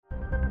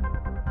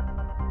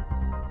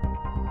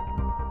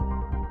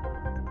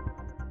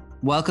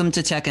Welcome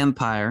to Tech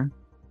Empire.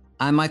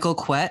 I'm Michael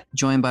Quet,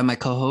 joined by my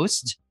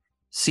co-host,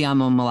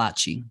 Siamo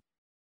Malachi.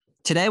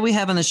 Today we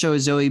have on the show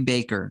Zoe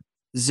Baker.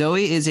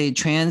 Zoe is a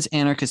trans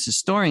anarchist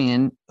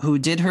historian who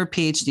did her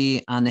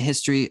PhD on the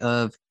history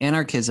of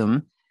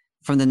anarchism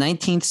from the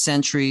 19th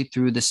century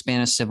through the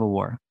Spanish Civil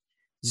War.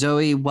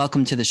 Zoe,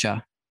 welcome to the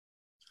show.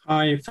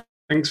 Hi,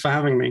 thanks for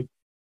having me.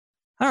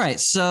 All right,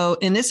 so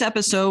in this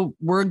episode,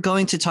 we're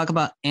going to talk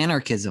about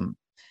anarchism.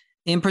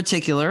 In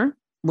particular,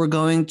 we're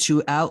going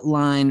to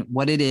outline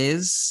what it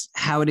is,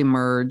 how it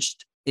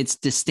emerged, its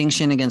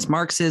distinction against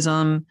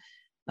Marxism.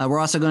 We're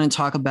also going to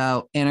talk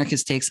about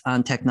anarchist takes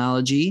on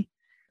technology,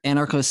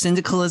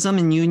 anarcho-syndicalism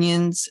and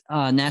unions,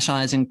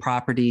 nationalizing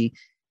property,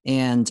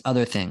 and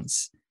other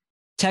things.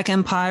 Tech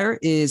Empire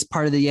is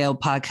part of the Yale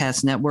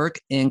Podcast Network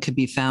and could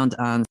be found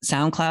on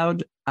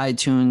SoundCloud,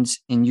 iTunes,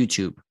 and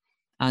YouTube.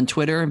 On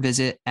Twitter,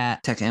 visit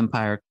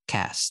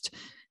 @TechEmpireCast.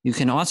 You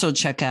can also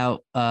check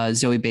out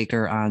Zoe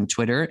Baker on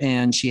Twitter,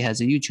 and she has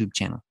a YouTube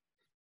channel.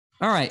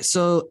 All right,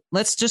 so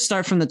let's just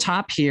start from the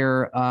top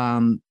here.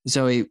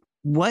 Zoe,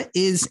 what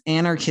is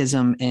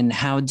anarchism and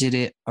how did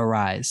it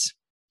arise?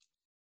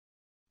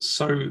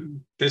 So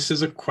this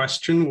is a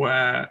question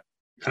where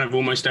kind of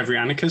almost every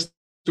anarchist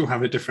will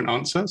have a different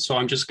answer. So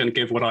I'm just going to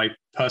give what I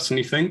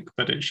personally think,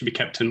 but it should be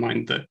kept in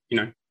mind that,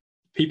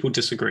 people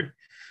disagree.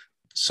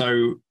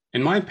 So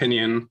in my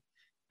opinion,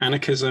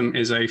 anarchism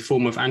is a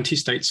form of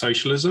anti-state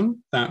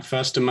socialism that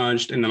first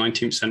emerged in the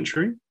 19th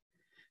century,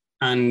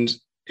 and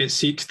it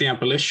seeks the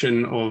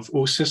abolition of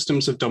all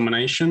systems of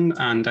domination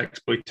and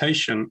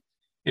exploitation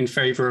in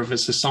favor of a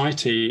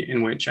society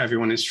in which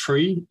everyone is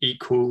free,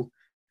 equal,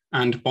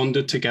 and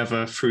bonded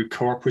together through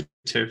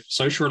cooperative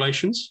social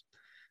relations.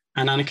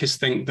 And anarchists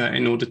think that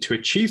in order to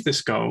achieve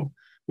this goal,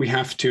 we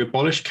have to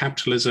abolish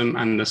capitalism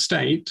and the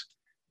state,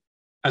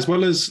 as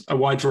well as a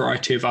wide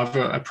variety of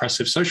other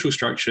oppressive social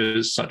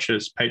structures, such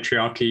as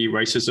patriarchy,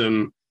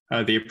 racism,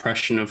 the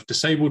oppression of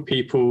disabled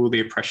people,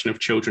 the oppression of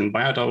children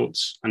by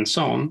adults, and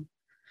so on.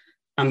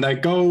 And their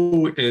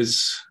goal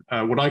is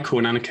what I call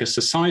an anarchist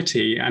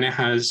society, and it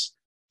has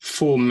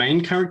four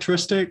main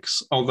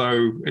characteristics,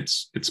 although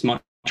it's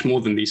much more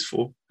than these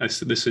four.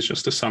 This is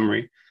just a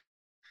summary.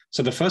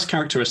 So the first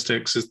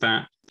characteristics is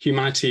that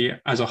humanity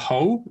as a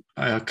whole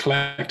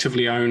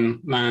collectively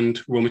own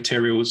land, raw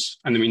materials,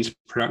 and the means of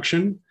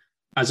production,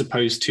 as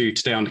opposed to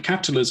today under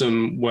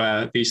capitalism,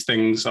 where these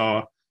things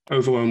are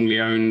overwhelmingly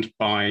owned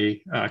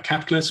by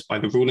capitalists, by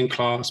the ruling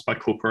class, by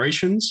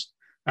corporations,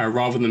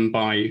 rather than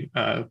by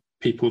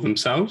people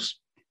themselves,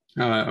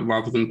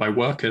 rather than by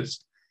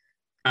workers.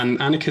 And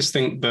anarchists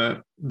think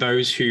that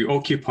those who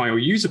occupy or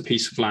use a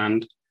piece of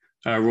land,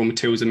 raw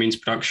materials and means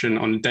of production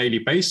on a daily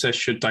basis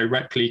should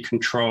directly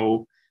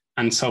control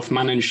and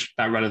self-manage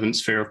that relevant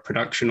sphere of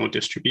production or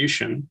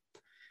distribution.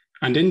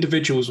 And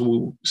individuals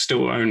will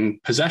still own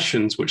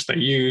possessions which they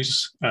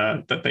use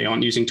that they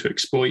aren't using to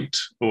exploit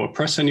or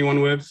oppress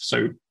anyone with.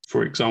 So,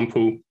 for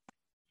example,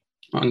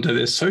 under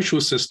this social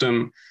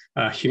system,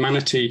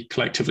 humanity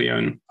collectively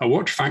own a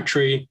watch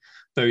factory.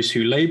 Those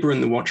who labor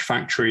in the watch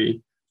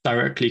factory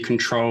directly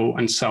control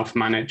and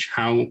self-manage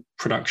how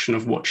production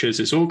of watches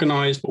is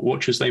organized, what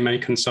watches they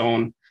make, and so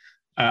on.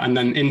 And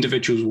then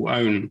individuals will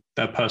own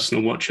their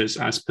personal watches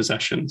as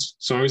possessions.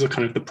 So those are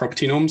kind of the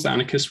property norms that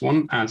anarchists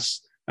want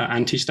as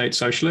anti-state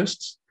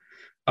socialists.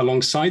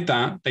 Alongside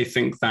that, they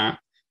think that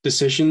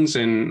decisions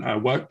in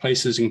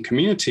workplaces and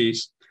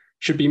communities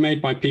should be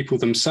made by people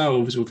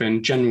themselves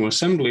within general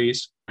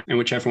assemblies in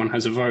which everyone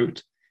has a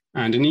vote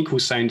and an equal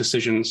say in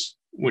decisions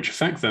which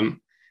affect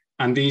them.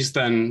 And these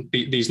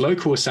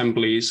local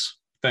assemblies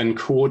then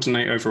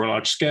coordinate over a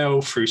large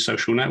scale through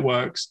social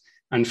networks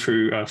and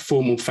through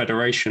formal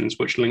federations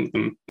which link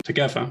them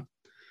together.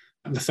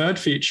 And the third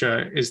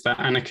feature is that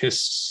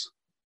anarchists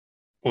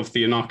of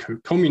the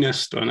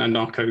anarcho-communist and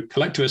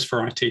anarcho-collectivist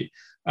variety,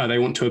 they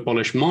want to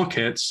abolish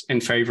markets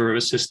in favor of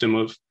a system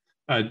of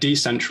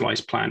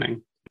decentralized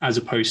planning as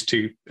opposed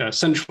to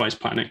centralized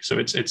planning. So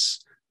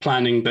it's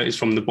planning that is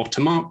from the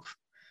bottom up,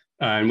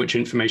 in which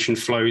information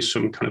flows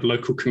from kind of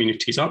local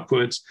communities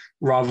upwards,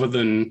 rather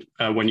than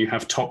when you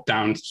have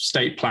top-down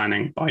state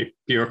planning by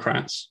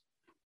bureaucrats.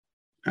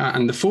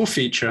 And the fourth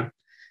feature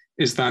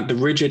is that the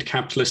rigid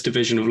capitalist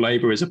division of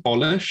labor is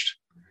abolished,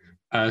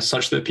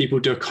 such that people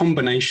do a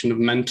combination of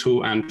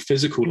mental and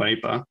physical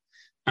labor,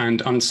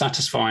 and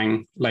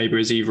unsatisfying labor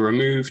is either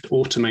removed,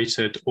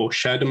 automated, or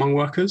shared among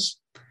workers.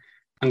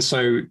 And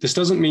so this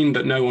doesn't mean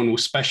that no one will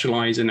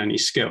specialize in any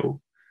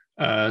skill.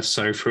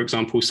 So, for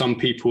example, some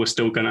people are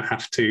still going to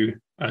have to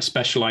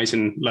specialize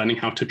in learning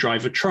how to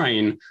drive a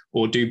train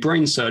or do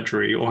brain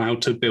surgery or how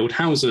to build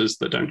houses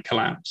that don't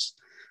collapse.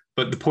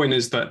 But the point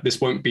is that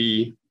this won't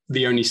be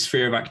the only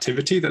sphere of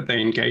activity that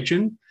they engage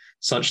in,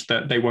 such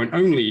that they won't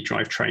only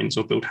drive trains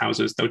or build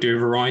houses. They'll do a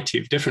variety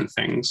of different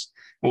things.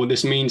 And what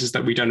this means is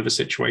that we don't have a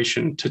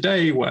situation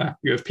today where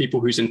you have people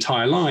whose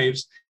entire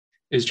lives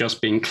is just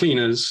being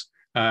cleaners.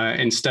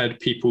 Instead,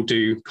 people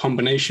do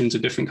combinations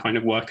of different kind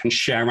of work and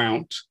share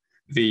out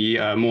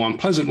the more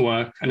unpleasant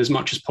work, and as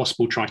much as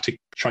possible try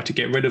to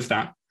get rid of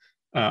that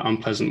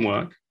unpleasant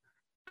work.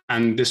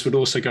 And this would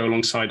also go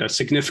alongside a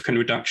significant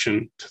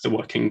reduction to the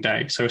working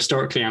day. So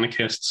historically,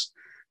 anarchists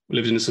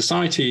lived in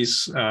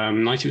societies,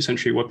 19th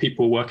century, where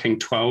people were working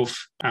 12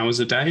 hours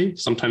a day,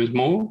 sometimes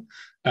more,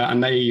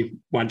 and they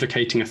were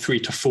advocating a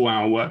 3 to 4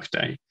 hour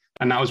workday.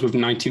 And that was with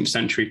 19th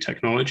century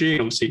technology.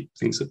 Obviously,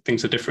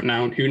 things are different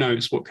now, and who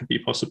knows what could be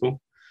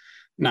possible.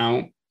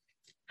 Now,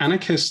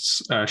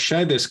 anarchists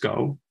share this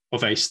goal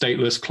of a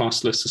stateless,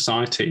 classless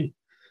society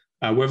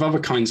with other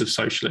kinds of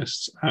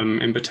socialists,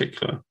 in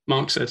particular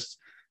Marxists.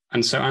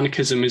 And so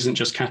anarchism isn't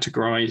just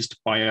categorized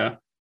by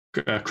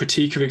a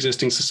critique of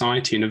existing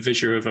society and a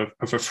vision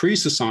of a free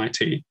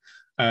society.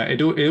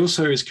 It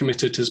also is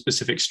committed to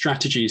specific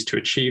strategies to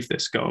achieve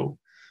this goal.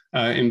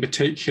 In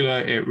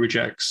particular, it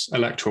rejects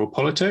electoral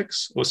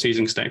politics or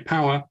seizing state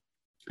power,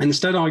 and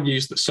instead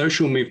argues that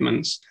social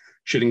movements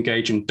should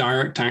engage in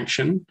direct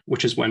action,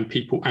 which is when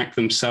people act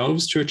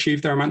themselves to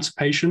achieve their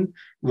emancipation,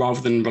 rather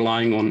than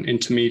relying on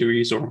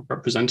intermediaries or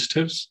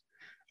representatives.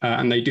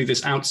 And they do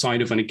this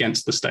outside of and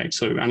against the state.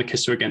 So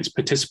anarchists are against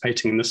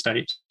participating in the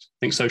state. I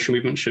think social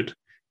movements should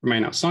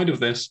remain outside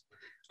of this.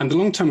 And the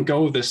long-term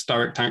goal of this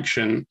direct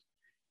action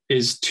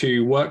is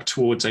to work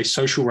towards a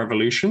social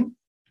revolution,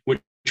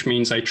 which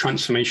means a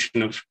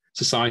transformation of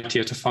society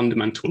at a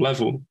fundamental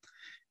level,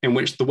 in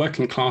which the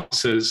working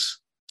classes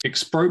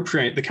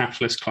expropriate the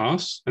capitalist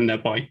class and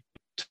thereby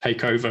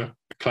take over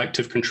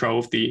collective control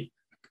of the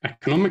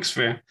economic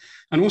sphere,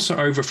 and also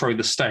overthrow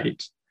the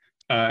state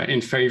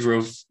in favor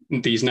of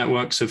these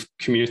networks of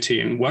community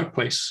and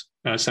workplace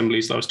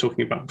assemblies that I was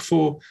talking about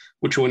before,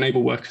 which will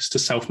enable workers to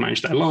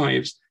self-manage their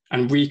lives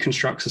and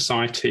reconstruct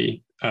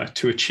society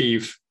to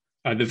achieve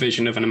the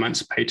vision of an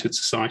emancipated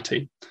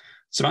society.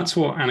 So that's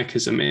what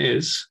anarchism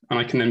is. And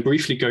I can then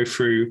briefly go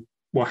through,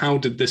 well, how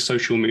did this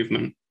social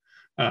movement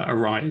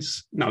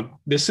arise? Now,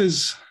 this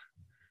is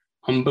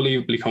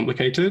unbelievably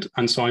complicated.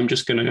 And so I'm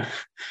just going to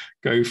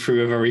go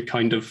through a very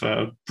kind of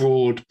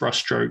broad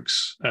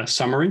brushstrokes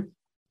summary.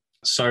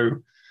 So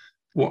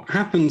what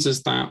happens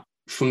is that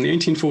from the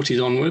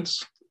 1840s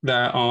onwards,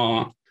 there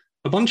are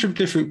a bunch of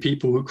different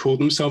people who call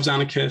themselves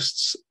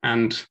anarchists.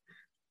 And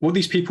what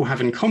these people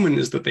have in common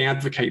is that they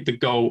advocate the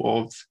goal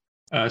of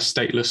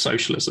stateless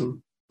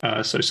socialism,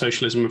 so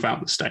socialism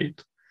without the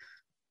state.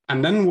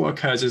 And then what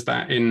occurs is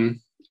that in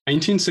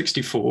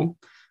 1864,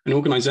 an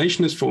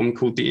organization is formed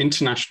called the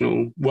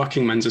International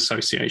Working Men's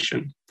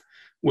Association,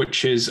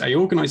 which is an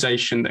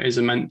organization that is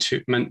meant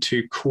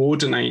to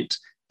coordinate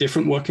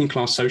different working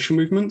class social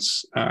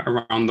movements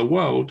around the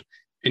world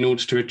in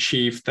order to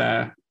achieve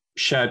their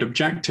shared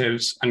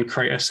objectives and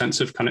create a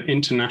sense of kind of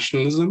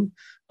internationalism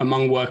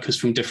among workers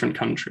from different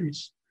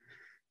countries.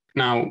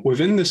 Now,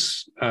 within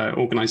this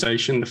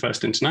organization, the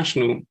First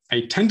International,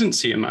 a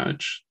tendency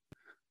emerged,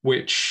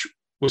 which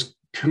was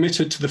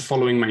committed to the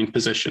following main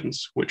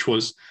positions, which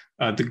was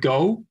the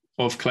goal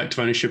of collective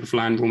ownership of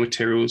land, raw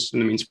materials,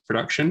 and the means of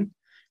production,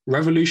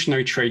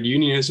 revolutionary trade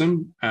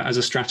unionism as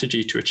a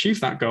strategy to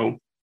achieve that goal,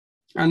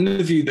 and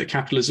the view that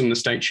capitalism and the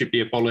state should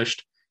be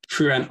abolished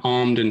through an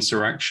armed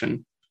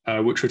insurrection,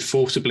 which would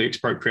forcibly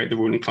expropriate the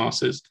ruling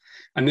classes.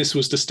 And this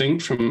was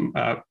distinct from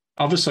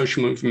other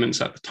social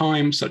movements at the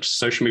time, such as a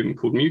social movement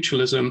called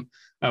mutualism,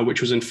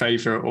 which was in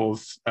favor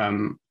of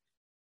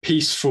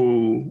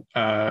peaceful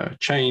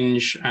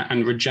change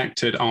and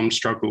rejected armed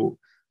struggle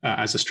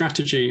as a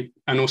strategy,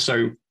 and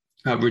also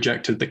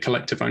rejected the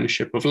collective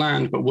ownership of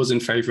land, but was in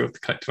favor of the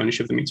collective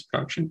ownership of the means of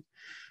production.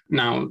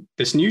 Now,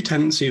 this new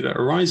tendency that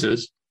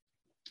arises,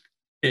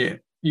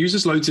 it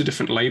uses loads of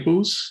different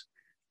labels,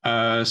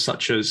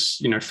 such as,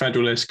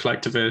 federalist,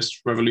 collectivist,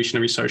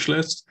 revolutionary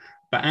socialist,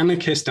 but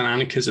anarchist and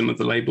anarchism are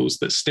the labels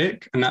that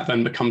stick, and that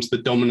then becomes the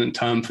dominant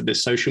term for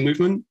this social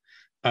movement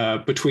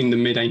between the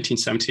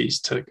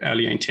mid-1870s to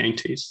early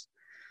 1880s.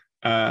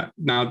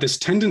 Now, this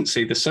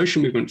tendency, the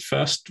social movement,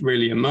 first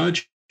really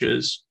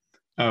emerges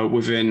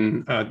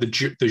within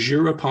the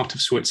Jura part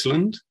of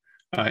Switzerland,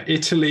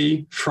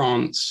 Italy,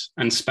 France,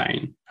 and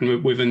Spain,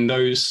 and within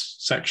those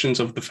sections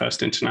of the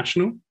First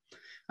International.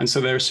 And so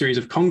there are a series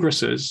of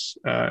congresses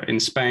in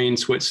Spain,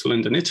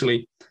 Switzerland, and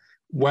Italy,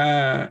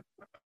 where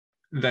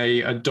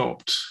they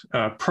adopt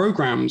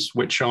programs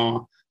which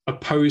are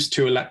opposed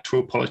to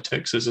electoral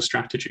politics as a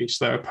strategy.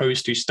 So they're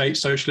opposed to state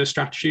socialist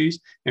strategies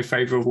in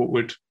favor of what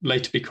would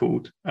later be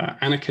called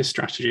anarchist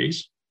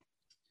strategies.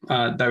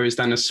 There is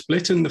then a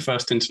split in the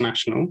First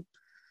International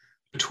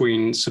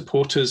between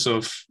supporters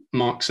of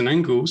Marx and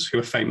Engels, who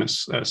are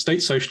famous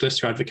state socialists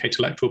who advocate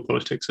electoral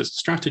politics as a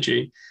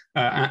strategy,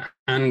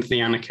 and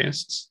the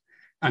anarchists.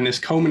 And this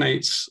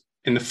culminates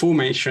in the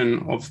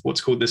formation of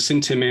what's called the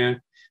Sint-Imier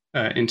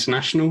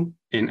International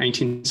in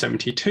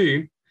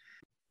 1872.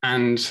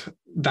 And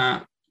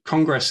that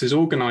Congress is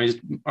organized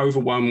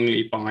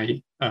overwhelmingly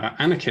by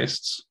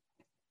anarchists,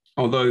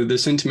 although the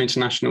Sint-Imier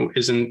International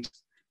isn't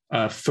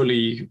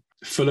fully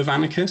full of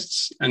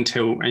anarchists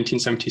until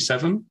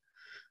 1877.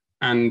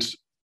 And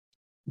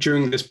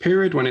during this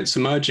period, when it's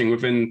emerging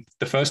within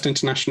the First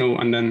International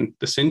and then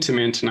the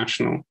Sint-Imier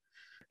International,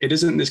 it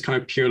isn't this kind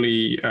of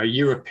purely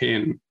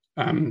European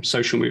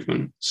social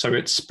movement. So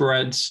it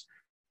spreads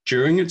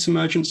during its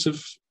emergence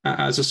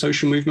as a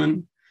social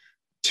movement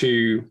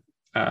to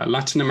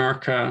Latin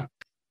America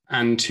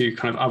and to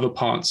kind of other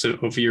parts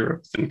of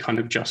Europe than kind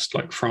of just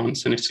like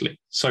France and Italy.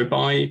 So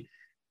by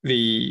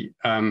the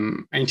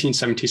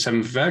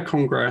 1877 Vert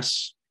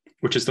Congress,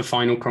 which is the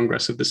final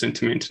congress of the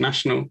Sintama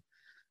International,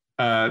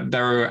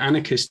 there are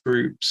anarchist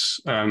groups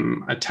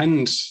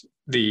attend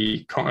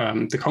the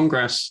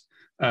Congress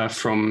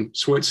from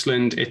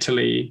Switzerland,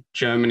 Italy,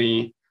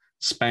 Germany,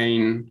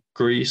 Spain,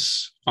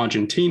 Greece,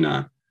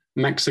 Argentina,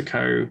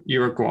 Mexico,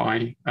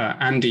 Uruguay,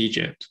 and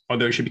Egypt.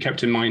 Although it should be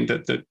kept in mind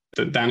that the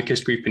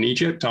anarchist group in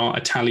Egypt are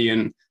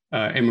Italian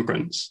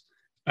immigrants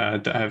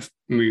that have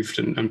moved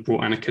and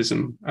brought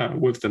anarchism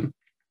with them.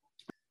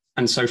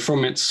 And so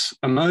from its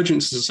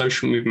emergence as a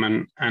social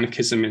movement,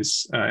 anarchism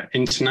is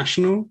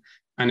international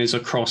and is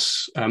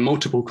across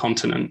multiple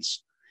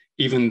continents.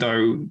 Even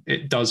though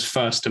it does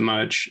first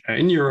emerge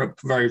in Europe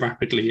very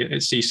rapidly,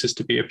 it ceases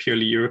to be a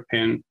purely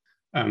European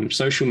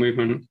social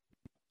movement.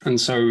 And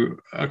so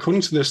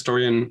according to the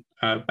historian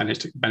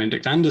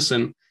Benedict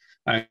Anderson,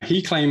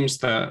 he claims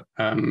that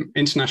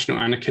international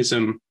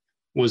anarchism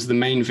was the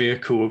main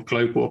vehicle of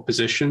global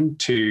opposition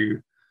to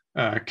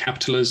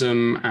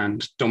capitalism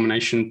and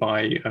domination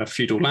by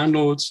feudal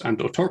landlords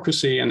and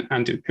autocracy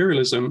and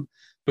imperialism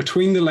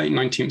between the late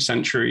 19th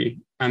century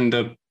and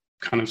the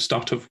kind of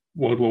start of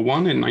World War I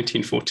in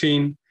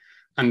 1914.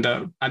 And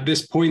at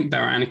this point,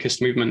 there are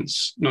anarchist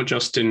movements, not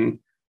just in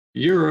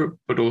Europe,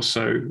 but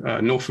also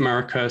North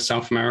America,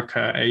 South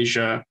America,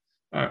 Asia,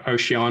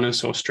 Oceania,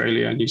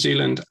 Australia, New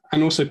Zealand,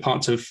 and also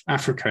parts of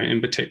Africa in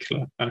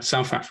particular,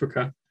 South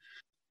Africa.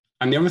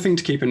 And the other thing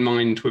to keep in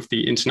mind with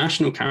the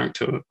international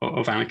character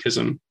of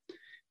anarchism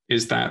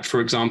is that, for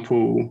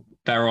example,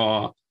 there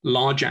are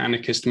larger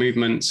anarchist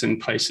movements in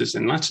places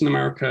in Latin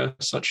America,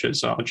 such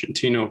as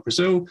Argentina or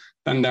Brazil,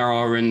 than there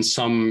are in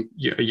some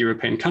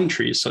European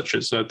countries, such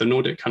as the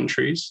Nordic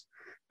countries.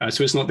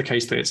 So it's not the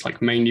case that it's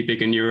like mainly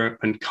big in Europe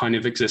and kind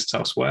of exists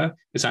elsewhere.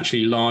 It's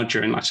actually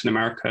larger in Latin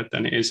America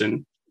than it is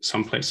in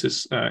some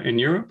places in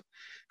Europe.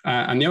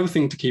 And the other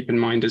thing to keep in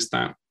mind is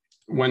that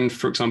when,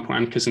 for example,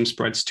 anarchism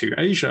spreads to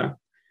Asia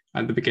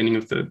at the beginning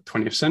of the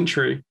 20th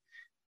century,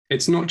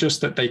 it's not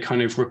just that they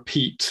kind of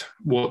repeat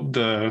what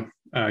the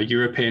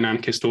European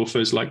anarchist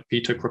authors like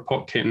Peter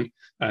Kropotkin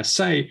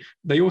say.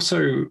 They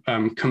also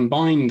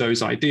combine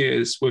those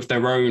ideas with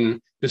their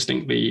own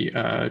distinctly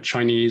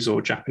Chinese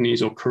or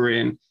Japanese or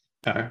Korean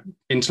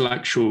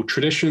intellectual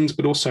traditions,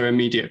 but also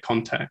immediate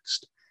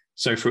context.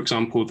 So, for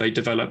example, they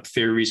develop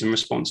theories in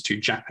response to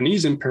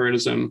Japanese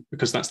imperialism,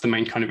 because that's the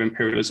main kind of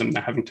imperialism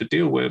they're having to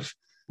deal with,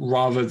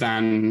 rather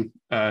than,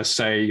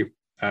 say,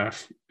 a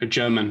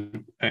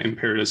German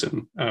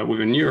imperialism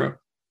within Europe.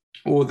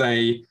 Or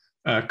they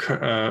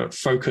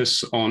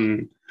focus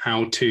on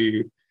how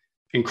to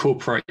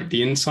incorporate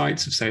the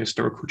insights of, say,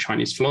 historical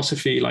Chinese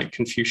philosophy like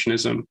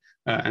Confucianism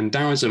and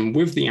Taoism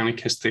with the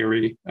anarchist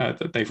theory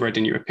that they've read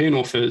in European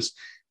authors.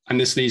 And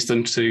this leads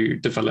them to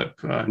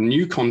develop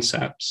new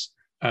concepts,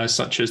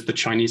 such as the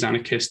Chinese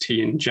anarchist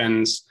He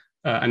Zhen's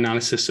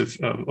analysis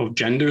of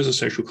gender as a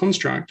social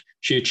construct.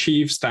 She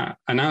achieves that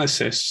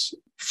analysis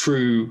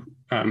through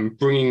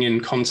bringing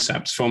in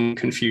concepts from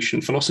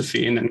Confucian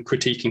philosophy and then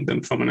critiquing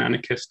them from an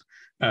anarchist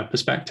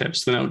perspective.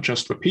 So they're not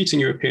just repeating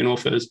European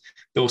authors,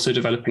 they're also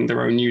developing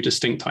their own new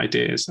distinct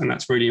ideas. And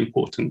that's really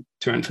important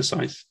to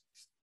emphasize.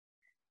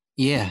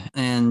 Yeah.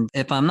 And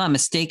if I'm not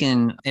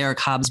mistaken, Eric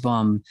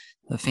Hobsbawm,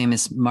 a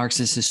famous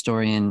Marxist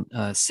historian,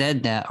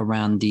 said that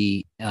around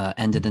the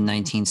end of the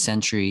 19th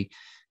century,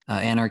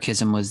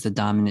 anarchism was the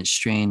dominant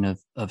strain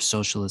of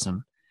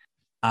socialism.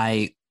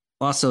 I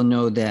also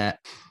know that,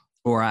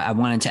 or I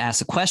wanted to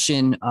ask a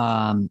question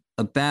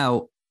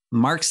about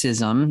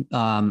Marxism.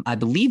 I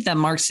believe that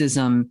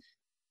Marxism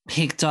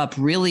picked up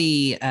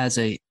really as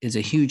a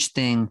huge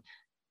thing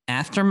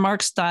after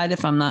Marx died,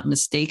 if I'm not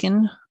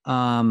mistaken.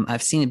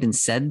 I've seen it been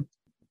said,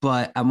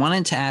 but I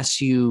wanted to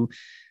ask you,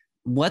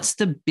 what's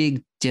the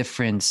big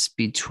difference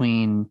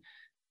between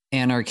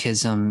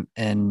anarchism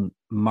and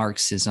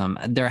Marxism?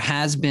 There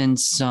has been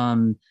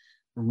some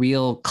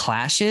real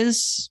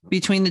clashes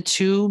between the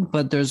two,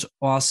 but there's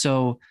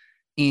also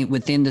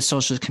within the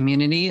socialist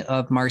community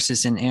of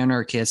Marxists and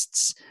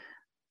anarchists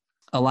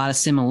a lot of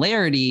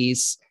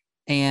similarities,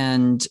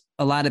 and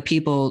a lot of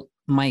people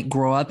might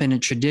grow up in a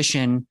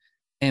tradition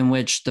in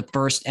which the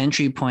first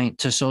entry point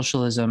to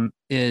socialism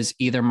is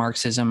either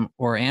Marxism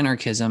or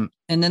anarchism.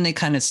 And then they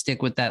kind of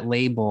stick with that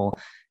label.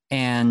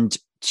 And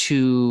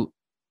to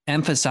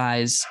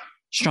emphasize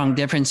strong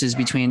differences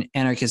between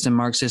anarchists and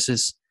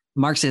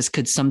Marxists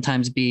could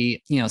sometimes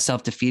be,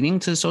 self-defeating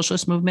to the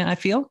socialist movement, I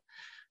feel.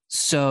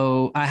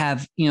 So I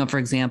have, for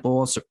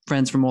example,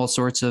 friends from all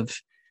sorts of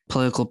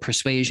political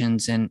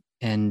persuasions, and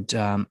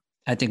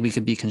I think we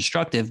could be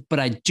constructive, but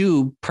I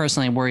do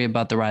personally worry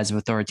about the rise of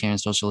authoritarian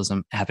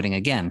socialism happening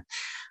again.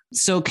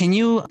 So can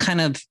you kind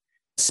of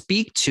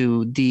speak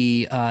to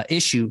the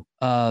issue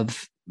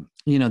of,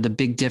 the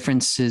big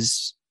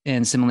differences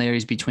and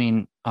similarities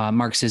between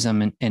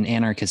Marxism and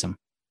anarchism?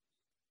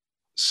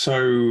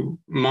 So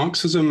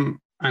Marxism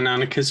and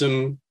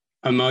anarchism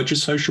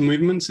emerges social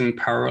movements in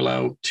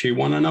parallel to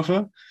one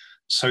another.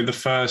 So the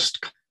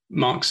first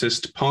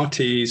Marxist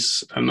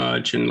parties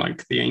emerge in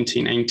like the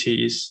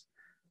 1880s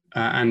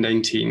and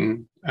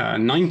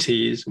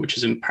 1890s, which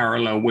is in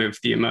parallel with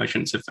the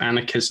emergence of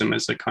anarchism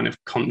as a kind of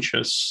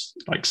conscious,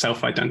 like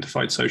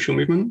self-identified social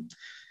movement.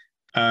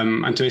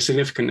 And to a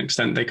significant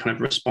extent, they kind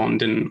of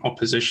respond in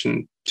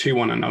opposition to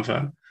one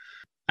another.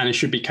 And it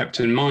should be kept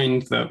in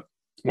mind that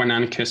when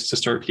anarchists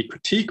historically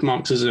critique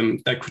Marxism,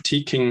 they're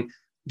critiquing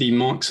the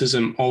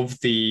Marxism of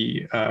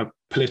the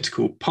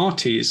political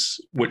parties,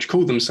 which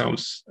call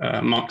themselves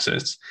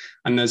Marxists.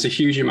 And there's a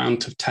huge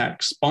amount of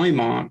texts by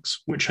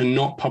Marx which are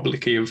not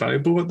publicly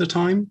available at the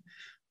time,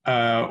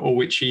 or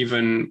which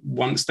even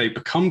once they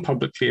become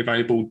publicly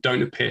available,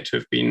 don't appear to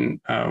have been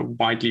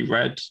widely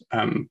read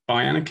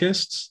by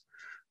anarchists.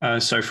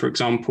 So, for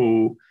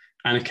example,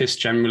 anarchists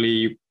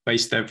generally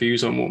base their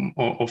views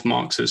of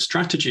Marx's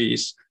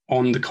strategies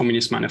on the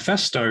Communist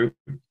Manifesto,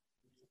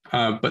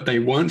 but they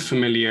weren't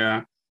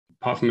familiar,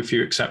 apart from a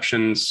few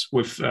exceptions,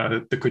 with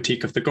the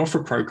critique of the Gotha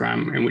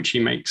program, in which he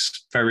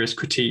makes various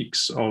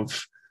critiques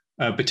of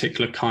a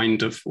particular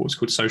kind of what's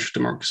called social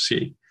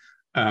democracy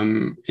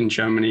in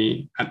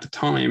Germany at the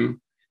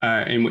time,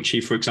 in which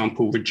he, for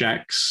example,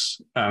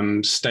 rejects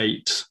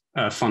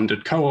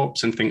state-funded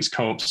co-ops and thinks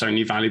co-ops are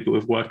only valuable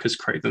if workers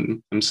create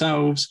them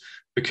themselves.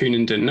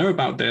 Bakunin didn't know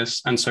about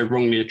this, and so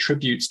wrongly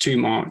attributes to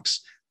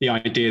Marx the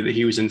idea that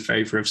he was in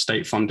favor of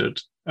state-funded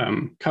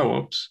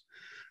co-ops.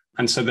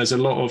 And so there's a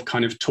lot of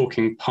kind of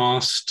talking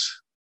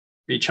past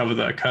each other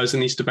that occurs in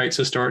these debates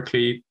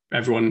historically.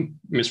 Everyone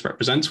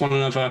misrepresents one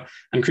another.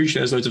 And crucially,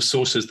 there's loads of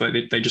sources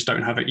that they just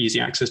don't have easy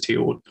access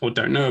to or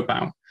don't know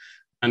about.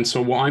 And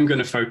so what I'm going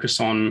to focus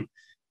on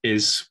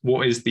is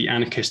what is the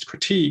anarchist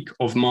critique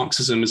of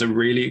Marxism as a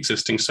really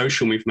existing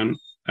social movement,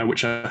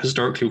 which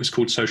historically was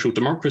called social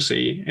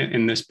democracy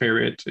in this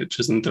period, which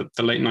is in the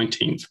late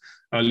 19th,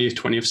 early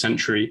 20th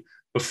century,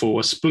 before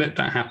a split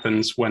that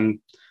happens when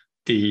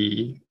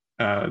the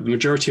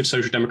majority of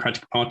social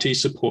democratic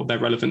parties support their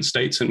relevant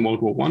states in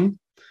World War I.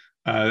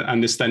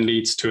 And this then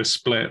leads to a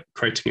split,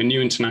 creating a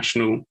new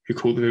international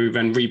who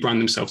then rebrand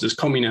themselves as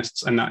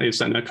communists. And that is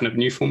then a kind of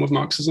new form of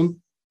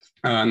Marxism.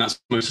 And that's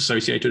most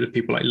associated with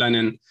people like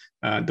Lenin,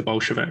 the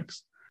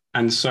Bolsheviks.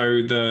 And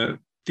so the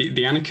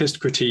anarchist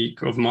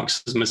critique of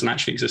Marxism as an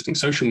actually existing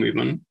social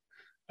movement,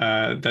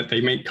 that they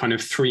make kind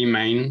of three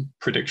main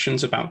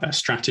predictions about their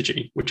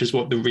strategy, which is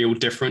what the real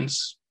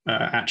difference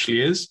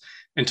actually is.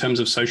 In terms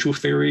of social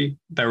theory,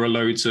 there are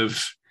loads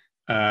of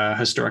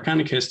historic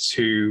anarchists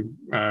who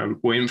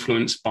were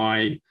influenced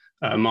by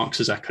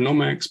Marx's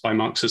economics, by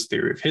Marx's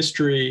theory of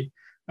history.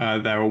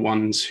 There are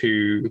ones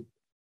who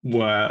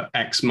were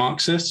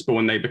ex-Marxists, but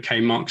when they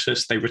became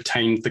Marxists, they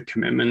retained the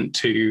commitment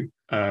to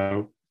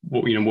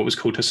what was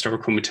called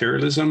historical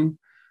materialism.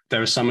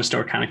 There are some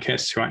historic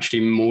anarchists who are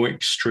actually more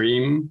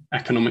extreme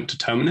economic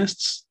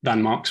determinists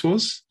than Marx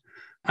was.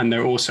 And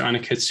there are also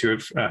anarchists who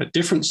have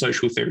different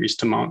social theories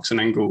to Marx and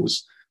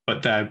Engels,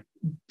 but they're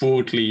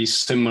broadly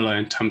similar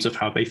in terms of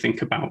how they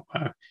think about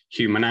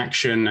human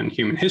action and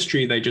human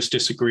history. They just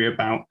disagree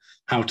about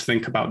how to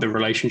think about the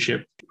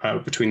relationship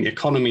between the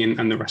economy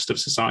and the rest of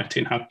society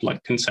and how to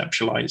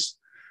conceptualize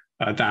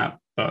that.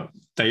 But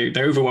they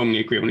overwhelmingly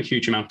agree on a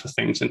huge amount of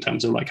things in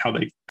terms of how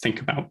they think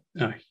about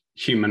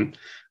human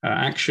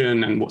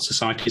action and what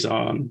societies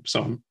are and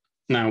so on.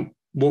 Now,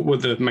 what were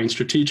the main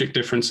strategic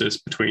differences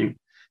between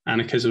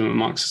anarchism and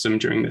Marxism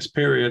during this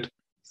period?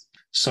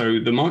 So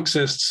the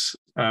Marxists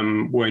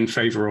were in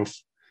favor of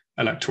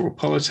electoral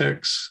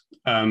politics,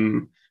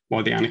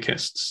 while the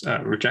anarchists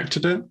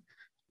rejected it.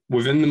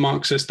 Within the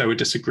Marxists, there were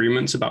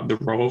disagreements about the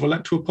role of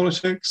electoral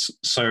politics.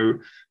 So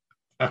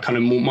a kind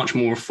of much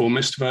more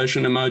reformist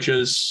version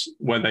emerges,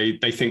 where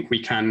they think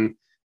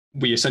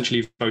we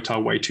essentially vote our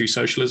way to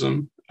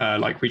socialism.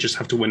 We just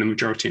have to win a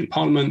majority in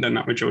parliament, then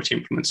that majority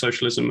implements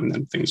socialism, and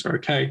then things are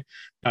okay.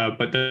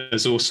 But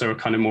there's also a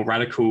kind of more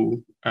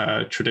radical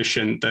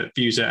tradition that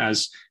views it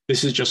as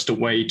this is just a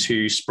way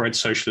to spread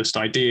socialist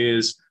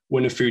ideas,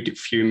 win a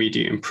few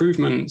immediate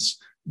improvements,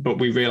 but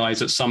we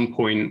realize at some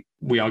point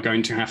we are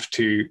going to have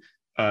to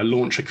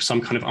launch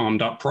some kind of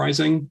armed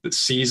uprising that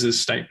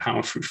seizes state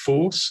power through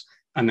force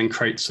and then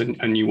creates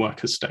a new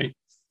workers' state.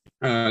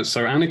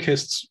 So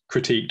anarchists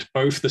critiqued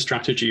both the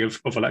strategy of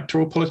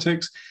electoral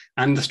politics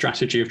and the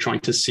strategy of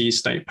trying to seize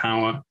state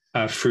power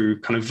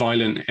through kind of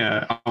violent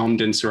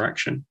armed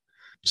insurrection.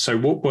 So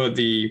what were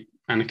the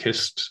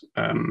anarchist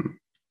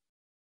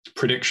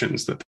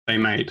predictions that they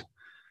made?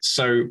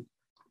 So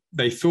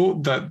they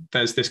thought that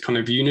there's this kind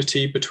of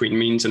unity between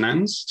means and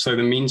ends. So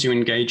the means you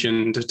engage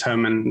in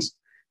determines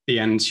the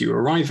ends you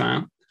arrive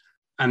at.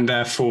 And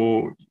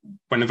therefore,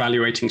 when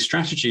evaluating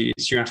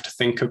strategies, you have to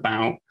think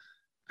about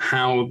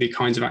how the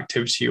kinds of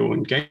activity you're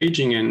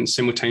engaging in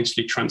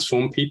simultaneously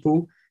transform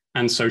people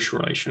and social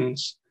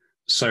relations.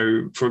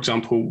 So, for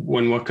example,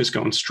 when workers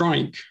go on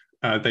strike,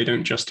 they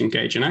don't just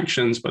engage in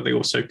actions, but they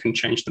also can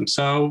change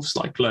themselves,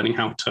 like learning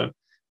how to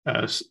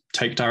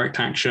take direct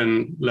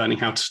action, learning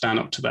how to stand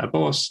up to their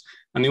boss.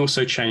 And they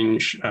also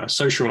change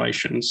social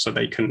relations. So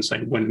they can say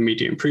when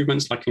immediate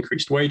improvements like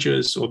increased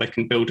wages, or they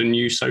can build a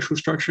new social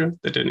structure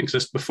that didn't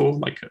exist before,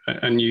 like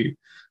a new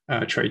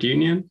trade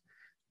union.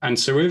 And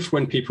so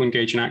when people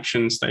engage in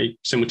actions, they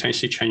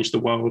simultaneously change the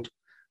world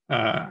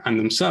and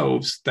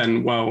themselves,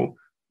 then, well,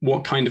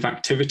 what kind of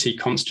activity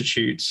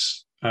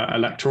constitutes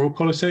electoral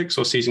politics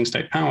or seizing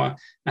state power?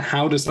 And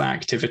how does that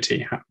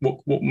activity,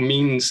 what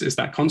means is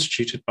that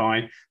constituted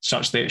by,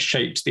 such that it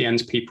shapes the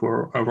ends people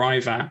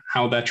arrive at,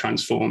 how they're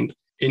transformed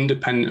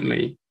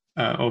independently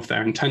of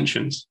their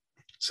intentions?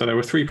 So there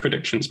were 3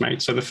 predictions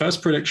made. So the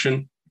first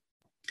prediction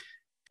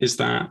is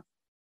that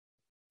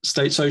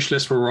state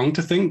socialists were wrong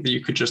to think that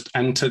you could just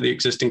enter the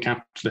existing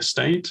capitalist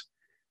state,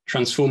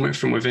 transform it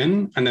from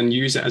within, and then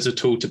use it as a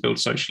tool to build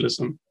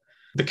socialism.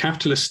 The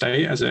capitalist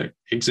state as it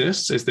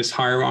exists is this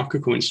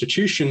hierarchical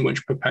institution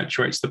which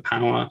perpetuates the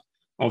power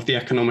of the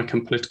economic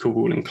and political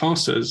ruling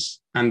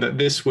classes, and that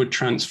this would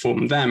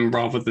transform them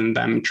rather than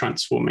them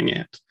transforming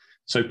it.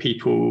 So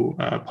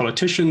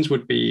politicians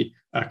would be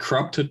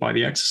corrupted by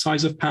the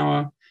exercise of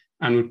power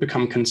and would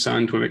become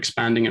concerned with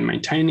expanding and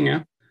maintaining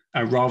it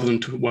rather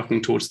than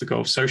working towards the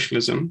goal of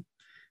socialism.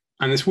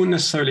 And this wouldn't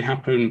necessarily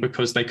happen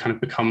because they kind of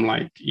become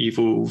like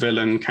evil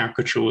villain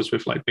caricatures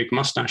with like big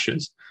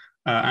mustaches.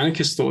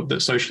 Anarchists thought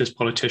that socialist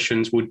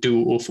politicians would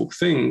do awful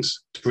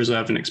things to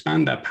preserve and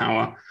expand their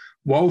power,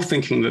 while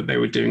thinking that they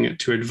were doing it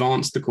to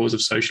advance the cause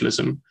of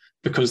socialism,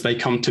 because they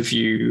come to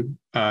view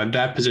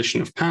their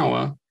position of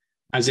power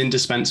as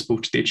indispensable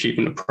to the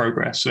achievement of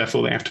progress. So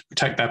therefore, they have to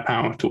protect their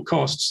power at all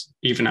costs,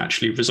 even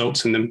actually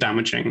results in them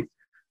damaging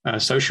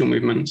social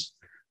movements.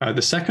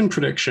 The second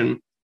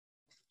prediction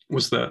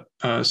was that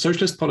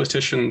socialist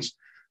politicians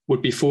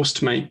would be forced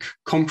to make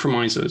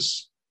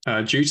compromises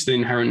due to the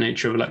inherent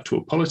nature of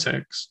electoral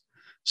politics.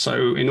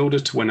 So in order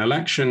to win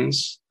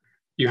elections,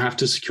 you have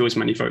to secure as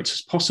many votes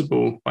as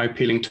possible by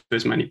appealing to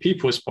as many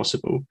people as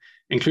possible,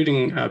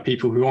 including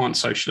people who aren't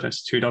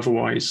socialists, who'd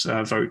otherwise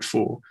vote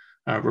for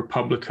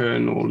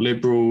Republican or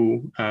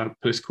liberal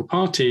political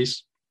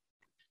parties.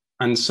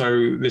 And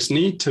so this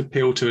need to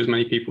appeal to as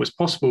many people as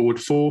possible would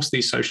force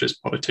these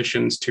socialist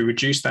politicians to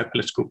reduce their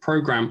political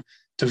program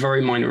to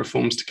very minor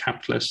reforms to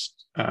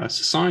capitalist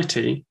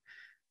society.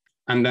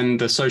 And then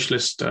the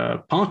socialist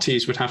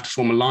parties would have to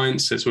form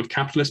alliances with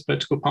capitalist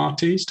political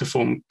parties to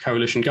form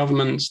coalition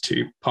governments,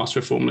 to pass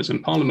reformers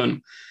in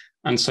parliament.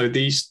 And so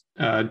these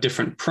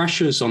different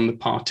pressures on the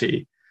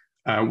party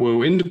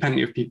will,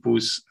 independently of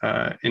people's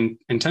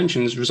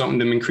intentions, result in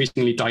them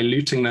increasingly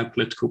diluting their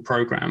political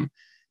program,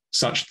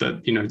 such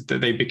that,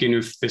 that they begin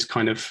with this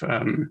kind of,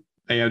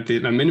 they had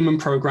a minimum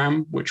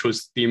program, which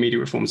was the immediate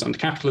reforms under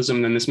capitalism,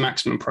 and then this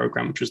maximum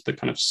program, which was the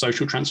kind of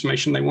social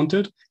transformation they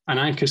wanted. And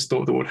anarchists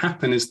thought that what would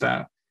happen is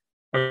that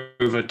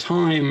over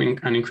time,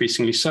 and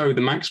increasingly so,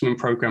 the maximum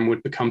program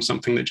would become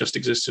something that just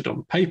existed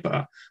on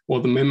paper, or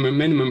the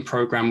minimum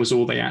program was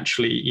all they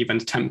actually even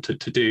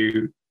attempted to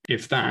do,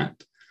 if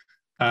that.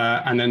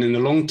 And then in the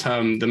long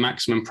term, the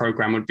maximum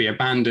program would be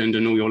abandoned,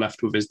 and all you're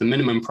left with is the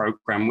minimum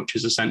program, which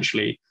is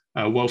essentially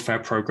welfare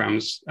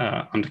programs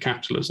under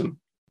capitalism.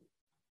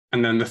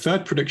 And then the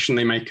third prediction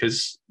they make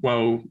is,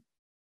 well,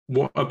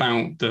 what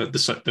about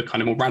the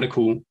kind of more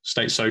radical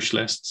state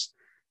socialists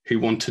who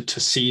wanted to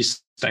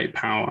seize state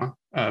power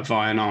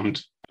via an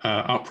armed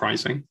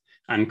uprising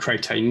and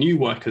create a new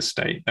worker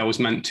state that was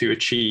meant to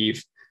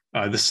achieve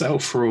the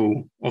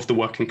self-rule of the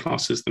working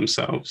classes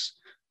themselves,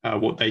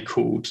 what they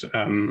called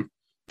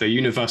the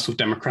Universal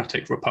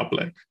Democratic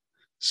Republic.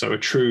 So a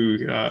true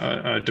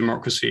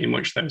democracy in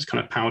which there's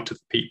kind of power to the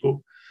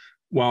people.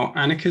 While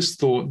anarchists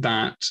thought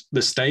that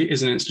the state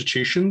is an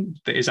institution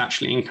that is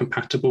actually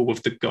incompatible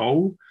with the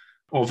goal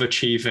of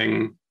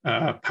achieving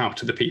power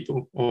to the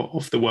people, or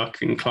of the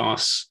working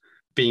class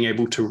being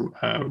able to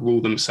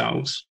rule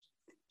themselves.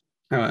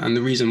 And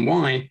the reason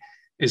why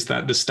is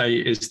that the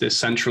state is this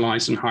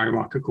centralized and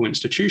hierarchical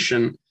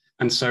institution.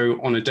 And so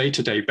on a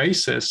day-to-day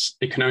basis,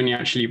 it can only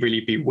actually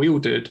really be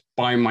wielded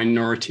by a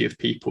minority of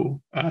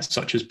people,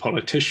 such as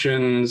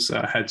politicians,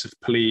 heads of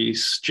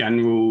police,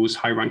 generals,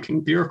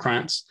 high-ranking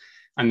bureaucrats.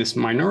 And this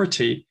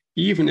minority,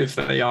 even if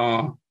they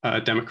are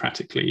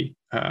democratically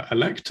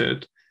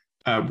elected,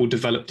 will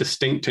develop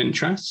distinct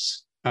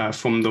interests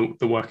from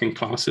the working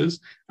classes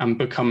and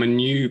become a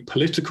new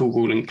political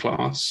ruling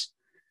class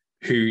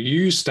who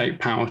use state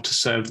power to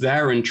serve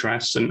their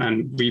interests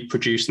and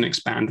reproduce and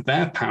expand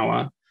their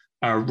power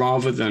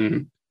rather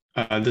than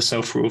the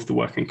self-rule of the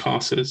working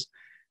classes.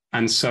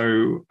 And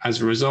so as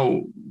a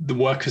result, the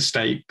worker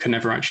state can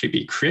never actually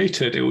be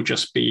created. It will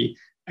just be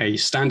a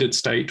standard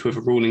state with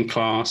a ruling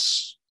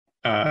class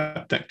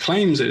that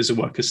claims it is a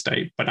worker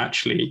state, but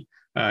actually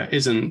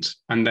isn't.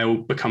 And they'll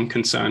become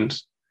concerned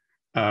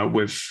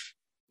with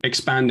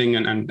expanding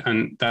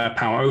and their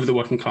power over the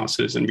working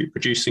classes and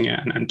reproducing it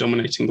and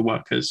dominating the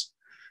workers.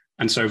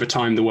 And so over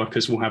time, the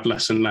workers will have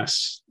less and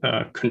less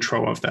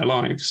control of their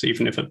lives,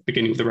 even if at the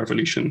beginning of the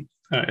revolution,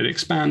 it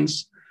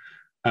expands.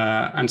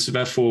 And so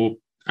therefore,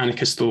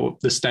 anarchists thought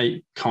the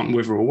state can't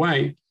wither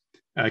away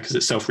because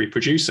it's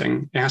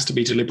self-reproducing. It has to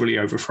be deliberately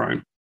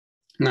overthrown.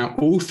 Now,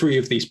 all three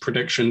of these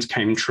predictions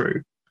came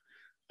true,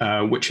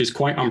 which is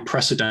quite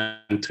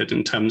unprecedented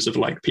in terms of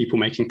like people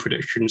making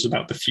predictions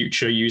about the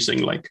future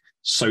using like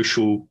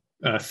social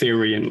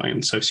theory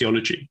and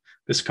sociology.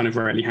 This kind of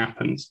rarely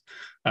happens.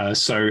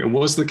 So it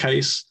was the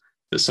case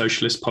that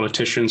socialist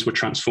politicians were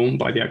transformed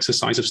by the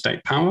exercise of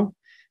state power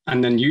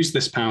and then used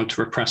this power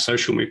to repress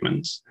social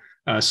movements.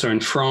 So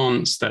in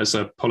France, there's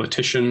a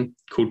politician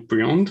called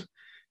Briand,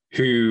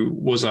 who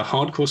was a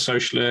hardcore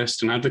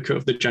socialist, an advocate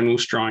of the general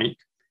strike.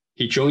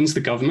 He joins the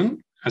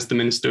government as the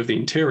Minister of the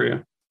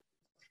Interior,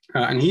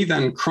 and he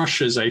then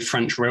crushes a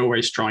French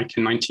railway strike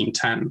in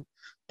 1910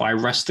 by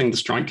arresting the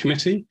strike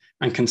committee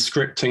and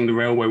conscripting the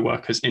railway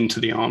workers into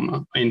the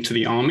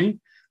army.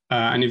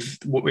 And if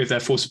they're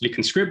forcibly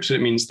conscripted,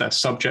 it means they're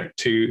subject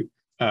to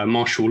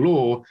martial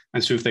law.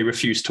 And so if they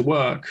refuse to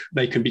work,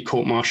 they can be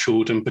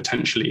court-martialed and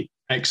potentially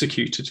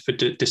executed for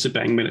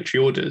disobeying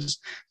military orders.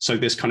 So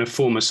this kind of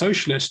former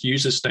socialist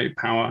uses state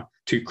power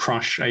to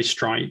crush a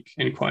strike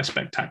in quite a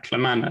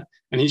spectacular manner.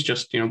 And he's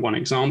just one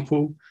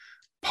example.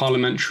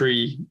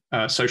 Parliamentary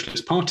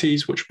socialist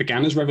parties, which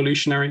began as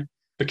revolutionary,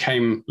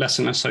 became less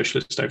and less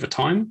socialist over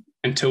time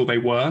until they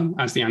were,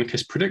 as the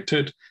anarchists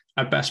predicted,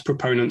 at best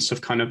proponents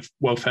of kind of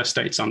welfare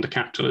states under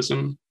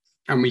capitalism.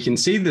 And we can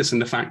see this in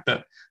the fact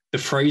that the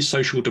phrase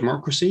social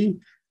democracy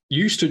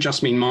used to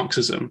just mean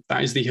Marxism.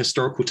 That is the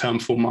historical term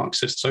for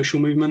Marxist social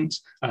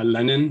movements.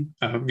 Lenin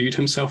viewed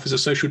himself as a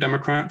social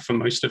democrat for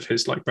most of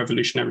his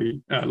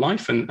revolutionary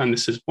life, and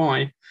this is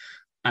why.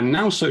 And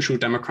now social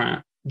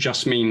democrat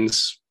just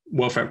means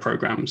welfare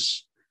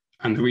programs.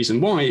 And the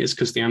reason why is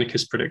because the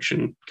anarchist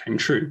prediction came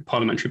true.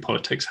 Parliamentary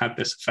politics had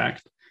this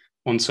effect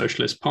on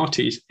socialist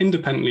parties,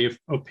 independently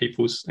of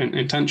people's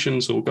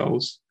intentions or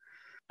goals.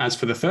 As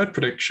for the third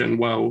prediction,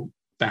 well,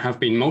 there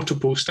have been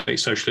multiple state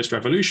socialist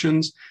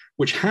revolutions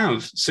which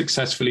have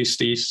successfully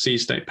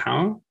seized state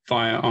power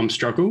via armed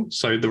struggle.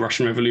 So the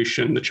Russian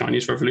Revolution, the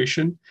Chinese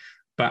Revolution.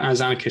 But as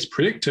anarchists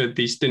predicted,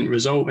 these didn't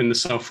result in the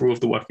self-rule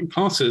of the working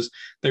classes.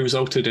 They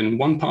resulted in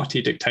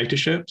one-party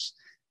dictatorships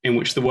in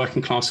which the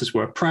working classes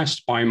were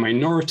oppressed by a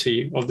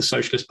minority of the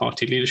Socialist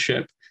Party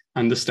leadership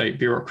and the state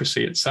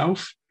bureaucracy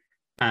itself.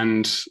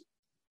 And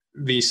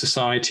these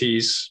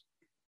societies,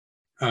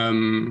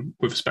 with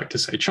respect to,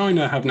 say,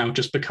 China, have now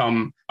just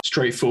become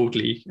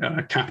straightforwardly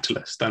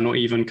capitalist. They're not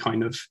even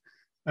kind of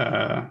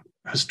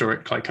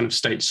historic, kind of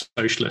state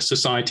socialist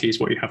societies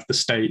where you have the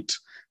state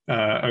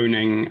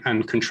owning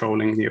and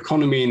controlling the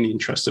economy in the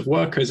interests of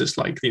workers. It's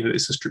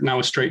it's now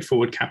a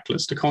straightforward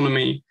capitalist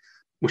economy,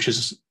 which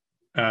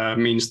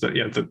means that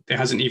that it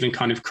hasn't even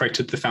kind of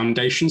created the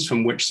foundations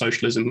from which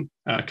socialism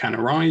can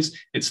arise.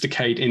 It's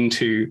decayed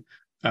into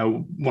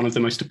one of the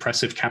most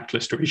oppressive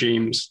capitalist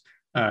regimes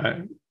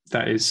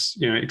that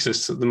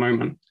exists at the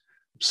moment.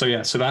 So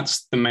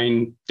that's the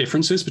main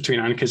differences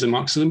between anarchism and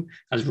Marxism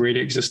as really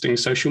existing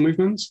social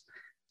movements.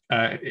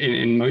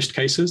 In most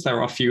cases, there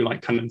are a few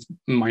kind of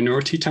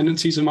minority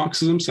tendencies of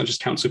Marxism, such as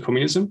council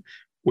communism,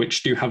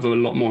 which do have a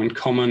lot more in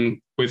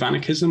common with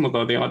anarchism,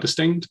 although they are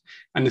distinct.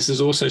 And this is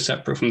also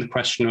separate from the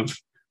question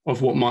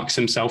of what Marx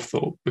himself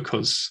thought,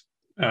 because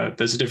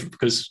there's a difference,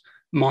 because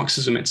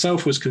Marxism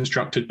itself was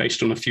constructed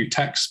based on a few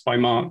texts by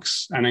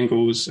Marx and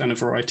Engels and a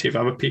variety of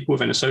other people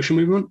within a social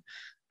movement,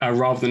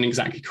 rather than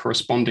exactly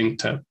corresponding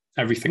to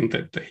everything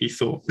that he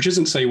thought, which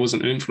isn't to say he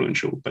wasn't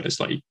influential, but it's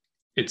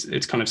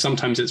kind of,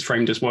 sometimes it's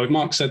framed as, well, if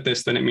Marx said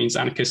this, then it means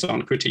anarchists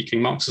aren't critiquing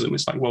Marxism.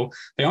 It's well,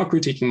 they are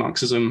critiquing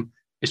Marxism.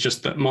 It's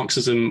just that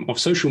Marxism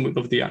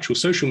of the actual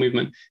social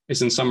movement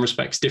is in some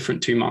respects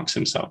different to Marx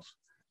himself.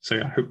 So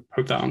I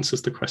hope that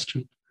answers the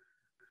question.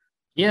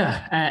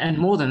 Yeah, and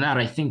more than that,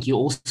 I think you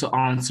also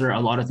answer a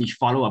lot of the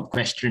follow-up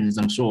questions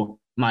I'm sure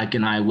Mike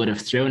and I would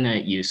have thrown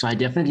at you. So I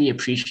definitely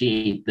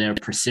appreciate their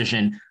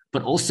precision,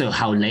 but also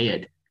how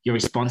layered your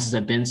responses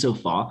have been so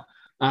far.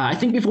 I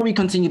think before we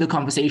continue the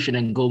conversation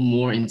and go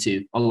more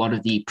into a lot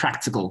of the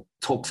practical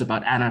talks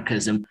about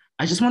anarchism,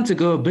 I just want to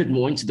go a bit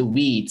more into the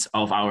weeds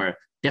of our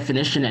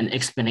definition and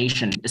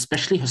explanation,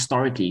 especially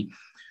historically.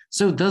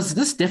 So does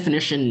this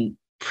definition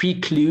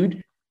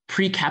preclude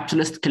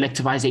pre-capitalist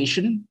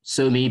collectivization?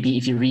 So maybe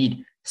if you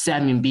read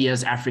Samuel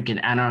Mbiya's African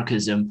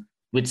Anarchism,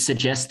 would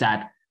suggest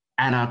that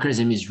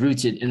anarchism is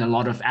rooted in a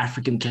lot of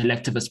African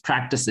collectivist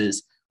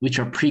practices, which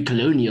are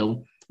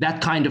pre-colonial.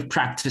 That kind of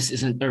practice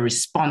isn't a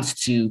response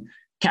to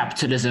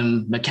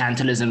capitalism,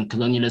 mercantilism,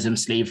 colonialism,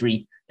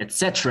 slavery,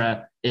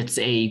 etc. It's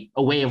a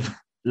way of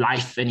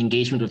life and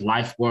engagement with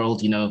life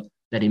world,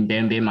 that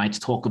Mbembe might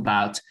talk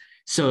about.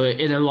 So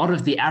in a lot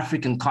of the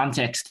African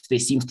context, there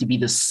seems to be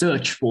the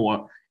search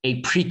for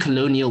a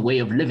pre-colonial way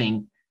of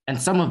living. And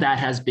some of that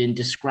has been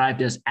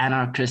described as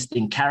anarchist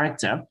in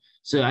character.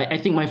 So I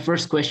think my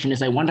first question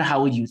is, I wonder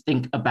how you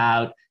think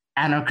about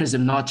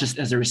anarchism, not just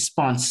as a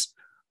response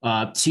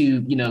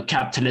to,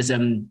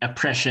 capitalism,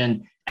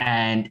 oppression,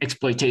 and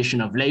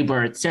exploitation of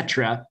labor,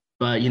 etc.,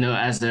 but,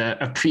 as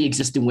a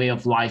pre-existing way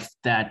of life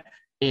that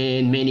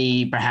in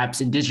many, perhaps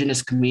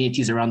indigenous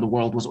communities around the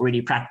world was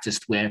already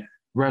practiced, where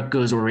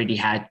workers already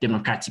had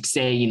democratic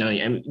say,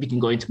 and we can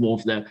go into more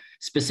of the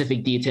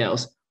specific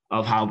details.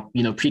 of how,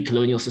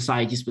 pre-colonial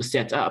societies were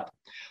set up.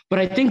 But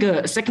I think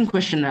a second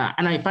question,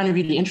 and I find it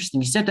really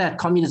interesting, you said that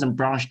communism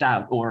branched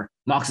out, or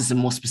Marxism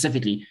more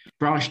specifically,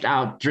 branched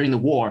out during the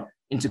war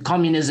into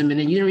communism, and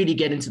then you didn't really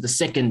get into the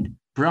second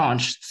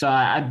branch. So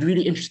I'm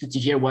really interested to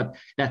hear what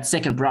that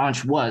second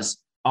branch was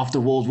after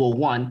World War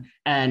I,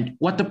 and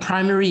what the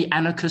primary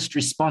anarchist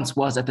response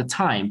was at the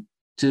time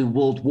to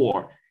World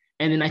War.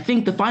 And then I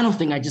think the final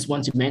thing I just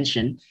want to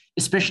mention,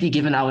 especially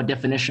given our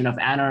definition of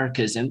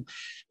anarchism,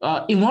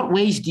 in what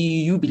ways do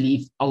you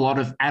believe a lot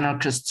of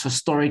anarchists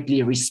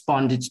historically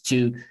responded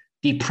to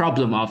the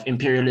problem of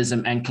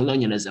imperialism and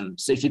colonialism?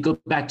 So if you go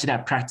back to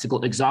that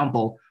practical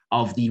example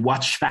of the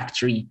watch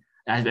factory,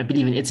 I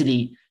believe in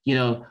Italy,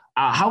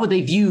 how would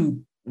they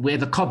view where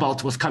the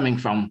cobalt was coming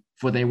from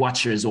for their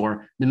watches,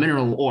 or the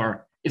mineral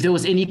ore? If there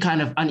was any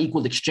kind of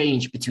unequal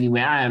exchange between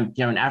where I am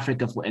here in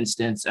Africa, for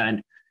instance,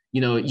 and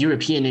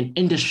European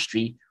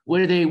industry,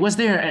 was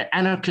there an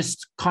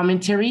anarchist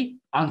commentary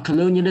on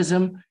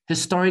colonialism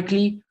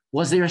historically?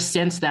 Was there a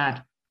sense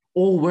that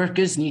all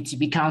workers need to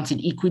be counted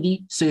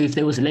equally? So if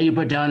there was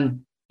labor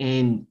done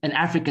in an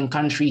African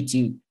country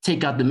to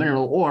take out the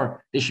mineral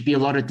ore, there should be a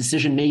lot of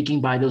decision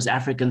making by those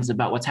Africans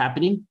about what's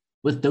happening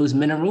with those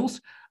minerals,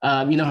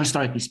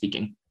 historically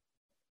speaking.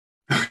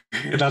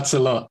 That's a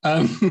lot.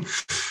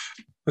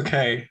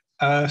 Okay.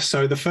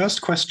 So the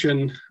first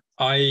question,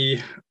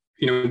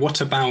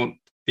 what about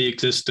the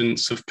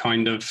existence of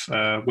kind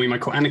of, we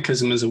might call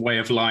anarchism as a way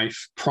of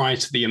life prior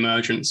to the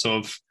emergence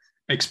of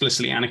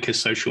explicitly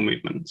anarchist social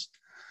movements?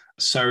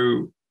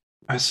 So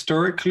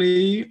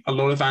historically, a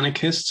lot of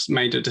anarchists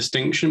made a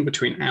distinction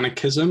between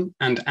anarchism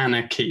and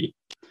anarchy.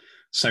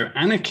 So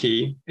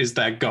anarchy is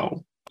their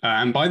goal.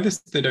 And by this,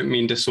 they don't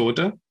mean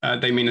disorder.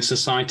 They mean a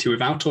society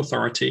without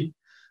authority,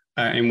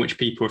 in which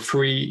people are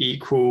free,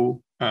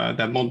 equal,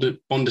 they're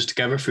bonded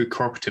together through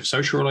cooperative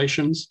social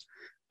relations.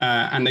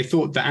 And they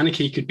thought that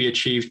anarchy could be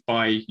achieved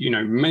by,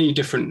 many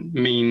different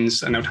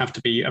means, and there would have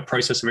to be a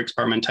process of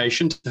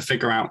experimentation to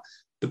figure out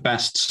the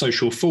best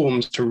social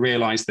forms to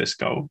realize this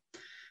goal.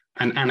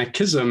 And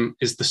anarchism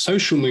is the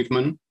social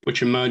movement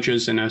which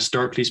emerges in a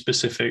historically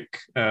specific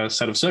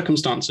set of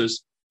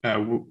circumstances,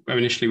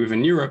 initially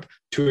within Europe,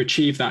 to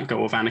achieve that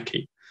goal of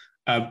anarchy.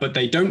 But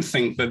they don't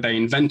think that they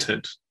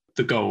invented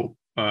the goal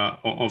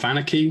of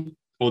anarchy,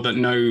 or that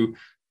no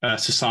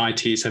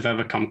societies have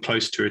ever come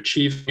close to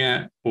achieving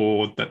it,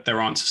 or that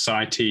there aren't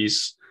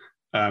societies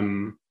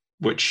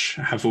which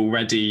have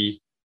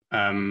already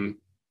kind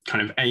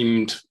of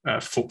aimed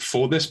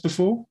for this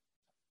before.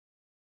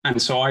 And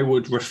so I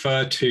would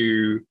refer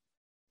to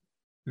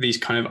these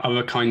kind of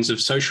other kinds of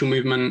social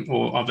movement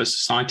or other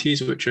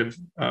societies which have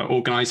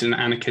organized in an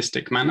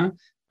anarchistic manner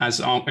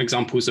as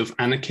examples of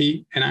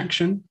anarchy in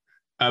action.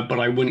 But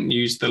I wouldn't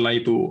use the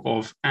label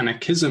of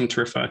anarchism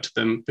to refer to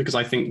them, because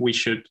I think we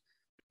should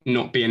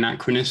not be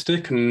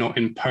anachronistic and not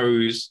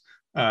impose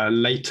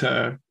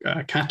later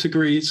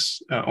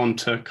categories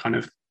onto kind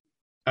of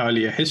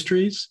earlier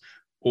histories.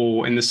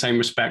 Or in the same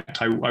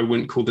respect, I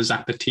wouldn't call the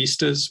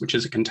Zapatistas, which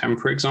is a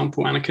contemporary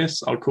example,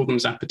 anarchists. I'll call them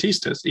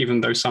Zapatistas,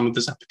 even though some of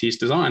the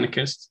Zapatistas are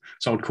anarchists.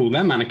 So I'd call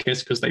them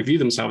anarchists because they view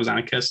themselves as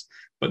anarchists.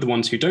 But the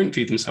ones who don't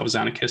view themselves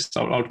as anarchists,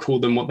 I'd call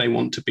them what they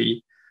want to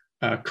be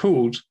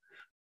called.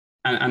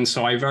 And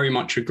so I very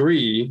much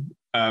agree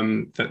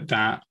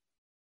that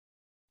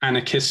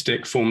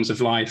anarchistic forms of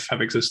life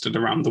have existed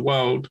around the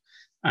world.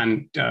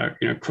 And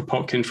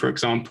Kropotkin, for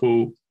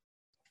example,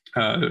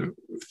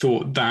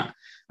 thought that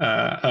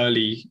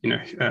early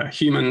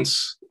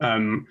humans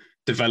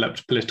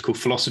developed political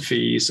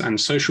philosophies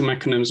and social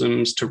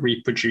mechanisms to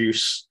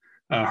reproduce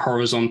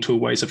horizontal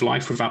ways of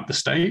life without the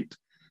state.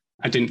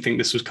 I didn't think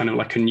this was kind of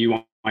like a new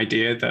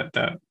idea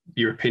that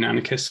European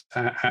anarchists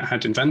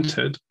had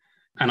invented.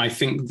 And I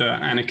think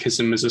that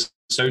anarchism as a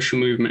social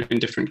movement in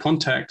different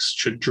contexts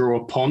should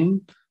draw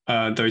upon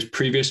those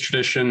previous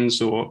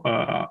traditions or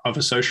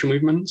other social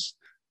movements.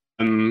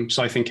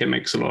 So I think it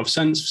makes a lot of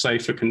sense, say,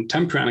 for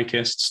contemporary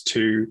anarchists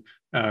to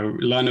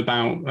learn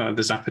about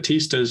the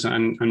Zapatistas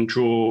and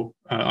draw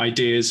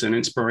ideas and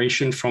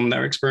inspiration from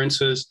their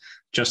experiences,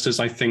 just as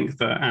I think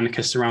that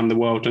anarchists around the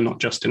world, and not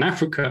just in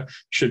Africa,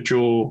 should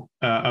draw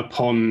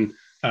upon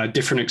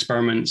different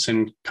experiments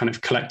in kind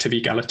of collective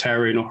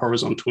egalitarian or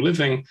horizontal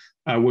living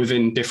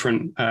within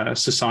different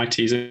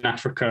societies in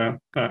Africa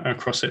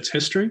across its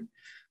history.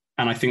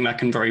 And I think that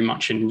can very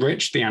much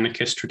enrich the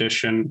anarchist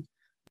tradition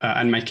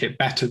and make it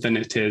better than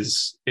it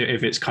is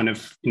if it's kind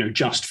of,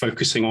 just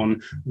focusing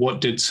on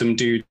what did some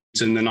dudes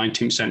in the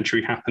 19th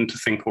century happen to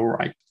think, all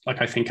right.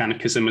 Like, I think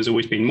anarchism has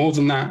always been more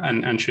than that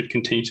and should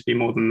continue to be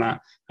more than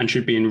that, and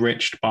should be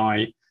enriched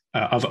by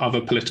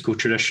other political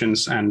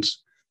traditions and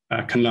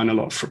can learn a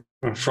lot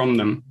from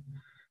them.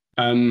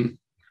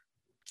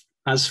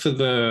 As for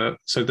the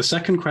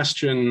second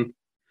question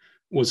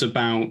was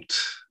about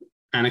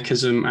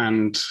anarchism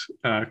and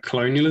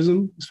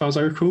colonialism, as far as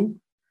I recall.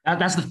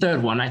 That's the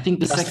third one. I think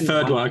that's the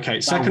third one.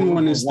 Okay, second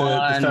one is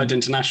the Third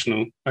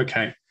International.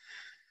 Okay.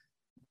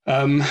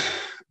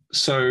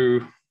 So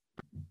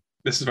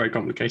this is very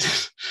complicated.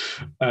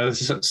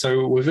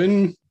 So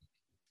within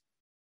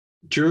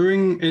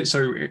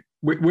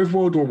with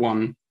World War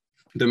One,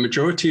 the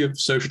majority of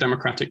social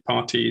democratic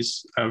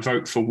parties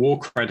vote for war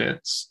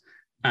credits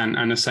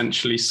and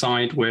essentially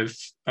side with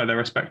their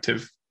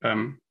respective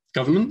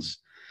governments.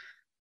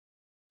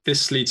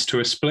 This leads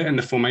to a split and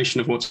the formation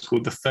of what's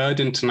called the Third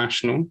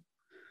International,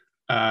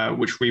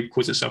 which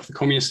calls itself the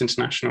Communist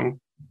International,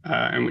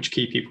 in which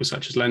key people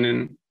such as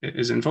Lenin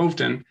is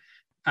involved in.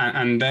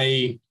 And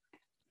then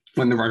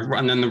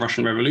the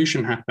Russian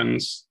Revolution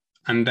happens,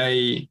 and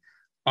they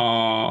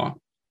are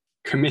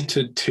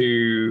committed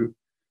to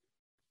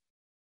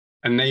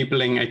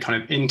enabling a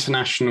kind of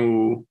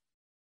international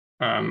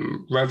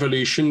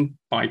revolution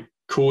by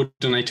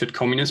coordinated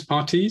communist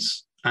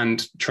parties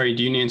and trade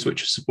unions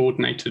which are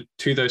subordinated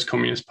to those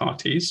communist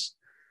parties,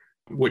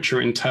 which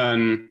are in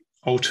turn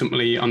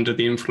ultimately under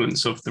the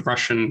influence of the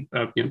Russian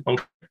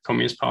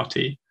Communist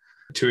Party,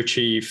 to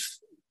achieve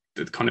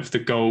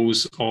the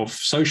goals of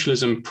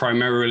socialism,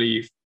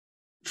 primarily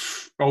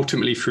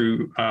ultimately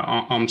through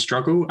armed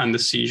struggle and the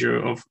seizure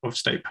of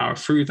state power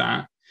through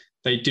that.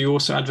 They do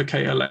also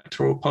advocate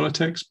electoral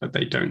politics, but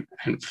they don't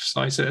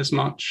emphasize it as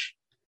much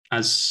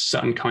as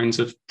certain kinds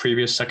of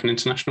previous Second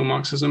International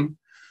Marxism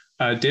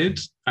did.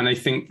 And I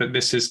think that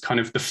this is kind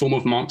of the form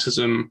of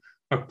Marxism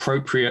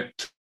appropriate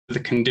to the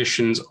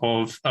conditions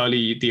of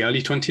the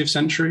early 20th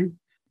century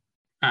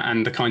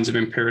and the kinds of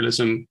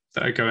imperialism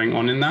that are going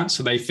on in that.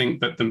 So they think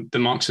that the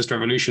Marxist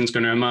revolution is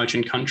going to emerge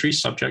in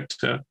countries subject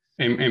to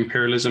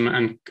imperialism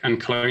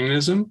and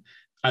colonialism,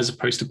 as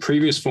opposed to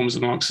previous forms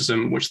of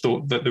Marxism, which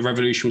thought that the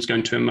revolution was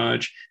going to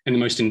emerge in the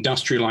most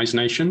industrialized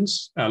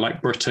nations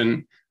like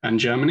Britain and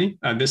Germany.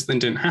 This then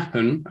didn't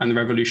happen, and the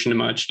revolution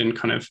emerged in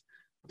kind of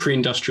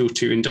pre-industrial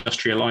to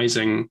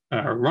industrializing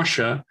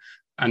Russia.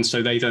 And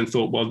so they then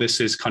thought, well, this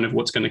is kind of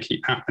what's going to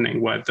keep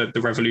happening, where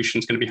the revolution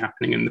is going to be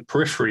happening in the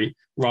periphery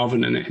rather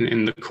than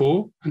in the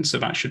core. And so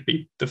that should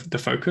be the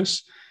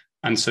focus.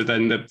 And so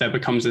then there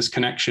becomes this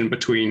connection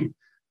between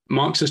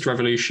Marxist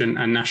revolution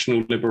and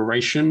national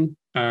liberation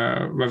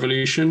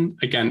revolution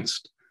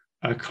against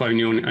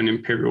colonial and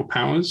imperial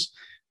powers,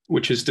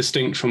 which is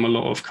distinct from a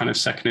lot of kind of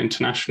Second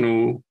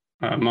International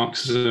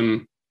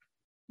Marxism,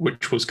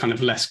 which was kind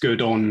of less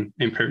good on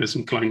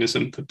imperialism,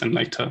 colonialism than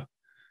later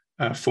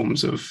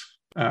forms of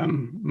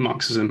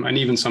Marxism, and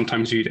even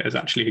sometimes viewed it as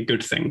actually a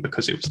good thing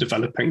because it was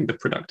developing the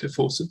productive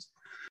forces.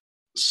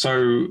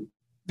 So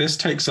this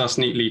takes us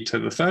neatly to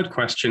the third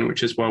question,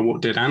 which is, well,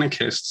 what did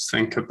anarchists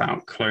think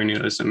about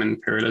colonialism and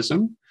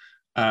imperialism?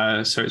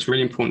 So it's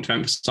really important to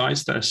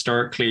emphasize that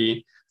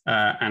historically,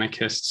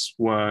 anarchists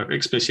were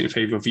explicitly in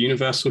favor of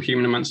universal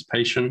human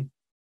emancipation.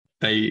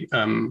 They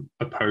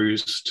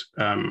opposed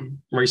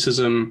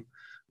racism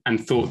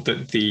and thought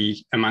that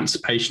the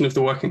emancipation of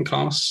the working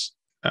class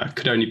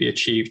could only be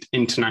achieved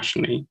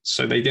internationally.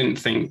 So they didn't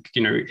think,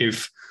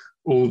 if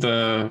all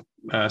the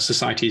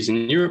societies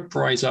in Europe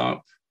rise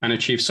up and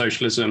achieve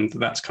socialism,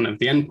 that's kind of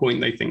the end point.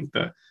 They think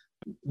that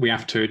we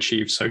have to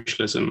achieve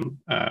socialism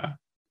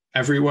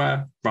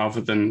everywhere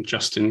rather than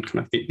just in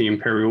kind of the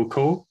imperial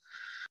core.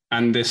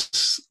 And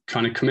this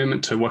kind of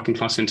commitment to working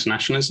class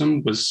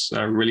internationalism was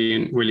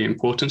really, really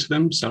important to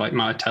them. So like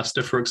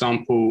Malatesta, for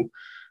example,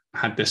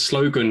 had this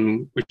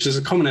slogan, which is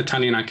a common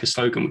Italian anarchist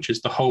slogan, which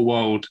is the whole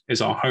world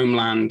is our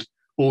homeland,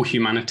 all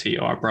humanity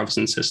are our brothers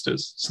and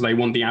sisters. So they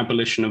want the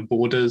abolition of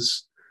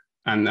borders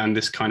and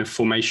this kind of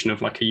formation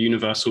of like a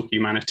universal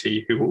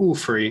humanity who are all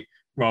free,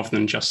 rather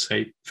than just,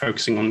 say,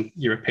 focusing on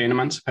European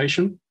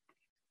emancipation.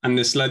 And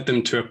this led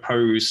them to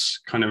oppose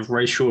kind of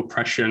racial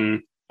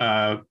oppression,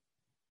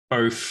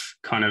 both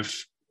kind of,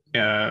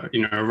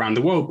 around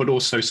the world, but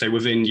also, say,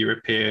 within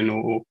European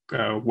or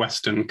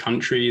Western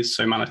countries.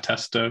 So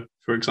Malatesta,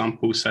 for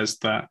example, says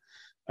that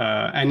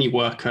any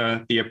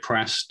worker, the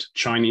oppressed,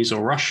 Chinese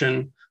or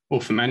Russian,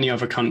 or from any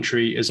other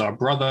country, is our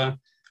brother,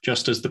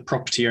 just as the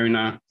property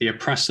owner, the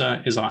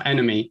oppressor, is our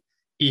enemy,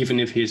 even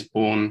if he is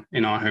born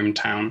in our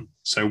hometown.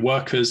 So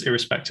workers,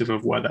 irrespective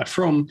of where they're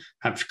from,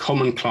 have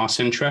common class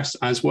interests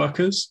as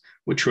workers,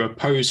 which are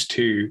opposed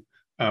to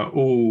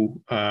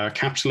all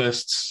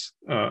capitalists,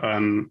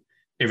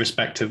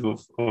 irrespective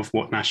of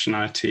what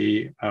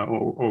nationality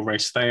or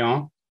race they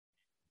are.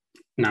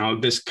 Now,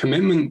 this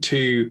commitment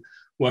to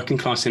working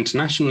class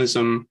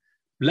internationalism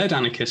led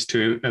anarchists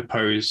to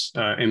oppose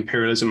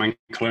imperialism and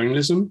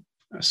colonialism.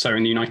 So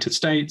in the United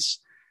States,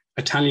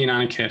 Italian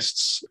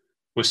anarchists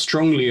were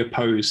strongly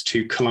opposed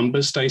to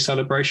Columbus Day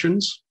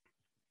celebrations,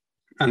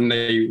 and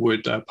they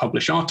would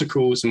publish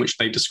articles in which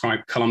they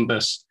described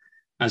Columbus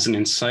as an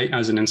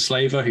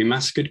enslaver who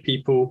massacred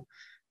people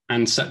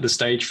and set the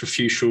stage for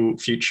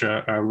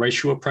future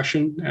racial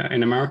oppression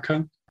in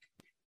America.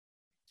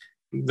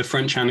 The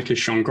French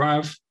anarchist Jean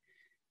Grave,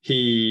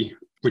 he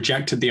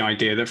rejected the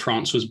idea that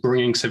France was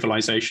bringing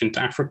civilization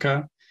to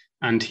Africa,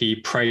 and he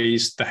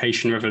praised the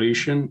Haitian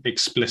Revolution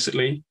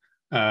explicitly,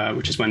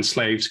 which is when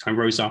slaves kind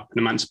of rose up and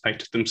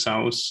emancipated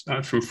themselves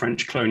from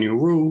French colonial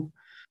rule.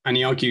 And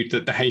he argued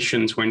that the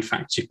Haitians were in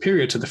fact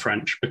superior to the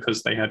French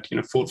because they had,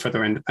 fought for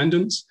their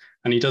independence,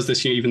 And he does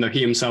this even though he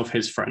himself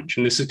is French.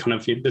 And this is kind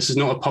of, this is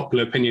not a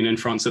popular opinion in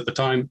France at the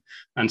time.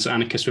 And so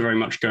anarchists were very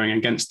much going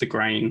against the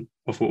grain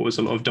of what was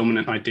a lot of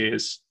dominant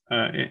ideas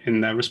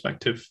in their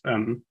respective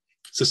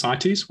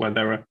societies where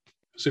there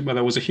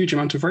was a huge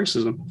amount of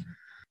racism.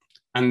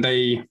 And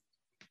they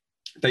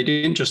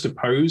didn't just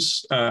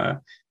oppose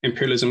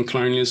imperialism,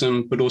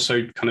 colonialism, but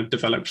also kind of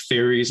developed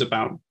theories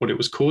about what it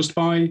was caused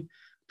by,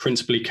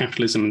 principally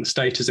capitalism and the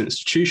state as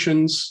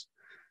institutions.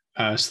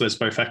 So there's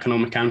both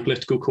economic and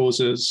political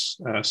causes.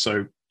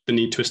 So the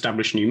need to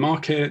establish new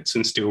markets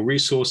and steal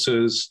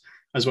resources,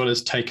 as well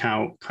as take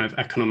out kind of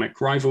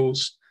economic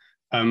rivals,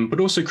 but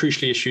also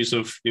crucially issues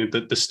of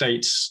the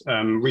states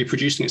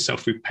reproducing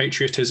itself through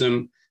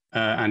patriotism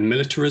and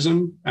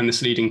militarism, and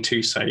this leading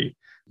to, say,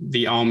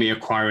 the army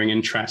acquiring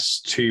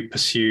interests to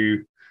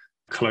pursue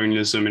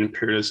colonialism and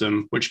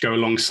imperialism, which go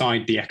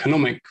alongside the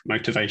economic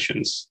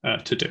motivations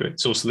to do it.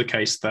 It's also the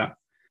case that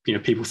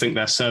people think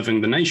they're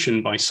serving the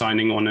nation by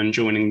signing on and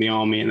joining the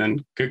army and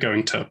then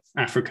going to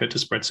Africa to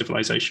spread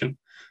civilization.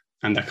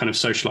 And they're kind of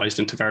socialized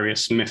into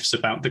various myths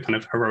about the kind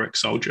of heroic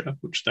soldier,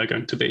 which they're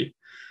going to be.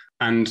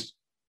 And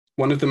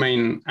one of the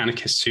main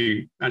anarchists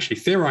who actually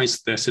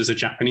theorized this is a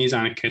Japanese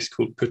anarchist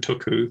called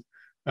Kotoku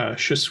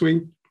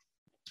Shusui.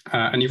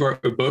 And he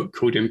wrote a book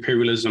called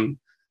Imperialism,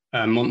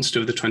 Monster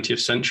of the 20th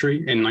Century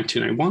in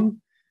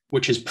 1901,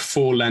 which is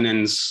before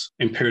Lenin's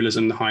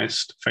Imperialism, the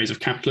Highest Phase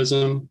of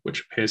Capitalism,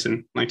 which appears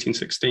in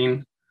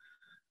 1916.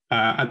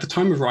 At the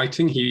time of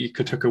writing,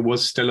 Kotoku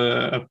was still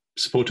a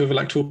supporter of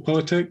electoral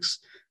politics,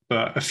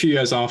 but a few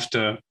years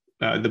after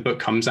the book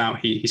comes out,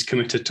 he's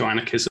committed to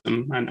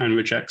anarchism and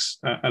rejects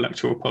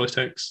electoral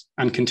politics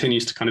and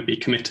continues to kind of be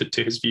committed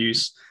to his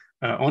views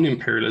on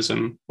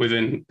imperialism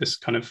within this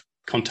kind of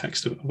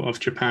context of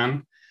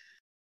Japan.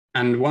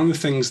 And one of the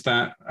things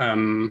that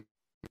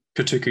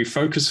Kotoku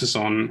focuses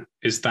on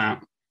is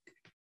that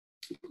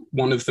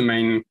one of the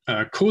main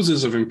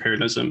causes of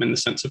imperialism, in the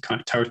sense of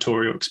kind of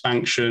territorial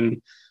expansion,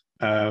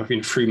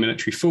 through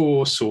military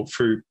force or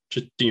through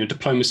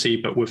diplomacy,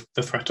 but with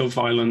the threat of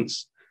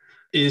violence,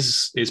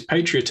 is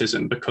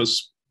patriotism.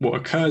 Because what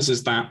occurs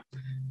is that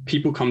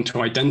people come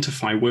to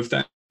identify with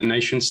their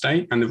nation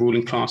state and the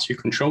ruling class who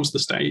controls the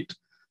state,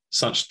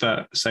 such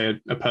that, say,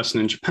 a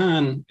person in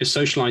Japan is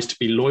socialized to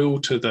be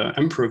loyal to the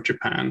emperor of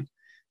Japan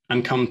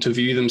and come to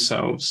view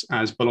themselves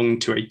as belonging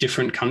to a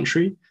different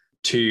country,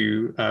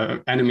 to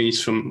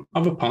enemies from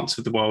other parts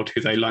of the world who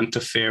they learn to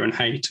fear and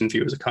hate and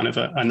view as a kind of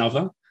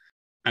another.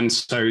 And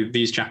so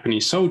these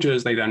Japanese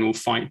soldiers, they then will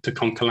fight to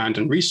conquer land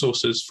and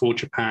resources for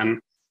Japan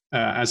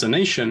as a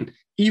nation,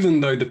 even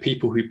though the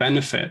people who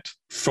benefit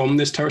from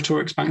this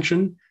territorial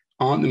expansion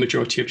aren't the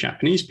majority of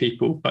Japanese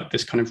people, but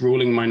this kind of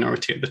ruling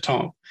minority at the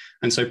top.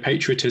 And so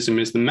patriotism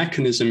is the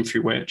mechanism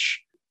through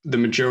which the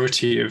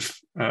majority of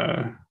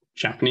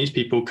Japanese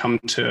people come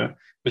to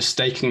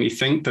mistakenly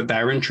think that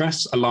their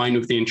interests align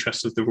with the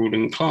interests of the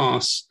ruling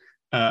class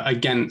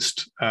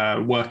against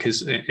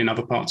workers in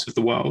other parts of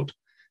the world.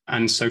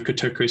 And so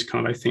Kotoku is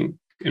kind of, I think,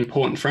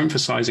 important for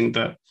emphasizing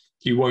that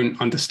you won't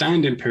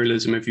understand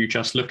imperialism if you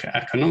just look at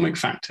economic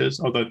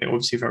factors, although they're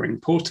obviously very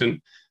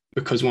important,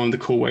 because one of the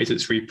core ways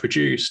it's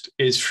reproduced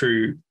is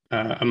through,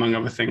 among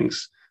other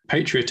things,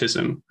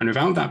 patriotism. And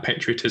without that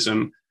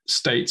patriotism,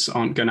 states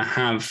aren't going to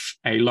have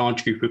a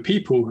large group of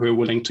people who are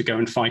willing to go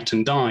and fight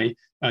and die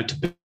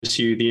to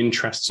pursue the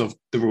interests of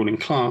the ruling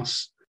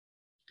class.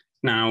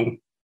 Now,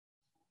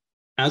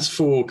 as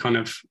for kind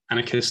of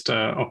anarchist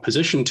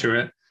opposition to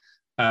it,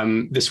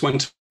 this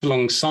went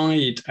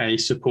alongside a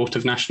support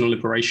of national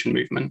liberation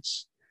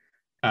movements.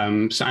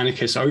 So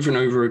anarchists over and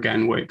over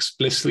again were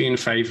explicitly in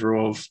favor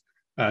of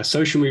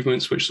social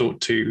movements which sought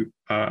to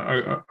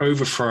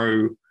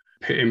overthrow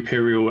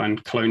imperial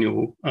and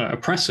colonial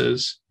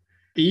oppressors,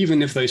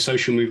 even if those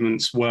social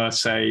movements were,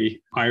 say,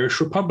 Irish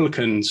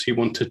Republicans who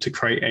wanted to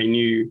create a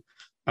new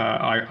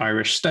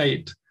Irish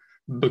state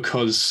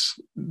because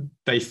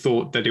they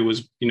thought that it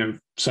was,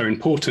 so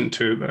important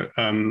to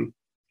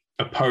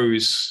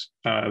oppose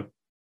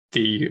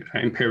the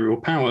imperial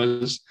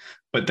powers,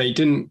 but they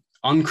didn't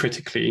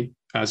uncritically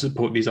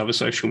support these other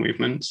social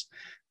movements.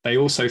 They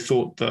also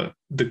thought that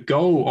the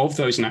goal of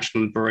those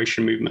national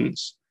liberation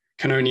movements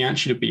can only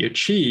actually be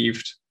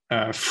achieved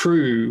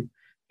through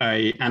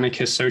an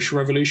anarchist social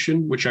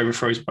revolution, which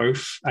overthrows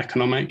both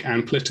economic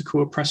and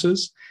political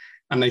oppressors.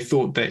 And they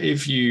thought that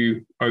if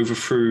you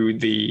overthrew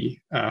the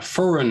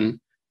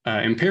foreign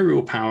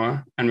imperial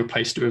power and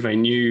replaced it with a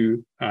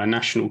new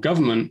national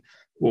government,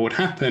 what would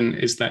happen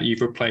is that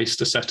you've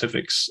replaced a set of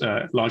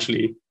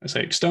largely,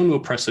 say, external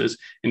oppressors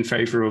in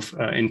favor of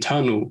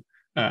internal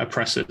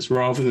oppressors,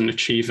 rather than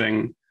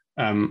achieving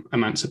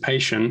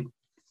emancipation.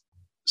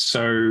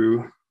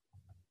 So,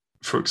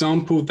 for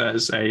example,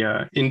 there's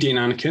a Indian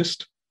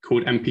anarchist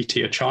called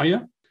MPT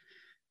Acharya,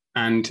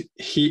 and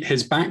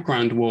his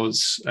background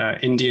was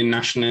Indian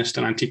nationalist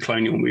and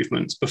anti-colonial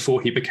movements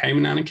before he became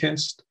an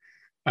anarchist.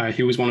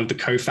 He was one of the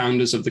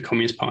co-founders of the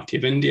Communist Party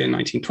of India in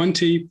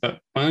 1920, but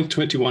by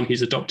 1921,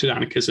 he's adopted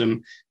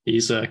anarchism.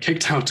 He's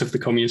kicked out of the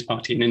Communist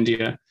Party in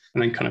India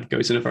and then kind of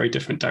goes in a very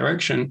different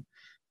direction.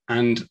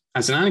 And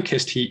as an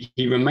anarchist, he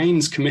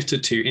remains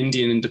committed to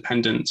Indian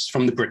independence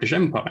from the British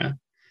Empire,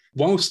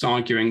 whilst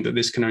arguing that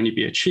this can only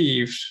be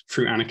achieved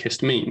through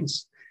anarchist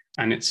means.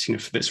 And it's,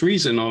 for this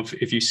reason of,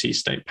 if you see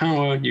state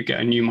power, you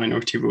get a new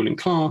minority ruling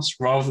class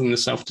rather than the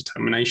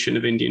self-determination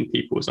of Indian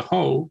people as a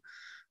whole.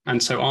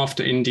 And so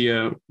after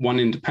India won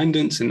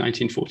independence in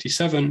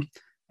 1947,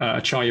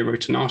 Acharya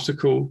wrote an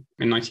article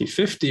in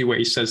 1950 where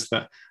he says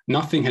that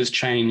nothing has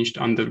changed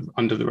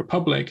under the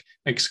Republic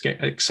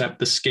except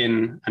the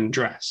skin and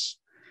dress.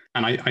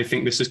 And I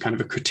think this is kind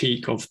of a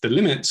critique of the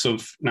limits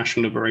of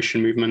national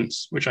liberation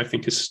movements, which I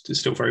think is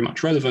still very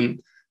much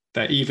relevant,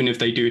 that even if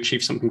they do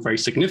achieve something very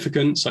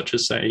significant, such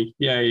as say,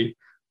 yay,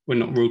 we're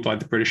not ruled by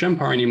the British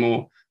Empire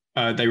anymore,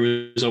 they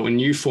result in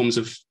new forms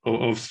of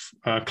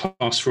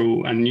class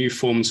rule and new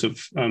forms of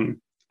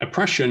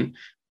oppression,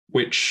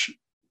 which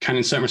can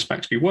in certain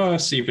respects be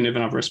worse, even if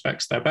in other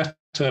respects they're better.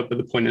 But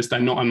the point is they're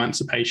not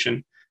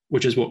emancipation,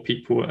 which is what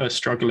people are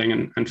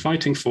struggling and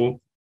fighting for.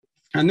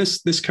 And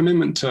this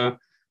commitment to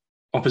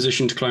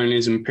opposition to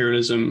colonialism,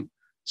 imperialism,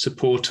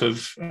 support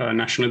of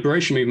national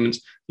liberation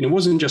movements,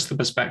 wasn't just the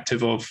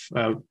perspective of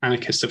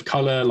anarchists of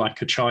color like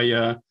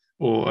Acharya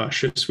or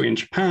Shusui in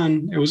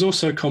Japan. It was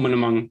also common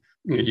among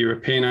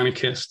European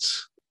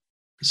anarchists.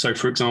 So,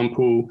 for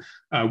example,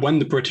 when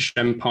the British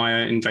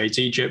Empire invades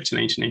Egypt in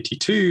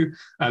 1882,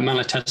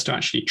 Malatesta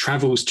actually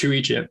travels to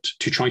Egypt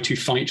to try to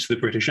fight the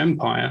British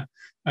Empire.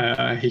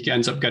 He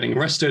ends up getting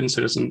arrested, and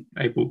so isn't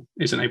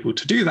able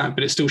to do that.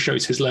 But it still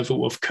shows his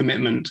level of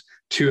commitment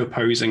to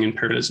opposing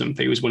imperialism.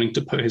 That he was willing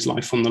to put his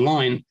life on the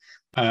line,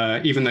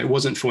 even though it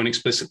wasn't for an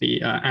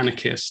explicitly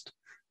anarchist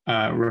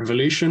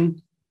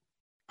revolution.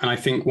 And I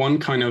think one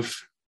kind of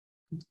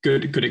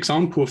good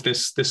example of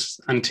this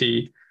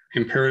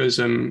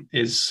anti-imperialism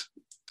is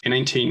in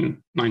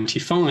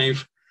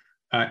 1895,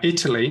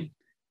 Italy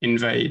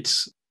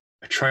invades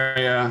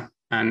Eritrea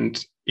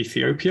and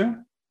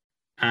Ethiopia,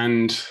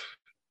 and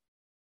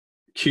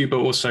Cuba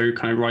also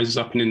kind of rises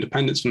up in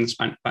independence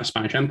from the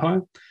Spanish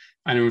Empire.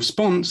 And in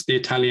response, the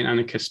Italian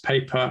anarchist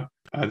paper,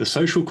 The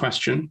Social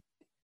Question,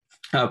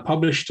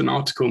 published an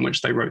article in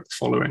which they wrote the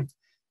following.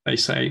 They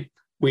say,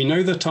 "We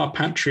know that our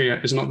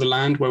patria is not the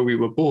land where we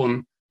were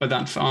born, but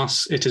that for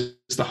us it is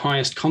the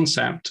highest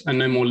concept and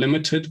no more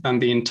limited than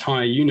the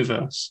entire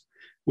universe.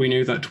 We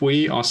know that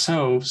we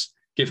ourselves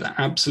give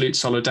absolute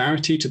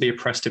solidarity to the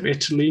oppressed of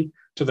Italy,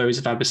 to those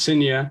of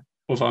Abyssinia,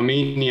 of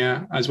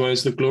Armenia, as well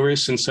as the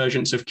glorious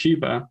insurgents of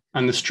Cuba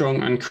and the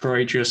strong and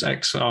courageous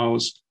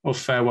exiles of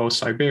farewell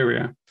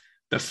Siberia.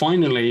 That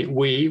finally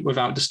we,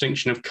 without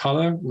distinction of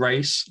color,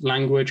 race,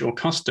 language, or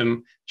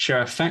custom,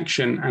 share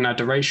affection and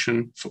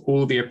adoration for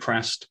all the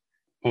oppressed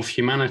of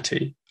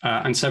humanity."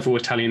 And several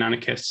Italian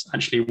anarchists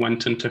actually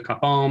went and took up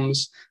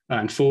arms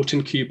and fought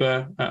in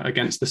Cuba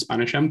against the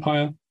Spanish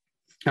Empire.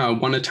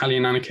 One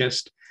Italian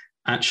anarchist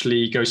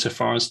actually goes so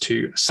far as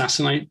to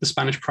assassinate the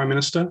Spanish prime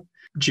minister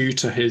due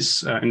to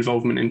his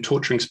involvement in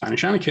torturing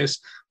Spanish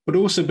anarchists, but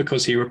also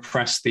because he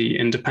repressed the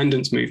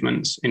independence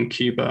movements in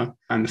Cuba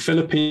and the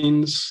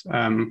Philippines.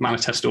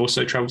 Malatesta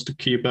also travels to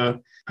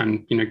Cuba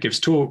and gives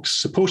talks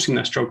supporting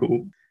their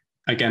struggle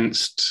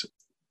against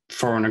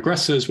foreign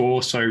aggressors, while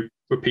also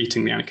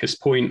repeating the anarchist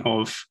point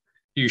of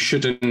you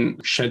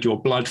shouldn't shed your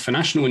blood for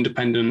national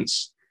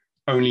independence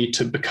only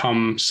to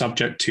become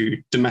subject to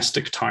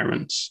domestic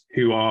tyrants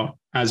who are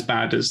as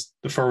bad as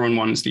the foreign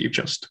ones that you've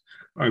just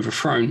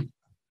overthrown.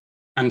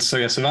 And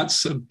so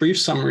that's a brief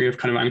summary of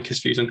kind of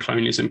anarchist views on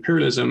colonialism,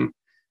 imperialism.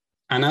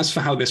 And as for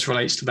how this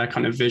relates to their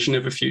kind of vision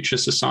of a future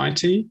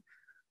society,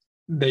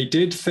 they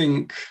did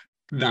think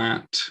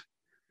that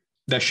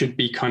there should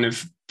be kind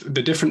of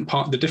the different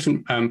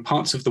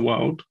parts of the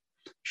world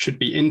should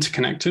be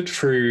interconnected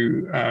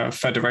through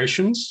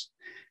federations,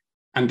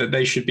 and that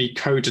they should be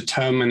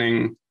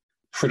co-determining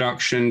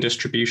production,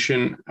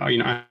 distribution,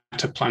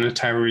 at a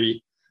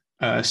planetary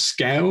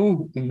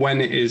scale when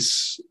it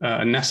is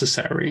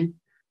necessary,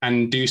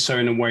 and do so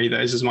in a way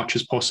that is as much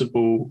as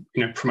possible,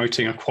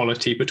 promoting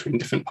equality between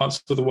different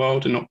parts of the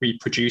world and not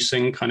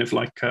reproducing kind of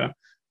like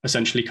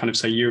essentially kind of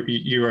say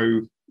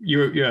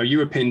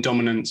European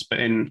dominance, but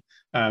in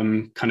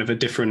kind of a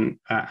different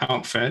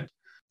outfit.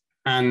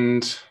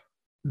 And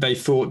they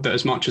thought that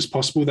as much as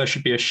possible, there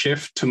should be a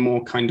shift to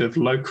more kind of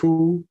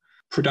local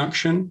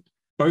production,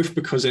 both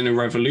because in a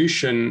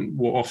revolution,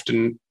 what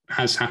often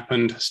has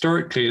happened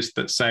historically is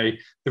that, say,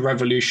 the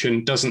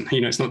revolution doesn't,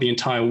 it's not the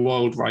entire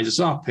world rises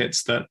up.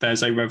 It's that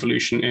there's a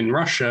revolution in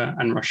Russia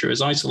and Russia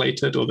is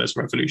isolated, or there's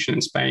a revolution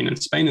in Spain and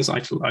Spain is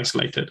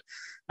isolated.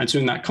 And so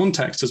in that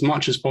context, as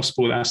much as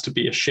possible, there has to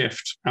be a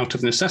shift out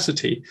of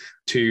necessity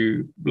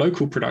to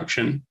local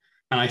production.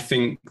 And I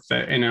think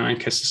that in an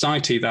anarchist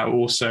society, that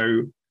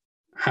also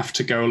have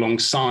to go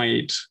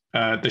alongside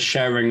the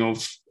sharing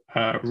of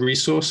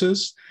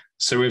resources.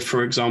 So if,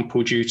 for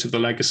example, due to the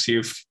legacy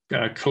of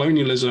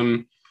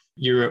colonialism,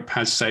 Europe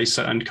has, say,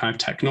 certain kind of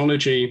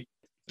technology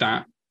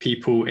that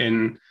people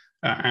in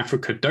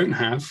Africa don't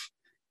have,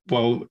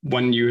 well,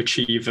 when you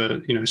achieve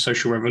a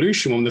social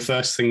revolution, one of the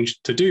first things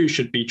to do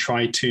should be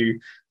try to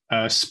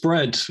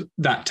spread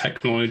that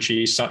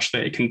technology such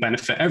that it can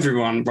benefit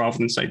everyone rather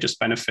than, say, just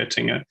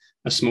benefiting a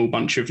small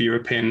bunch of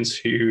Europeans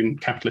who in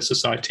capitalist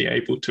society are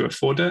able to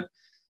afford it.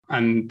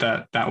 And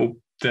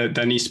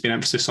there needs to be an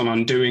emphasis on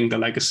undoing the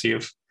legacy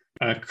of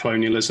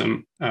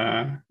colonialism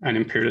and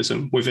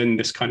imperialism within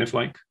this kind of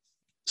like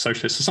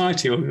socialist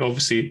society.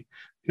 Obviously,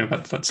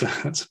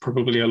 that's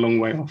probably a long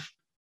way off.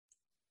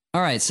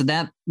 All right, so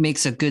that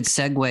makes a good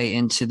segue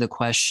into the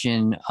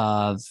question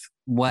of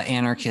what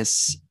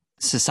anarchist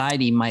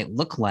society might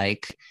look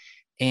like.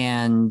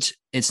 And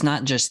it's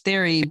not just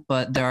theory,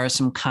 but there are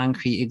some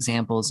concrete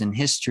examples in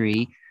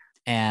history.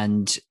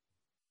 And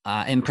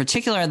in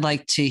particular, I'd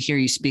like to hear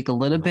you speak a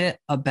little bit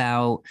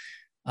about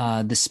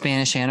the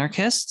Spanish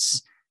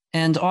anarchists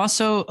and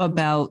also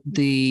about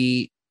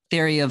the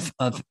theory of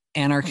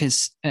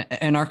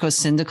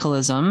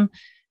anarcho-syndicalism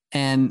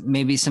and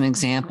maybe some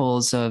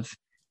examples of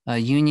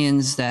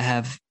unions that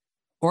have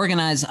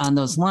organized on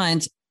those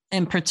lines.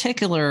 In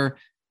particular,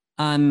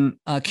 I'm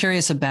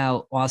curious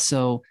about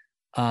also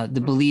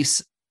the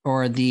beliefs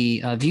or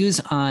the views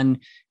on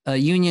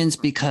unions,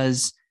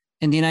 because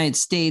in the United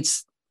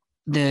States,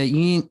 the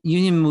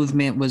union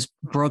movement was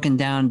broken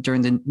down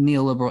during the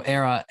neoliberal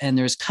era, and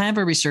there's kind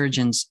of a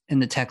resurgence in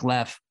the tech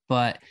left,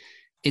 but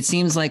it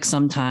seems like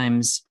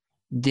sometimes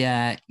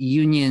that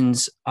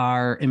unions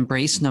are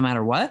embraced no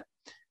matter what.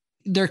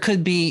 There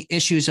could be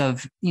issues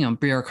of,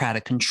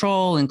 bureaucratic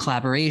control and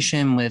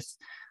collaboration with,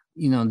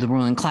 the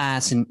ruling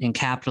class and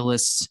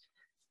capitalists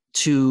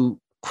to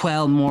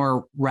quell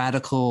more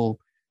radical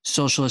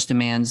socialist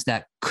demands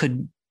that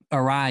could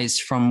arise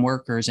from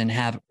workers and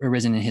have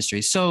arisen in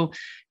history. So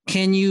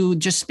can you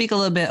just speak a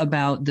little bit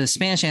about the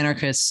Spanish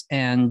anarchists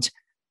and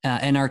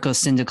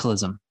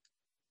anarcho-syndicalism?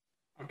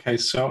 Okay,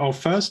 so I'll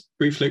first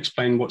briefly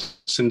explain what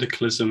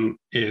syndicalism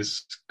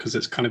is, because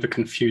it's kind of a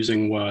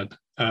confusing word.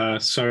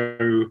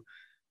 So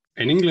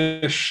in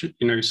English,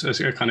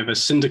 a kind of a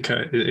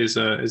syndicate is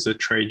a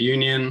trade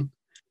union,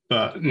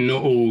 but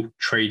not all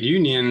trade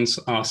unions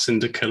are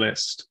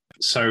syndicalist.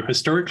 So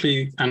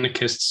historically,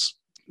 anarchists,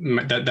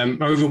 they're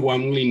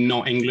overwhelmingly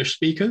not English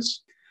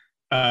speakers.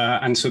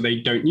 And so they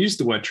don't use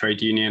the word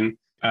trade union.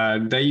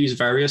 They use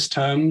various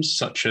terms,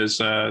 such as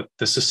the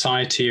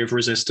Society of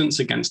Resistance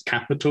Against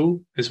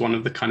Capital is one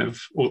of the kind of,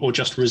 or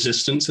just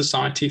Resistance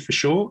Society for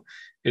short,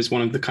 is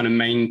one of the kind of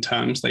main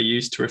terms they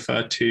use to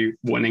refer to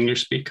what an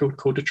English speaker would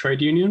call a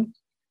trade union.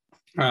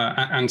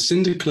 And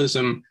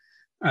syndicalism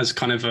as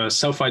kind of a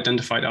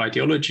self-identified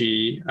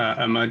ideology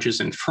emerges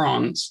in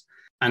France,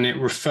 and it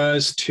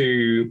refers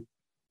to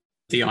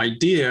the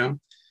idea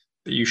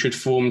that you should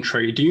form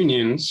trade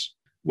unions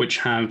which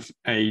have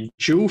a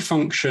dual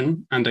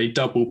function and a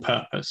double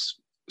purpose.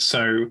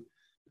 So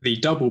the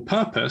double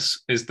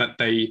purpose is that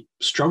they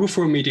struggle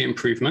for immediate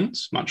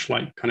improvements, much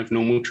like kind of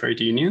normal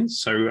trade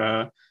unions.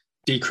 So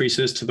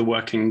decreases to the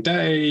working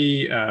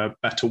day,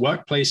 better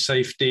workplace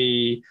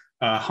safety,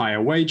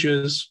 higher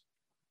wages.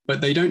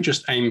 But they don't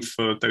just aim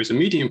for those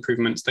immediate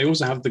improvements. They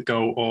also have the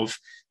goal of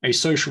a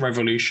social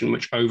revolution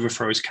which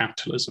overthrows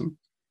capitalism.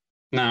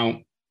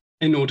 Now,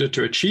 in order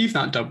to achieve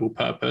that double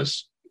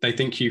purpose, they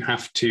think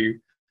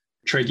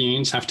trade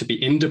unions have to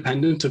be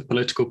independent of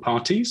political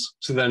parties,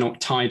 so they're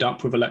not tied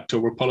up with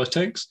electoral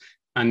politics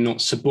and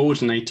not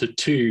subordinated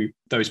to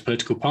those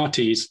political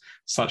parties,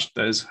 such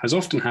as has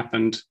often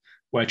happened,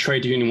 where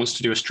trade union wants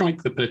to do a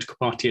strike, the political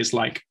party is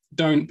like,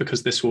 don't,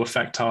 because this will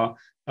affect our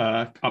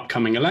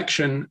upcoming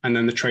election, and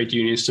then the trade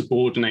union is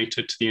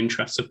subordinated to the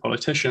interests of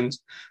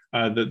politicians.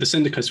 The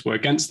syndicalists were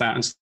against that,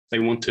 and they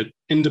wanted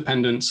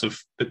independence of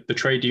the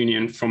trade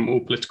union from all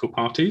political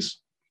parties.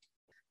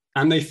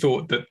 And they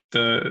thought that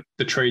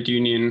the trade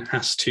union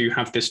has to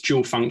have this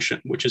dual function,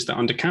 which is that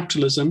under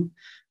capitalism,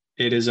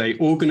 it is an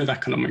organ of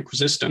economic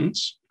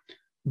resistance,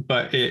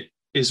 but it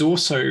is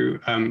also,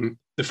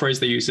 the phrase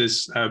they use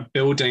is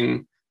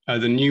building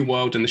the new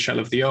world in the shell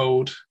of the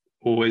old,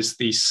 or is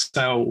the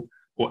cell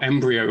or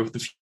embryo of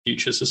the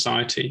future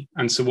society.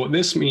 And so what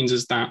this means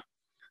is that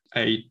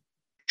a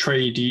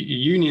trade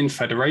union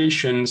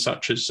federation,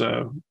 such as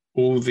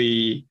all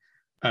the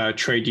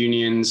trade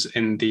unions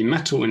in the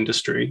metal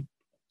industry,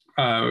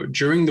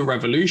 during the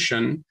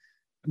revolution,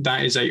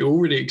 that is a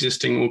already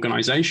existing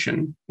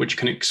organization which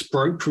can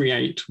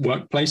expropriate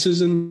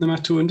workplaces in the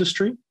metal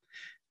industry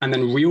and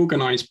then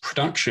reorganize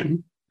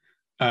production,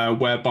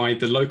 whereby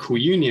the local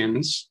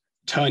unions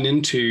turn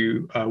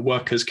into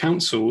workers'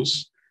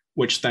 councils,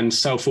 which then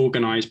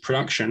self-organize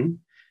production.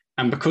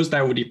 And because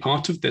they're already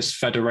part of this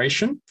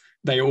federation,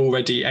 they're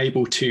already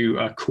able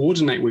to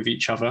coordinate with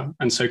each other,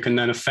 and so can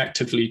then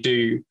effectively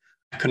do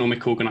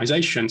economic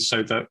organization,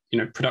 so that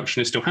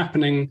production is still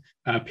happening.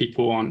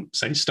 People aren't,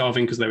 say,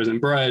 starving because there isn't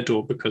bread,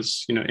 or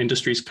because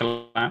industries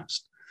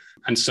collapsed.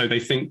 And so they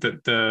think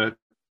that the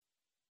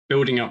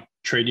building up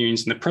trade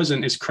unions in the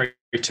present is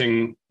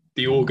creating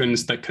the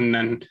organs that can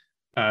then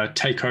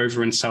take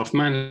over and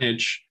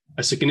self-manage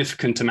a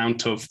significant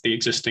amount of the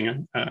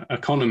existing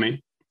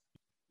economy.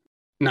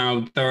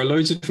 Now, there are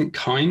loads of different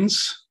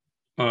kinds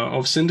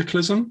of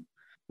syndicalism.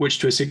 which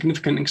to a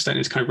significant extent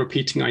is kind of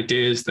repeating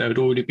ideas that had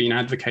already been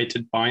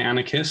advocated by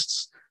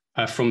anarchists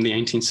from the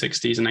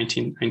 1860s and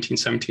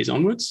 1870s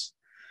onwards.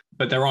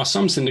 But there are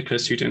some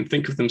syndicalists who didn't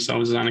think of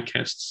themselves as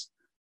anarchists.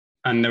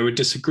 And there were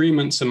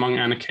disagreements among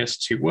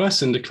anarchists who were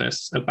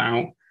syndicalists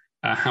about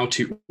how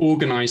to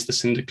organize the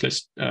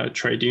syndicalist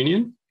trade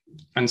union.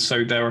 And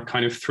so there are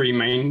kind of three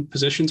main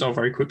positions I'll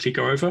very quickly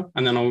go over,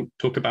 and then I'll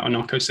talk about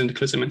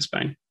anarcho-syndicalism in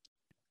Spain.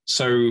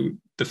 So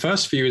the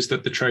first view is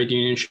that the trade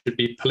union should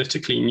be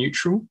politically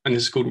neutral, and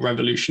this is called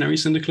revolutionary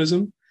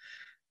syndicalism.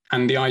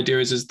 And the idea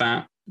is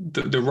that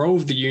the role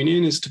of the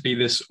union is to be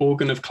this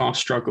organ of class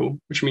struggle,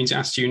 which means it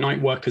has to unite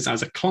workers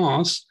as a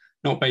class,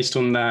 not based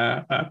on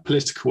their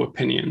political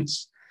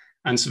opinions.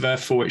 And so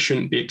therefore, it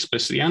shouldn't be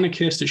explicitly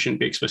anarchist, it shouldn't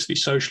be explicitly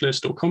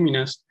socialist or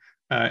communist.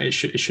 It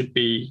should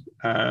be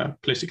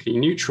politically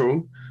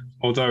neutral,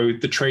 although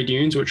the trade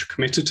unions, which are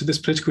committed to this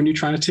political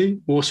neutrality,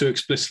 were also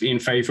explicitly in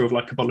favor of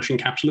like abolishing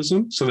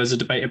capitalism. So there's a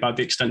debate about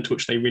the extent to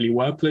which they really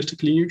were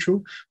politically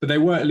neutral, but they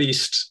were at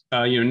least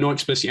not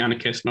explicitly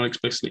anarchist, not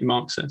explicitly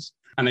Marxist.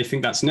 And they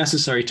think that's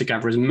necessary to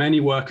gather as many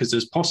workers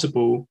as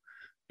possible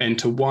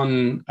into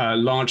one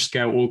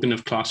large-scale organ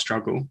of class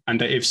struggle.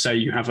 And that if, say,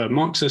 you have a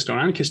Marxist or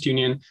anarchist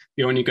union,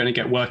 you're only going to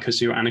get workers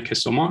who are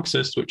anarchists or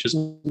Marxists, which is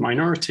a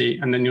minority,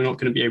 and then you're not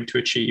going to be able to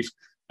achieve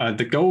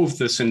the goal of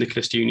the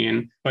syndicalist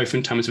union, both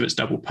in terms of its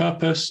double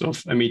purpose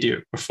of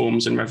immediate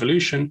reforms and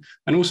revolution,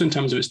 and also in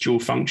terms of its dual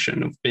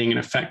function of being an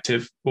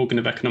effective organ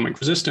of economic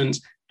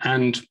resistance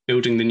and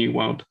building the new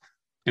world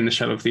in the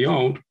shell of the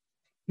old.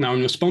 Now,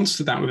 in response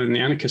to that, within the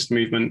anarchist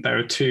movement, there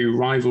are two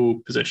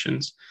rival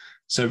positions.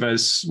 So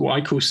there's what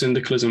I call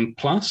syndicalism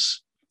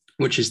plus,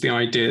 which is the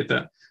idea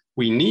that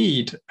we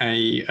need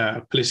a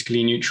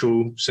politically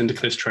neutral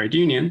syndicalist trade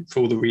union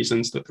for all the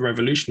reasons that the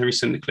revolutionary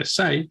syndicalists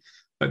say,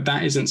 but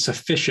that isn't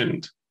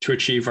sufficient to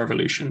achieve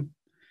revolution.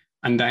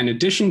 And that in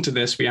addition to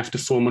this, we have to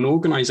form an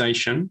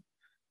organization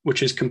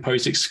which is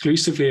composed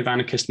exclusively of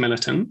anarchist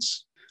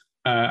militants,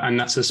 and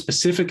that's a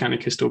specific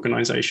anarchist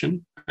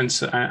organization, and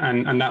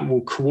that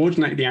will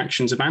coordinate the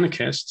actions of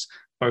anarchists,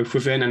 both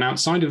within and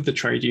outside of the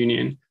trade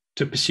union,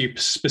 to pursue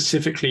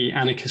specifically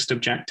anarchist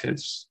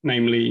objectives,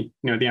 namely,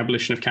 the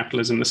abolition of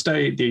capitalism, the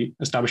state, the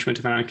establishment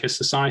of an anarchist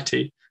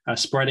society,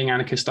 spreading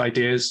anarchist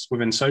ideas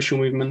within social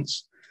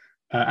movements,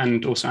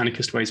 and also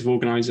anarchist ways of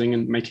organizing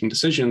and making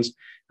decisions.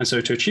 And so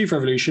to achieve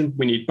revolution,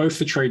 we need both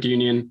the trade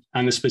union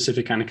and the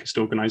specific anarchist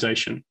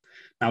organization.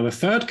 Now, the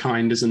third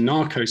kind is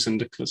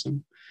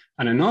anarcho-syndicalism.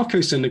 And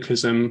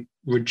anarcho-syndicalism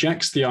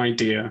rejects the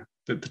idea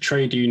that the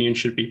trade union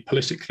should be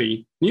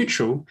politically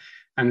neutral,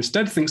 and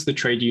instead thinks the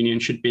trade union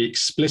should be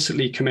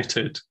explicitly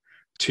committed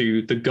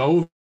to the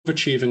goal of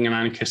achieving an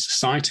anarchist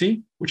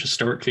society, which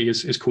historically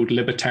is called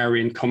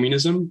libertarian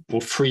communism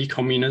or free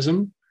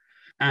communism,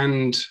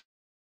 and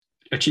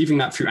achieving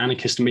that through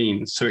anarchist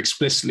means. So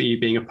explicitly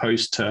being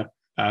opposed to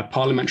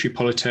parliamentary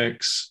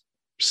politics,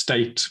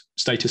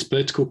 statist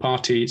political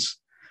parties,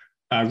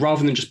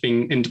 rather than just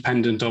being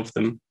independent of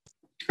them.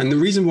 And the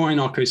reason why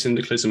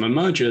anarcho-syndicalism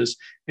emerges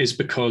is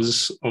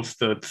because of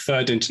the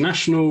Third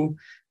International,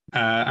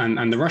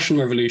 and the Russian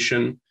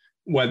Revolution,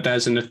 where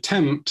there's an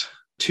attempt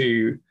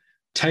to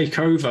take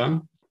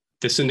over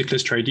the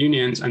syndicalist trade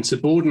unions and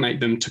subordinate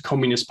them to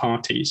communist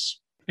parties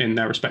in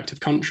their respective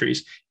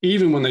countries,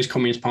 even when those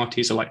communist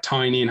parties are like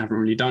tiny and haven't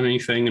really done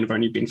anything and have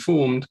only been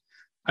formed,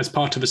 as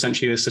part of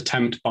essentially this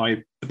attempt by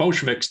the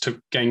Bolsheviks to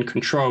gain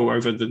control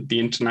over the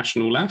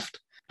international left.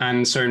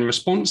 And so in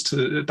response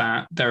to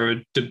that, there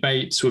are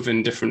debates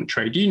within different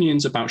trade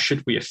unions about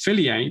should we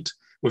affiliate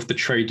with the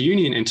Trade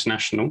Union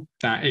International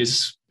that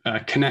is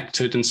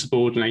connected and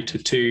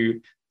subordinated to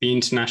the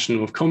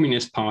International of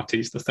Communist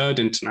Parties, the Third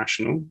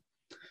International,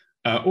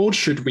 or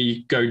should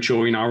we go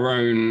join our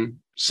own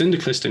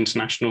syndicalist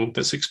international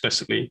that's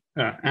explicitly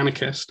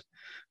anarchist?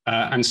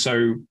 And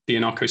so the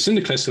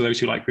anarcho-syndicalists are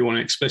those who we want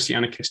an explicitly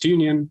anarchist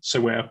union,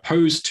 so we're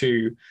opposed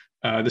to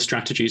the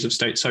strategies of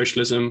state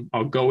socialism.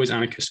 Our goal is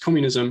anarchist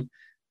communism,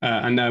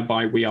 and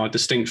thereby we are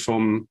distinct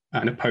from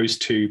and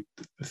opposed to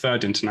the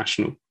Third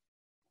International.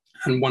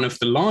 And one of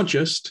the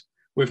largest,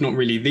 if not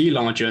really the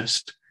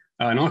largest,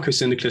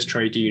 anarcho-syndicalist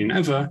trade union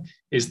ever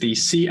is the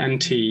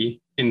CNT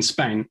in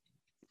Spain.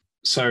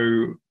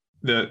 So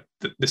the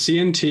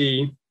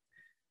CNT,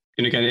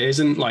 again, it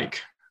isn't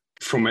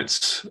from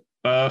its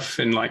birth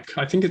in I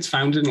think it's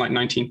founded in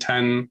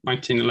 1910,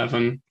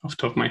 1911 off the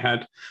top of my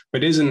head,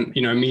 but it isn't,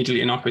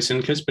 immediately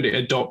anarcho-syndicalist, but it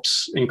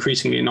adopts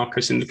increasingly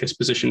anarcho-syndicalist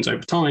positions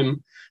over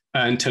time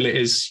until it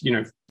is,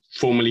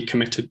 formally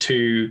committed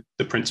to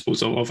the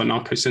principles of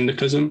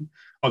anarcho-syndicalism,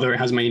 although it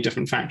has many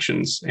different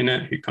factions in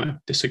it who kind of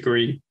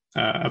disagree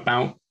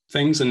about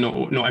things, and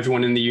not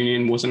everyone in the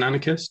union was an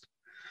anarchist,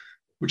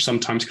 which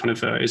sometimes kind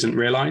of isn't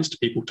realized.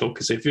 People talk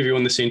as if you're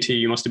on the CNT,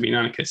 you must have been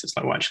anarchist. It's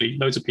well, actually,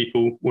 loads of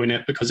people were in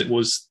it because it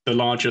was the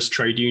largest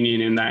trade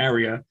union in that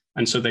area.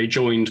 And so they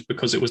joined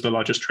because it was the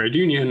largest trade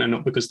union and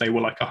not because they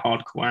were a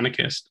hardcore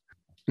anarchist.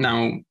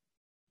 Now,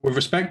 with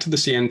respect to the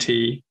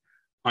CNT,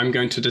 I'm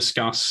going to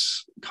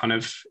discuss kind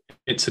of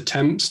its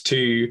attempts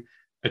to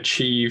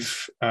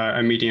achieve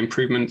immediate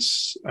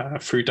improvements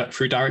through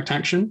direct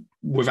action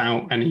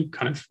without any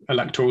kind of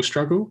electoral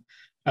struggle,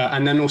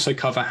 and then also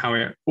cover how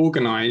it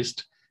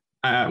organized,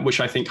 which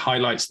I think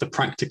highlights the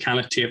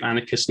practicality of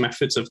anarchist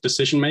methods of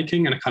decision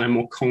making in a kind of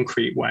more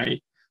concrete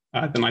way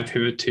than I've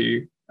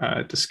hitherto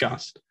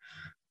discussed.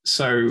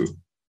 So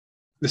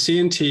the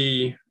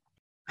CNT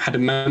had a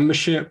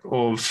membership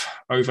of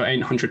over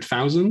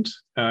 800,000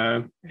 in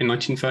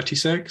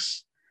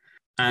 1936,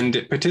 and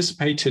it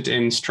participated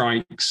in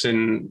strikes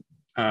in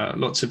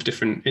lots of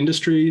different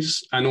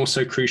industries, and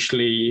also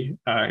crucially,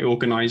 it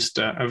organized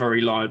a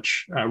very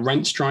large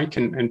rent strike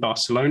in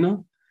Barcelona,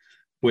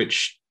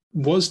 which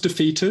was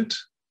defeated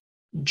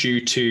due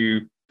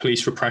to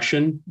police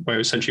repression, where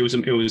essentially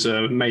it was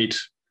made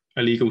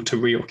illegal to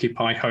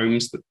reoccupy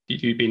homes that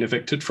you'd been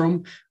evicted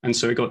from. And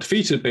so it got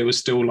defeated, but it was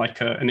still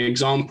like an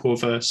example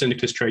of a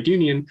syndicalist trade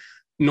union,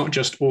 not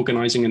just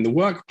organizing in the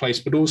workplace,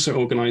 but also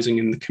organizing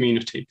in the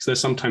community. Because there's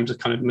sometimes a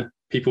kind of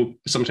people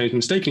sometimes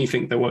mistakenly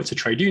think that, well, it's a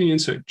trade union,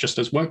 so it just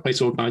does workplace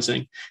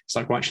organizing. It's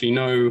like, well, actually,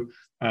 no,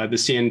 the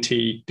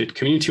CNT did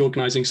community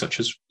organizing, such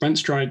as rent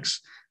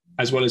strikes,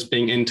 as well as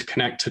being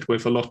interconnected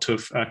with a lot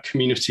of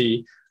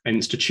community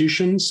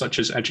institutions, such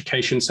as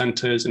education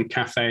centers and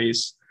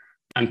cafes.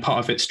 And part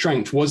of its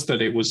strength was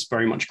that it was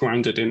very much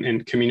grounded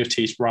in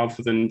communities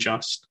rather than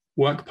just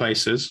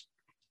workplaces.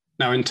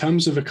 Now, in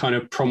terms of a kind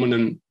of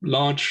prominent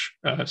large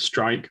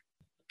strike,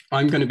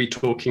 I'm going to be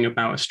talking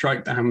about a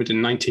strike that happened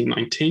in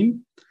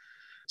 1919.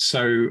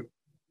 So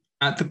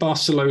at the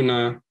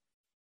Barcelona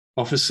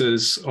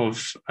offices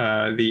of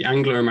the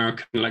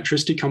Anglo-American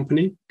Electricity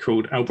Company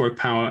called Elbro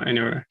Power and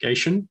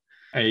Irrigation,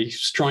 a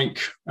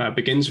strike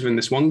begins within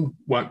this one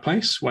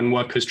workplace when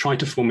workers try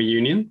to form a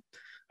union.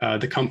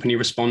 The company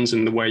responds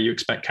in the way you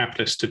expect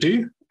capitalists to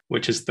do,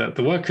 which is that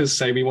the workers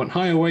say we want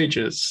higher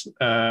wages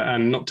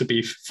and not to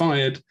be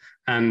fired,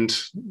 and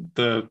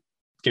the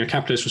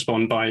capitalists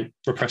respond by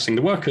repressing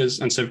the workers.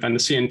 And so then the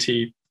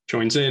CNT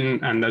joins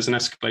in, and there's an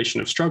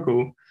escalation of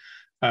struggle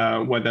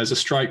where there's a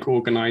strike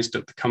organized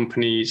at the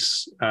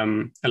company's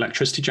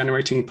electricity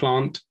generating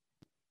plant,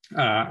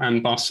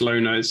 and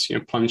Barcelona is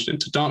plunged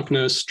into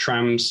darkness.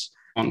 Trams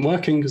aren't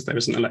working because there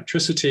isn't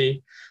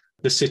electricity.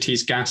 The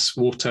city's gas,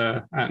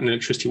 water, and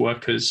electricity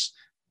workers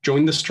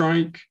join the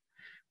strike.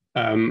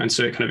 And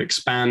so it kind of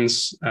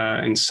expands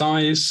in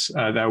size.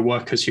 There are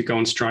workers who go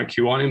on strike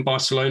who aren't in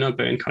Barcelona,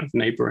 but in kind of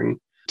neighboring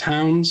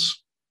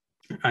towns.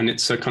 And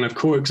it's a kind of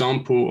core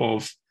example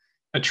of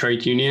a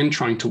trade union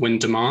trying to win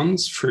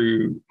demands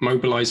through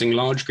mobilizing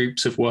large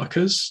groups of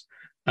workers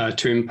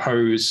to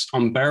impose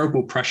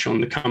unbearable pressure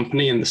on the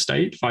company and the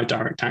state via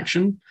direct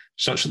action,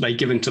 such that they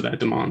give in to their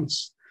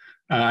demands.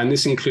 And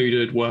this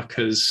included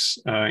workers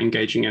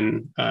engaging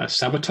in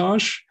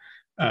sabotage.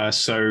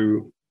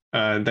 So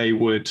they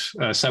would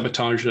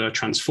sabotage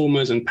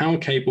transformers and power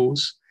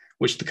cables,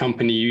 which the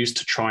company used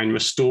to try and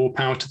restore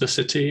power to the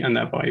city and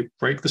thereby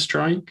break the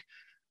strike.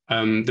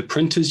 The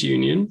Printers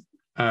Union,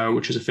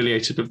 which is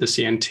affiliated with the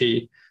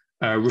CNT,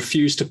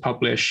 refused to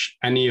publish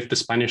any of the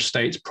Spanish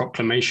state's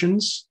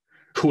proclamations,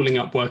 calling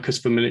up workers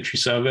for military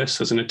service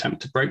as an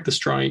attempt to break the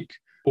strike,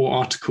 or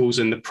articles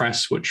in the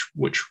press which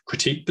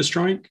critiqued the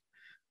strike.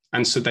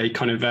 And so they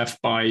kind of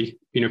thereby,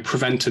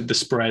 prevented the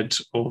spread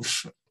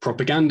of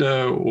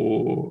propaganda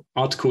or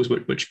articles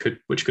which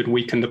could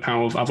weaken the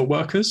power of other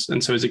workers.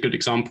 And so it's a good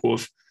example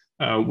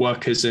of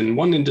workers in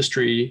one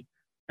industry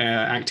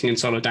acting in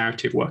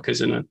solidarity with workers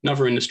in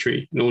another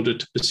industry in order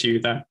to pursue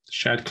their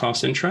shared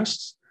class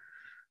interests.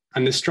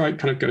 And this strike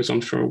kind of goes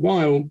on for a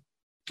while,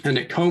 and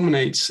it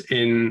culminates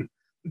in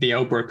the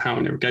Elbro Power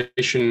and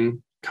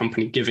Irrigation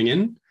Company giving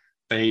in.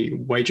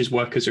 Wages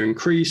workers are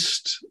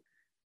increased.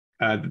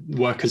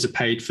 Workers are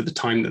paid for the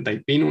time that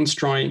they've been on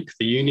strike.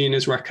 The union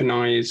is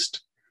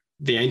recognized.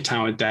 The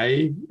 8-hour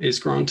day is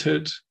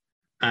granted.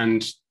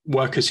 And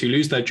workers who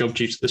lose their job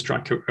due to the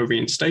strike are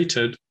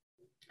reinstated.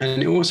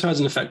 And it also has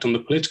an effect on the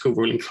political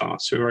ruling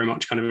class, who are very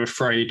much kind of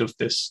afraid of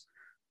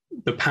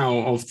the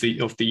power of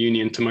the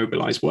union to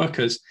mobilize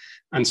workers.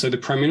 And so the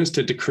Prime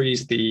Minister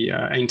decrees the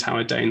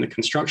 8-hour day in the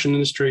construction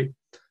industry,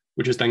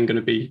 which is then going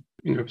to be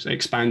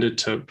expanded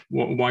to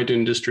wider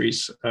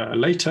industries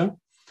later.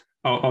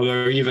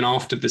 Although even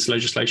after this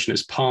legislation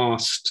is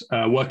passed,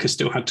 workers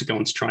still had to go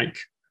on strike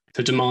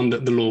to demand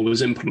that the law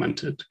was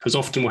implemented. Because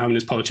often what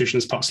happens is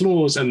politicians pass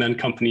laws and then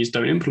companies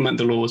don't implement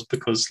the laws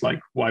because,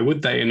 why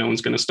would they? And no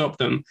one's going to stop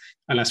them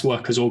unless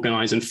workers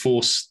organize and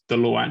force the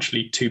law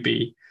actually to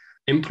be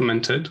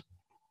implemented.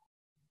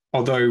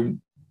 Although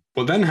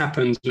what then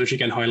happens, which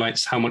again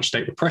highlights how much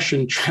state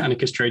repression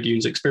anarchist trade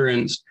unions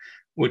experienced,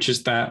 which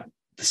is that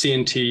the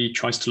CNT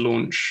tries to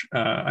launch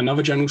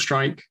another general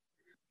strike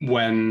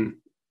when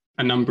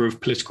a number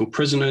of political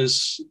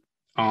prisoners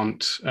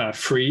aren't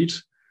freed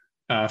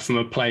from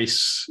a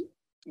place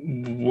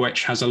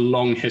which has a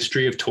long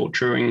history of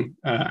torturing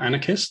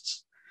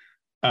anarchists.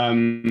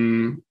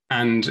 And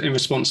in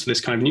response to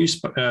this kind of new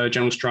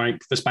general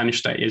strike, the Spanish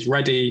state is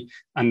ready,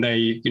 and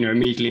they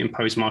immediately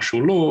impose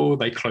martial law.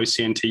 They close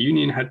CNT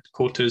union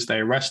headquarters. They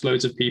arrest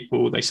loads of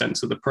people. They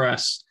censor the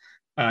press.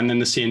 and then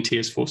the CNT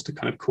is forced to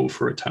kind of call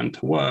for a return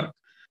to work.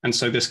 And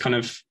so this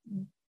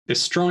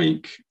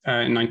strike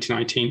in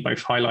 1919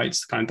 both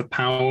highlights kind of the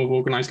power of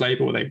organized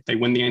labor, where they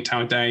win the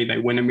 8-hour day, they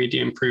win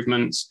immediate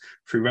improvements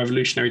through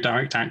revolutionary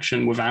direct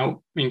action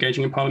without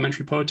engaging in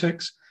parliamentary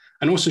politics,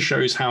 and also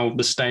shows how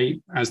the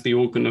state, as the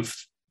organ of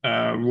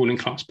ruling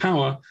class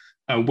power,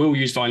 will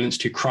use violence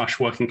to crush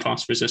working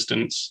class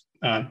resistance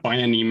by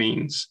any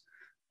means.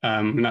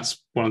 And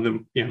that's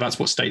that's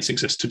what states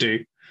exist to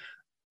do.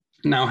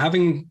 Now,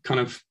 having kind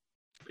of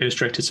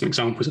illustrated some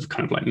examples of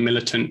kind of like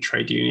militant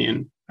trade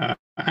union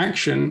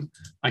action,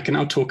 I can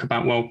now talk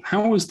about, well,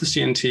 how was the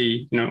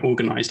CNT,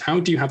 organized? How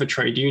do you have a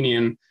trade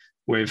union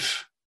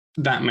with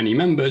that many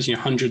members,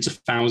 hundreds of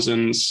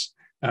thousands?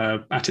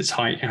 At its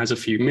height, it has a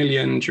few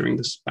million during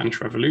the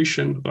Spanish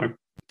Revolution, although I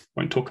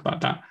won't talk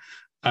about that.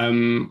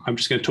 I'm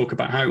just going to talk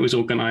about how it was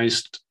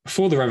organized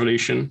before the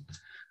revolution,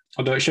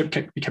 although it should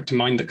be kept in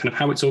mind that kind of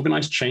how it's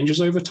organized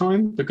changes over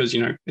time, because,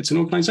 it's an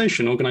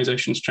organization,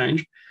 organizations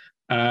change.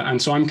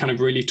 And so I'm kind of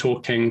really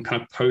talking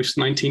kind of post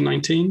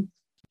 1919.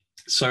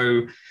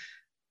 So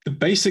the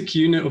basic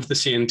unit of the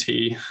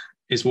CNT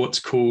is what's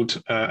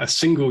called a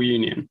single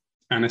union.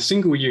 And a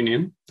single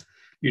union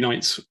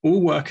unites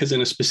all workers in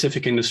a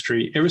specific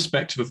industry,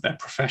 irrespective of their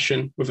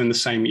profession, within the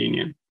same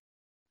union.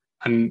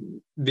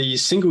 And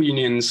these single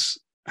unions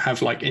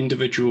have like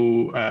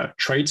individual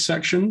trade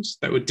sections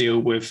that would deal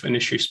with an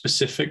issue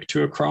specific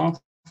to a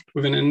craft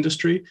within an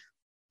industry,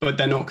 but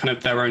they're not kind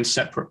of their own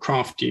separate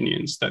craft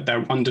unions, that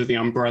they're under the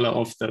umbrella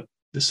of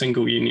the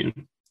single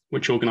union,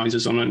 which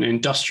organizes on an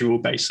industrial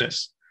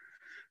basis,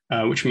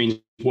 which means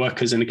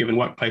workers in a given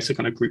workplace are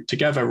kind of grouped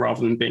together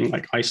rather than being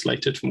like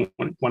isolated from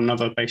one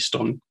another based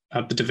on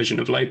the division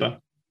of labor.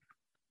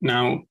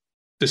 Now,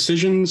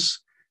 decisions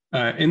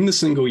in the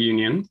single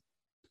union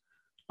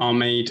are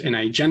made in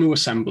a General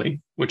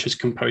Assembly, which is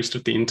composed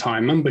of the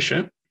entire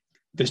membership.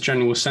 This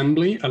General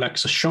Assembly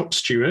elects a shop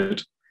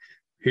steward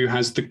who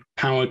has the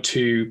power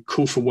to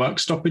call for work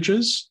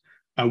stoppages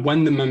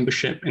when the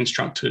membership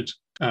instructed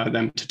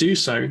them to do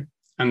so.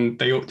 And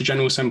the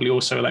General Assembly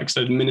also elects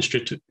an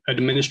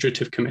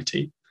administrative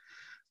committee.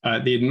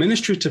 The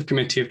administrative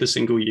committee of the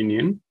single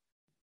union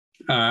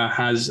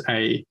has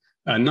a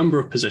number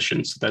of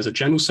positions. So there's a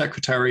general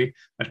secretary,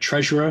 a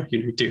treasurer,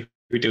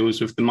 who deals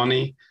with the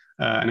money,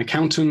 an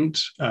accountant,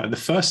 the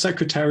first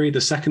secretary,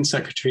 the second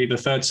secretary, the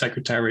third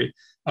secretary,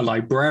 a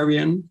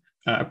librarian,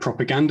 a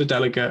propaganda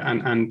delegate,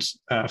 and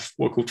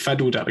what are called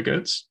federal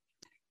delegates.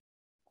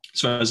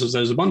 So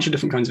there's a bunch of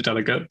different kinds of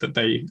delegate that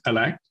they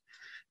elect.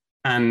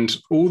 And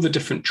all the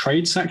different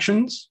trade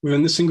sections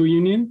within the single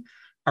union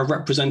are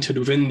represented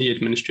within the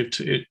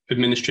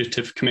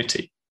administrative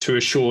committee to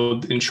ensure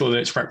that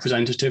it's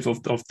representative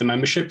of the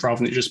membership, rather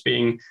than it just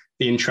being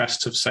the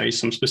interests of, say,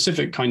 some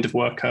specific kind of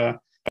worker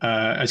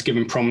as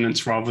given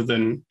prominence rather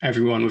than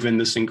everyone within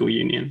the single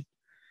union.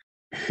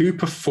 Who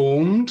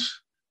performed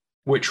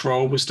which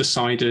role was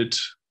decided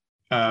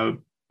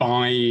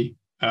by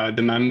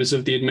the members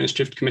of the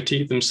administrative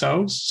committee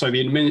themselves. So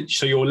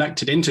you're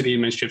elected into the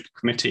administrative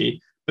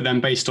committee, but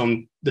then based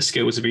on the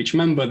skills of each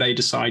member, they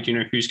decide,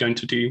 who's going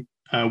to do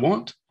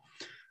what.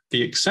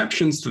 The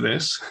exceptions to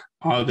this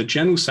are the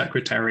general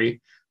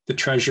secretary, the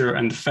treasurer,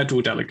 and the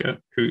federal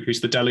delegate,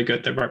 who's the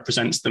delegate that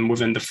represents them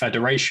within the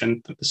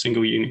federation that the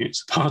single union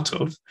is a part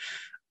of.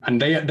 And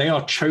they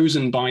are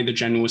chosen by the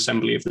General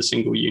Assembly of the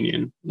single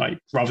union, like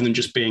rather than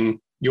just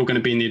being, you're going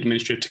to be in the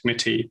administrative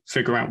committee,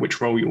 figure out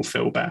which role you'll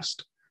fill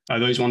best.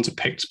 Those ones are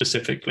picked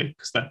specifically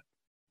because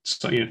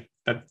they're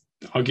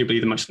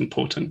arguably the most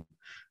important.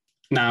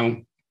 Now,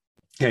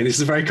 this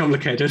is very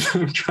complicated.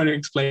 I'm trying to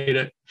explain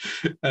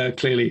it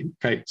clearly.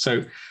 Okay,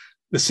 so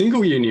the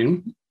single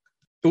union,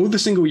 all the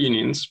single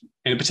unions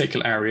in a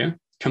particular area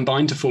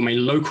combine to form a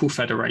local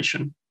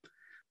federation.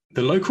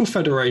 The local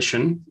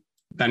federation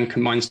then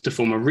combines to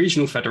form a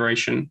regional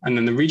federation, and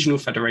then the regional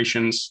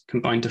federations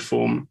combine to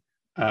form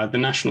the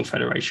national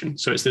federation.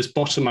 So it's this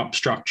bottom-up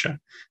structure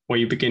where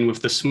you begin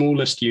with the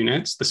smallest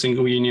units, the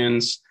single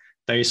unions.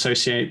 They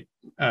associate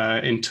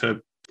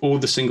into all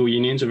the single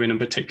unions within a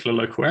particular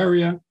local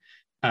area.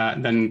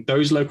 Then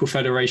those local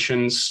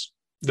federations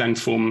then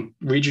form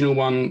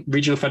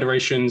regional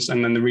federations,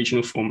 and then the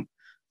regional form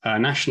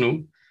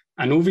national.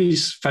 And all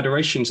these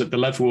federations at the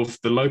level of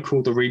the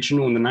local, the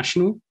regional, and the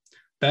national,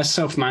 they're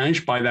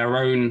self-managed by their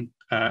own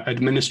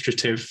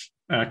administrative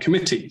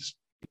committees,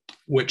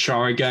 which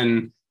are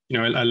again,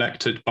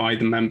 elected by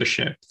the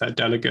membership, their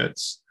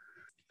delegates.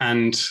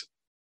 And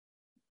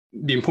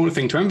the important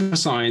thing to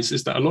emphasize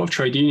is that a lot of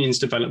trade unions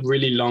develop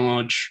really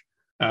large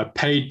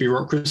paid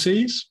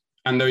bureaucracies,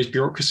 and those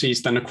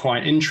bureaucracies then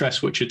acquire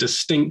interests which are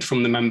distinct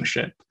from the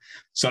membership,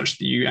 such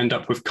that you end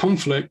up with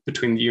conflict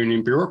between the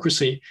union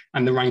bureaucracy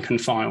and the rank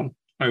and file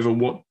over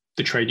what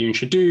the trade union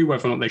should do,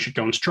 whether or not they should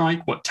go on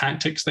strike, what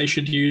tactics they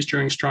should use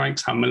during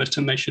strikes, how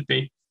militant they should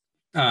be.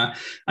 And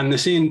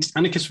the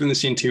anarchists within the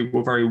CNT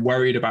were very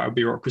worried about a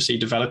bureaucracy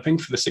developing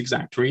for this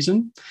exact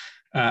reason.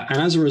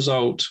 And as a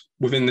result,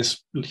 within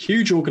this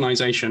huge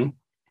organization,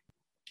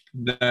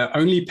 the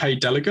only paid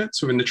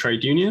delegates within the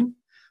trade union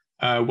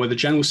were the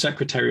General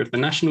Secretary of the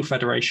National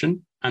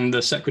Federation and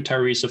the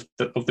secretaries of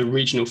the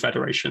regional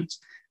federations.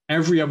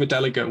 Every other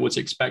delegate was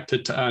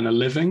expected to earn a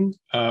living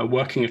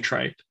working a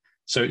trade.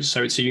 So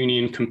it's a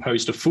union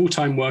composed of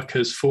full-time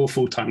workers for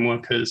full-time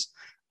workers,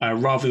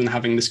 rather than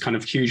having this kind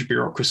of huge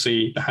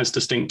bureaucracy that has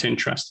distinct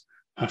interests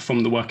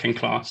from the working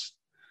class.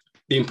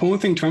 The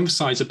important thing to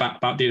emphasize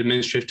about the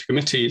administrative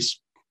committees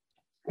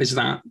is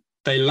that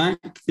they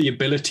lacked the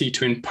ability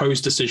to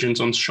impose decisions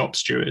on shop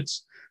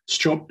stewards.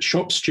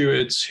 Shop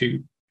stewards who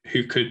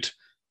had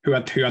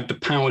the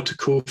power to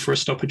call for a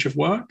stoppage of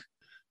work,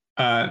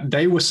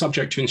 they were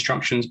subject to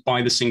instructions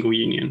by the single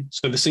union.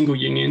 So the single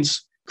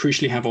unions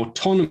crucially have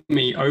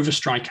autonomy over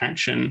strike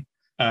action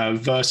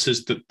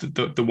versus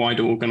the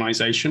wider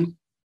organization.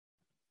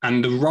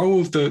 And the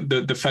role of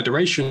the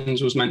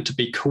federations was meant to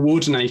be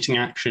coordinating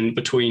action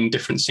between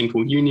different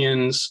single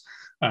unions,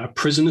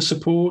 prisoner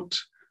support,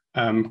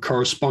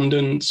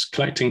 correspondence,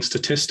 collecting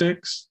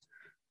statistics.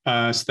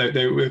 So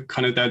they were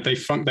kind of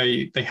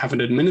they have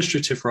an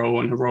administrative role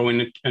and a role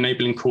in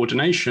enabling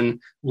coordination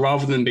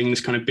rather than being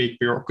this kind of big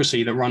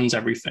bureaucracy that runs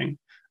everything.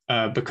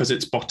 Because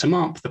it's bottom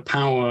up, the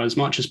power as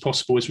much as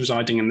possible is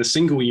residing in the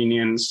single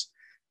unions.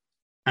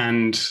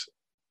 And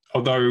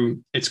although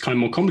it's kind of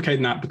more complicated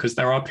than that, because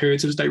there are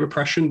periods of state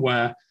repression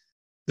where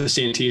the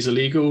CNT is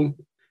illegal,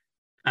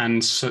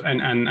 and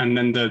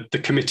then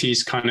the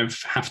committees kind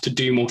of have to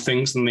do more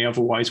things than they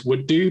otherwise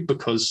would do,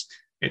 because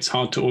it's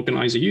hard to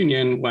organize a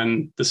union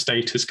when the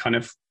state is kind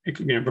of,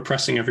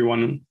 repressing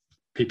everyone and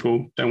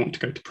people don't want to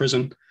go to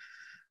prison.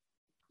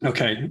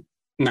 Okay,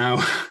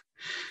 now,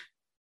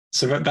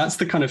 so that's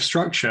the kind of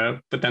structure,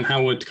 but then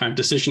how would kind of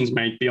decisions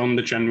made beyond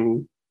the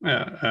general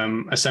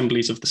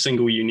assemblies of the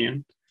single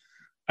union?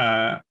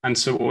 And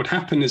so what would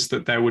happen is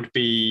that there would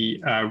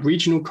be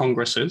regional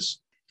congresses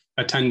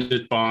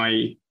attended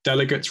by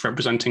delegates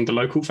representing the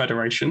local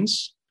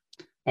federations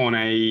on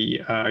a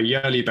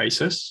yearly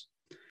basis.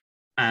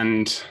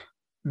 And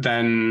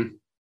then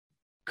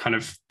kind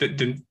of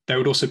there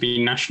would also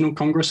be national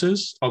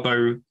congresses,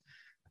 although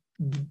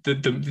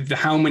the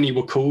how many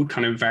were called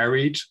kind of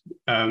varied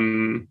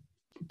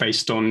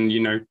based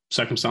on,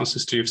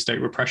 circumstances to do with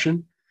state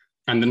repression.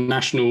 And the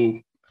national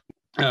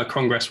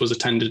Congress was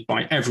attended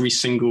by every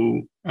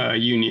single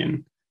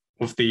union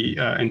of the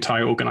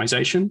entire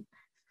organization.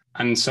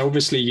 And so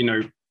obviously,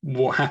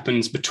 what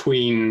happens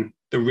between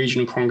the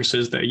regional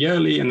congresses that are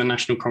yearly and the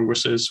national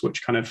congresses,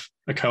 which kind of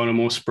occur on a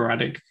more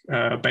sporadic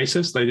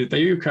basis. They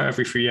do occur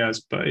every 3 years,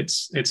 but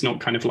it's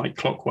not kind of like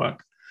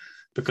clockwork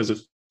because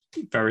of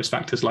various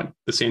factors like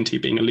the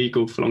CNT being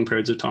illegal for long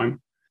periods of time.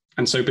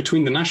 And so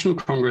between the national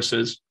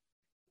congresses,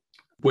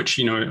 which,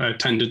 are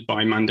attended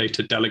by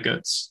mandated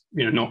delegates,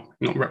 not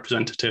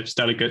representatives,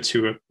 delegates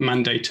who are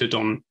mandated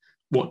on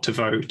what to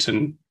vote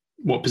and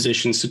what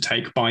positions to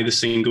take by the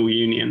single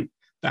union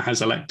that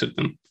has elected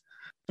them.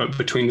 But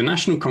between the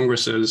national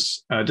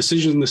congresses,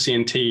 decisions in the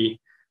CNT,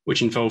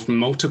 which involve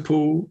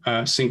multiple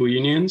single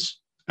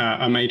unions,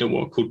 are made at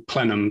what are called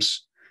plenums,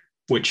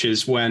 which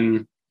is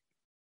when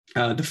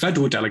the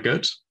federal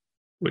delegate,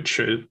 which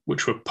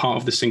were part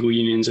of the single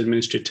union's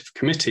administrative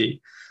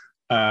committee,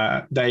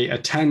 they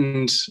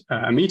attend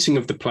a meeting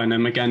of the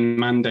plenum, again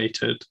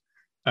mandated,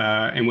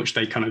 in which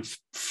they kind of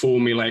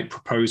formulate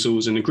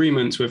proposals and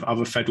agreements with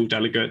other federal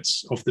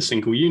delegates of the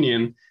single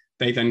union.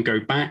 They then go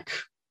back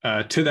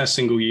to their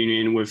single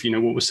union with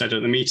what was said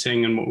at the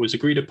meeting and what was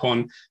agreed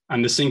upon,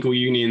 and the single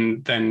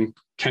union then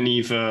can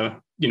either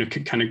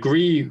can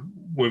agree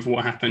with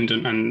what happened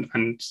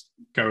and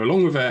go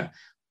along with it,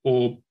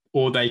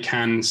 or they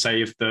can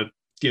say if the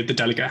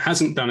delegate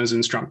hasn't done as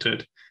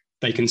instructed,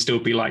 they can still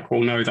be like,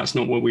 well, no, that's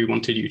not what we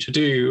wanted you to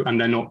do,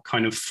 and they're not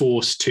kind of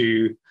forced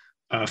to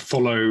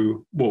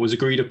follow what was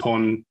agreed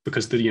upon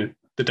because the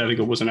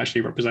delegate wasn't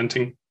actually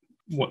representing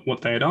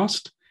what they had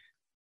asked.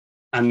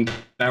 And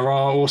there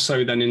are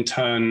also then in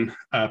turn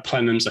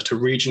plenums at a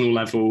regional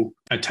level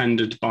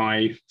attended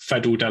by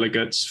federal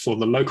delegates for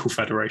the local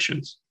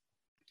federations.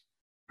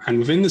 And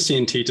within the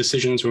CNT,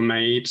 decisions were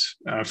made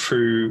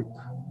through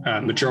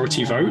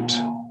majority vote,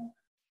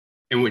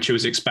 in which it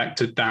was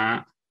expected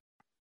that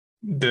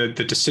the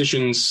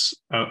decisions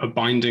are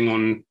binding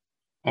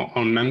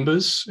on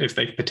members if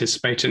they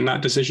participate in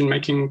that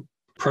decision-making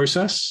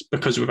process,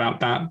 because without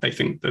that, they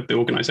think that the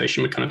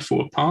organization would kind of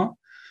fall apart.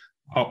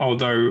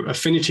 Although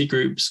affinity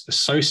groups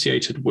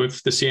associated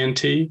with the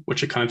CNT,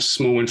 which are kind of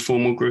small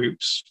informal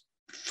groups,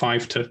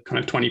 5 to kind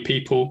of 20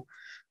 people,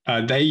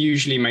 they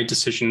usually made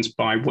decisions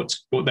by what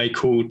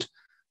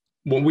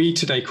we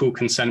today call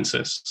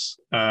consensus,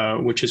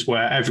 which is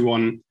where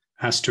everyone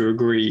has to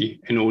agree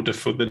in order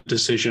for the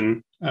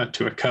decision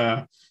to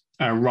occur,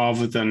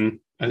 rather than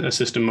a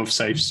system of,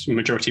 say,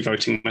 majority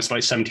voting, where it's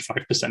like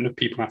 75% of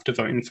people have to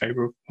vote in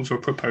favor of a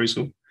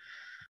proposal.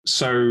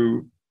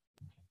 So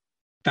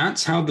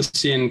that's how the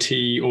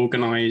CNT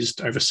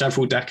organized over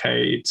several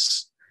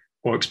decades,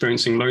 while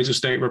experiencing loads of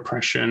state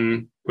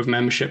repression with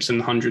memberships in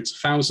the hundreds of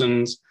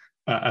thousands,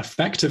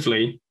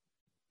 effectively,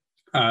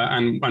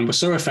 and were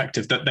so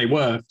effective that they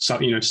were,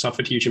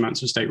 suffered huge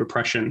amounts of state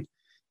repression.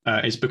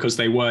 is because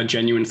they were a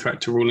genuine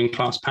threat to ruling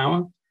class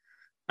power.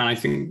 And I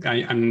think,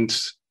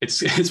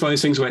 it's one of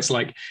those things where it's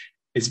like,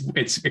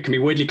 it can be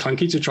weirdly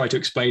clunky to try to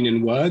explain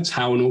in words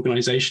how an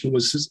organization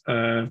was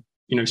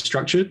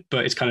structured,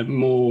 but it's kind of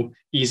more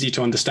easy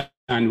to understand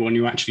when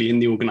you're actually in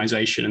the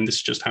organization, and this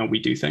is just how we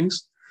do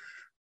things.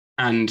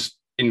 And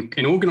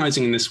in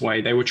organizing in this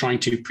way, they were trying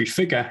to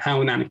prefigure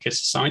how an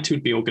anarchist society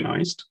would be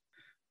organized,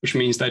 which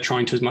means they're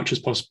trying to, as much as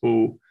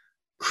possible,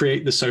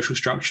 create the social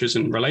structures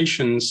and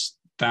relations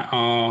that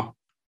are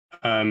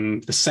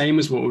the same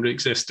as what would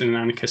exist in an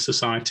anarchist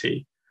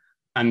society,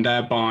 and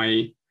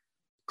thereby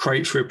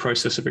create, through a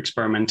process of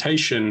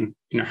experimentation,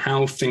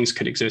 how things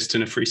could exist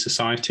in a free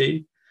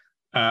society.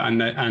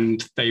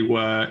 And they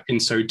were, in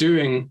so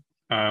doing,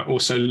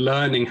 also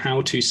learning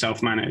how to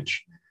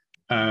self-manage.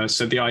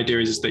 So the idea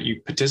is that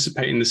you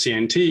participate in the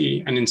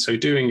CNT, and in so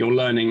doing, you're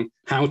learning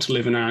how to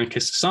live in an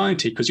anarchist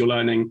society, because you're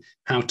learning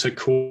how to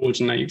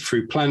coordinate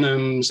through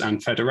plenums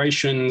and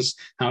federations,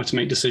 how to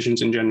make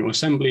decisions in general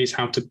assemblies,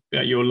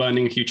 you're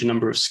learning a huge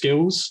number of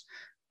skills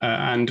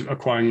and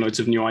acquiring loads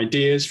of new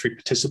ideas through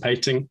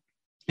participating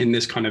in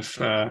this kind of,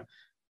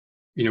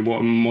 what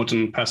a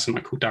modern person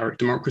might call direct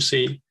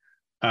democracy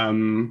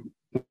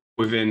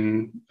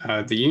within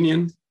the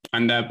union.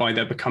 And thereby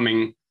they're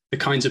becoming the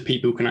kinds of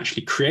people who can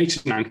actually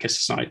create an anarchist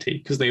society,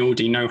 because they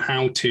already know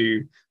how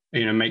to,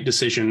 make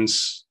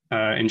decisions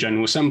in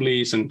general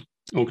assemblies and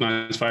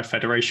organize via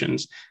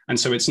federations. And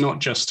so it's not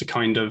just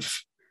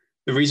the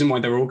reason why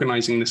they're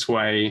organizing this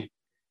way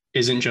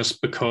isn't just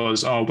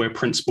because, we're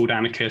principled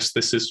anarchists,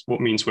 this is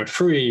what means we're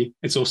free.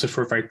 It's also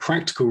for a very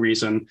practical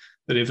reason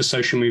that if a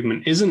social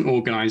movement isn't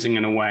organizing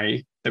in a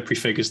way that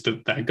prefigures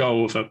their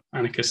goal of an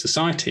anarchist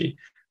society,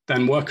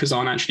 then workers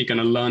aren't actually going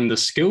to learn the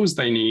skills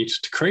they need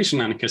to create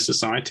an anarchist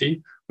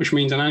society, which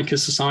means an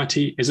anarchist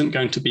society isn't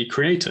going to be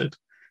created.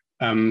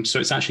 So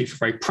it's actually for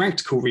very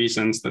practical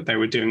reasons that they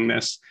were doing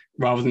this,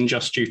 rather than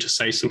just due to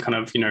say some kind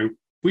of,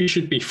 we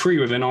should be free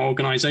within our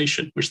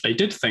organization, which they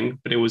did think,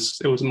 but it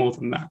was more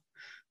than that.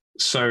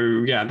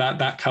 So yeah,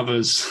 that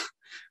covers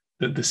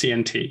the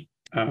CNT.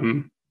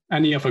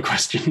 Any other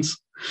questions?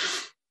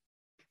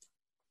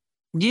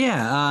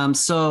 Yeah.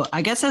 So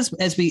I guess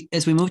as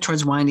we move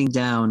towards winding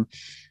down,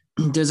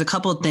 there's a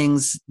couple of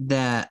things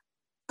that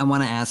I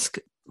want to ask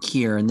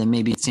here, and then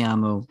maybe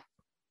Tsiamu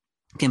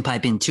can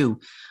pipe in too.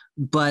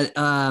 But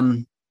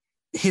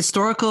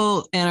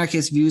historical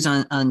anarchist views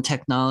on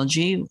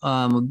technology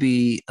would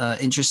be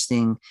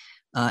interesting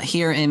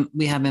here. And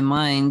we have in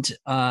mind,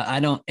 I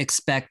don't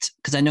expect,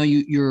 because I know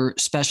you're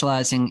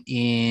specializing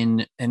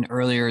in an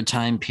earlier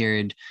time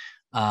period,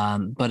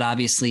 but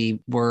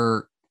obviously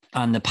we're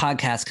on the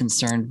podcast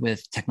concerned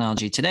with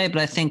technology today.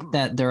 But I think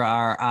that there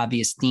are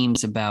obvious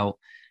themes about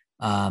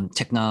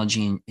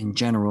technology in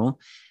general.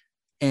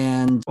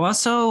 And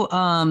also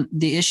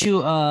the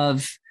issue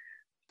of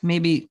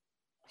maybe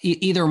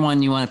either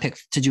one you want to pick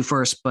to do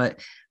first, but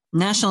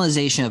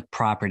nationalization of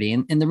property.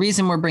 And the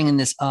reason we're bringing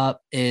this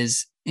up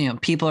is,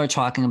 people are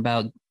talking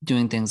about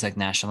doing things like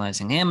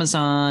nationalizing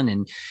Amazon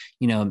and,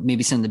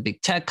 maybe some of the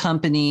big tech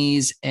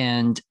companies,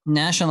 and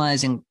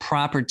nationalizing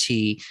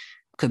property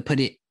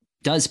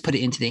does put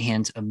it into the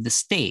hands of the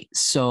state.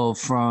 So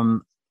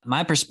from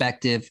my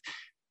perspective,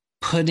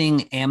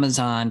 putting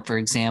Amazon, for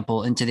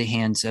example, into the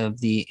hands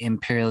of the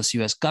imperialist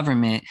U.S.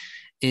 government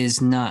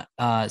is not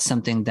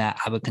something that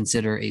I would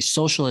consider a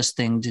socialist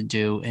thing to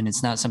do. And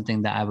it's not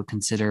something that I would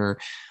consider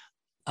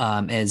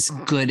as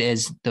good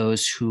as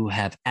those who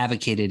have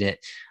advocated it.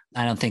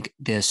 I don't think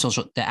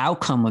the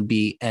outcome would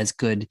be as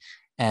good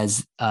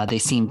as they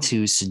seem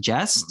to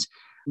suggest.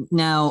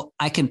 Now,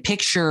 I can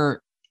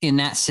picture in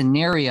that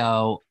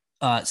scenario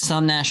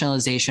some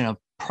nationalization of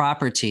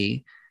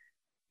property,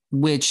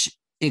 which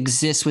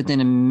exists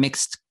within a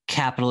mixed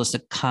capitalist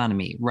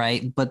economy,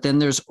 right? But then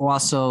there's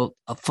also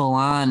a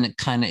full-on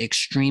kind of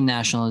extreme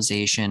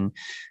nationalization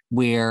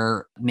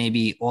where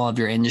maybe all of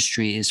your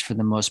industry is, for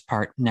the most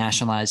part,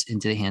 nationalized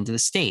into the hands of the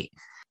state.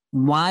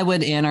 Why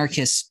would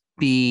anarchists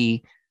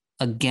be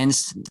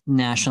against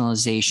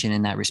nationalization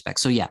in that respect?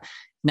 So yeah,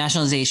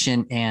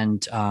 nationalization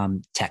and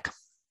tech.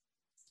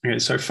 Okay,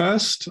 so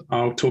first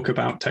I'll talk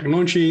about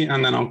technology,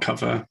 and then I'll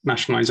cover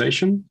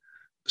nationalization.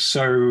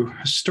 So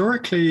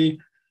historically,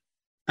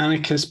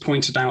 anarchists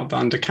pointed out that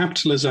under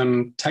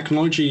capitalism,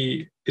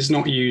 technology is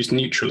not used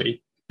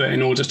neutrally, but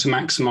in order to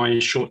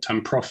maximize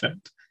short-term profit.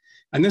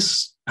 And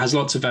this has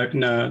lots of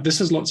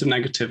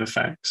negative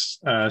effects.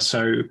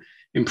 So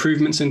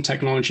improvements in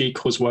technology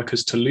cause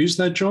workers to lose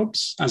their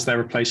jobs as they're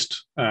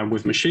replaced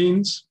with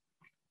machines.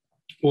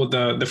 Or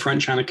the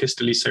French anarchist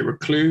Elisée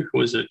Reclus, who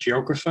was a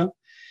geographer,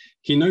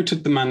 he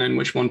noted the manner in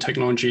which modern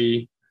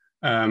technology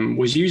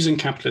was used in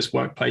capitalist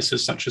workplaces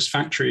such as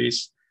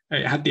factories.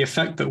 It had the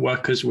effect that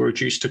workers were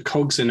reduced to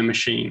cogs in a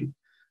machine.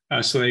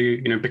 So they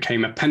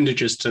became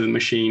appendages to the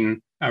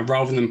machine.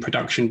 Rather than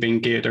production being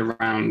geared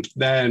around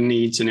their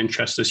needs and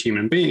interests as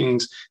human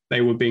beings,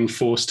 they were being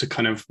forced to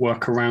kind of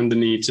work around the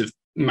needs of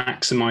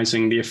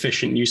maximizing the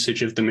efficient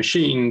usage of the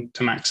machine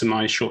to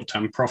maximize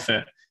short-term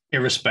profit,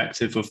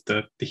 irrespective of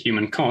the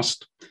human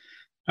cost.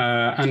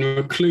 And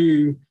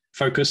Reclus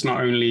focused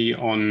not only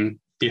on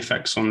the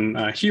effects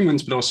on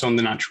humans, but also on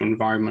the natural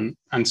environment.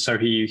 And so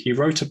he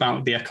wrote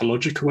about the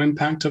ecological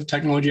impact of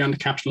technology under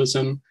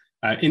capitalism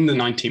in the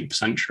 19th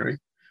century,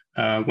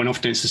 when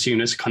often it's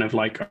assumed it's kind of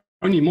like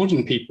only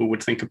modern people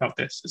would think about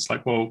this. It's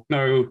like, well,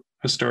 no,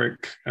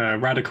 historic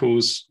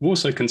radicals were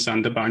also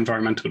concerned about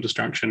environmental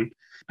destruction.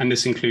 And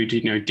this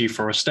included,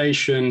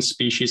 deforestation,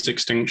 species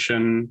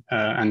extinction,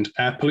 and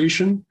air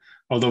pollution.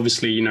 Although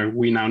obviously,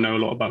 we now know a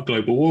lot about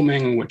global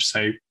warming, which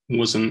say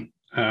wasn't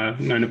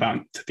known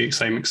about to the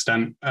same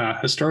extent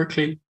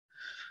historically.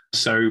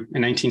 So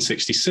in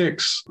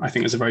 1866, I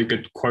think there's a very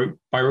good quote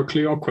by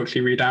Reclus I'll quickly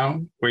read out,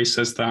 where he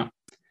says that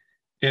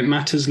it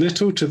matters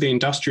little to the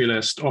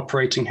industrialist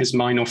operating his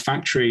mine or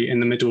factory in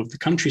the middle of the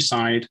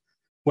countryside,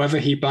 whether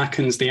he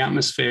blackens the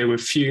atmosphere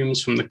with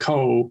fumes from the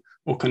coal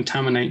or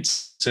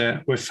contaminates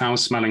it with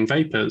foul-smelling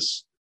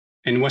vapors.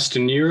 In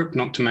Western Europe,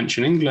 not to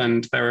mention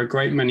England, there are a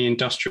great many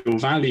industrial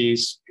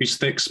valleys whose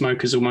thick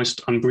smoke is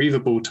almost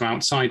unbreathable to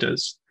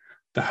outsiders.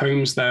 The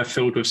homes there are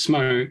filled with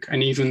smoke,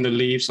 and even the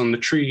leaves on the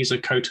trees are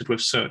coated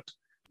with soot.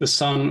 The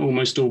sun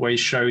almost always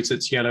shows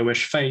its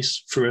yellowish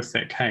face through a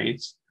thick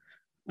haze.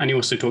 And he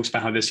also talks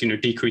about how this,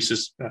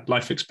 decreases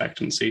life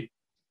expectancy.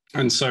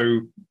 And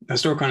so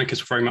historical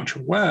anarchists were very much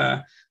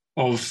aware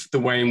of the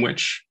way in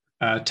which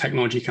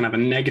technology can have a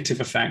negative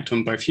effect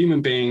on both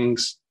human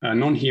beings,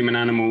 non-human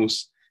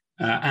animals,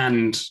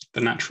 and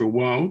the natural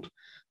world.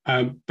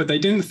 But they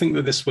didn't think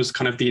that this was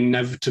kind of the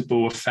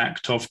inevitable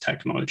effect of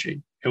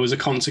technology. It was a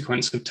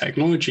consequence of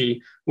technology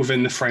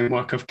within the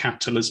framework of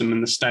capitalism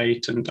and the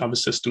state and other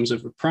systems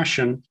of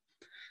repression.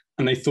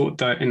 And they thought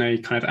that in a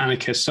kind of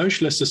anarchist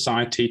socialist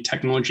society,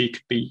 technology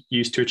could be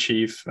used to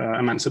achieve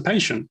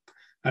emancipation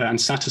and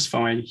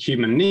satisfy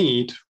human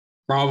need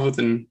rather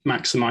than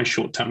maximize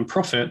short-term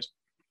profit.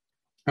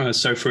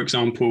 So, for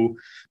example,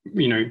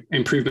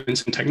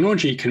 improvements in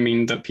technology can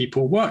mean that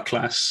people work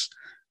less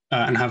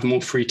and have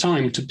more free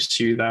time to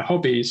pursue their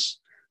hobbies,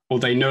 or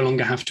they no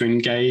longer have to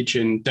engage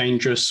in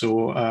dangerous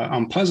or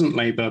unpleasant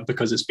labor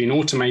because it's been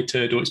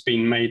automated or it's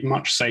been made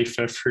much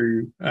safer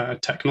through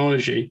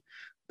technology.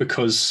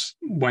 Because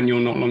when you're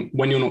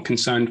not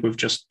concerned with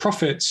just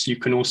profits, you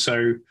can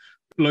also,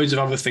 loads of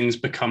other things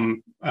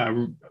become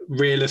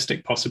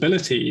realistic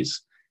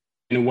possibilities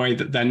in a way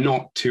that they're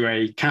not to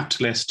a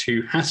capitalist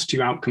who has to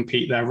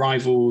outcompete their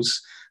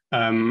rivals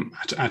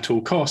at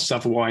all costs,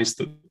 otherwise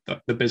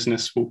the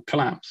business will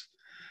collapse.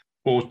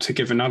 Or to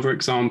give another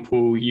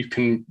example, you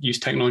can use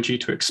technology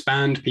to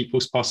expand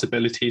people's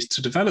possibilities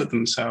to develop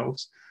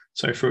themselves.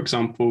 So, for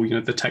example,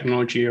 the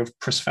technology of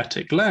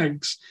prosthetic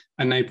legs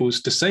enables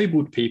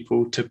disabled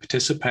people to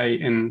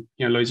participate in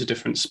loads of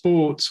different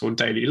sports or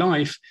daily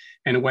life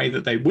in a way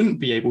that they wouldn't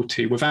be able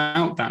to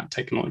without that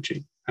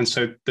technology. And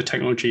so the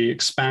technology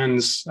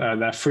expands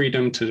their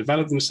freedom to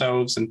develop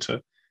themselves and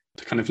to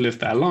kind of live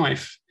their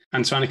life.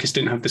 And so anarchists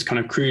didn't have this kind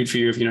of crude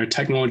view of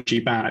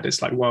technology bad.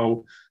 It's like,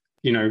 well,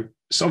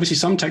 so obviously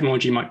some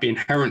technology might be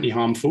inherently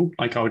harmful,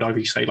 like I would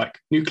argue say like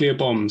nuclear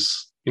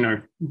bombs,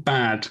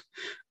 bad.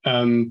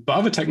 But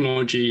other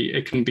technology,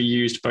 it can be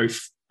used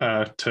both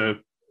to,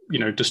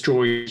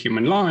 destroy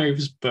human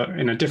lives, but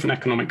in a different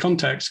economic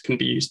context can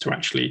be used to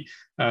actually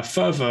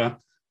further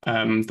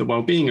the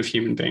well-being of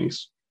human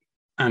beings.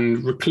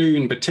 And Reclus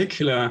in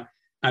particular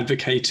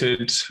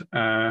advocated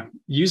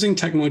using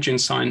technology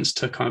and science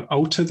to kind of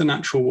alter the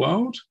natural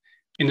world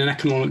in an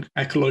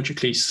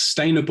ecologically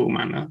sustainable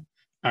manner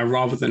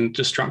rather than a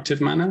destructive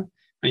manner.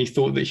 And he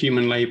thought that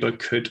human labor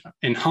could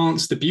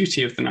enhance the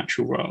beauty of the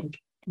natural world,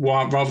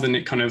 rather than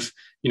it kind of,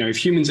 if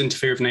humans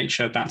interfere with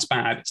nature, that's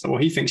bad. So,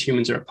 he thinks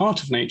humans are a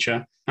part of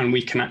nature and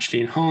we can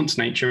actually enhance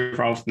nature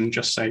rather than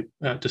just say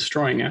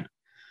destroying it.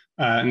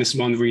 And this is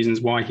one of the reasons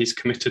why he's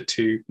committed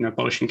to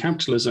abolishing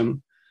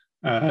capitalism.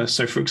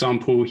 So, for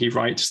example, he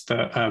writes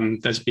that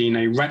there's been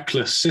a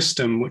reckless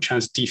system which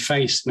has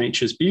defaced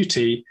nature's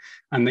beauty,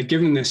 and that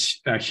given this,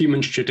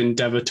 humans should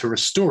endeavor to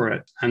restore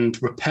it and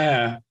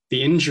repair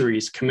the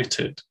injuries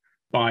committed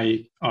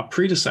by our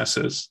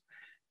predecessors.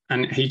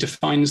 And he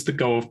defines the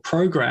goal of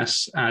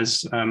progress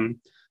as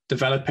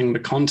developing the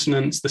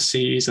continents, the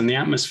seas, and the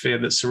atmosphere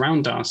that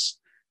surround us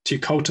to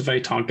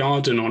cultivate our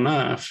garden on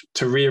Earth,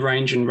 to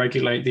rearrange and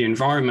regulate the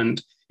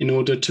environment in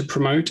order to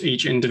promote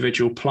each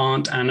individual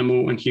plant,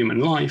 animal, and human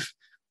life,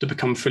 to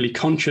become fully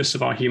conscious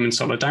of our human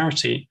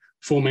solidarity,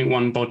 forming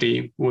one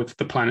body with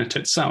the planet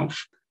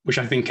itself, which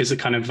I think is a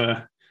kind of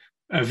a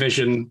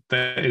vision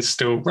that is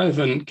still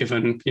relevant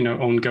given,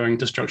 ongoing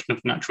destruction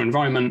of the natural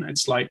environment.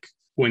 It's like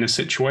we're in a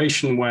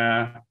situation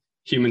where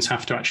humans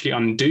have to actually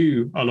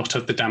undo a lot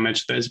of the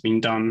damage that has been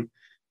done,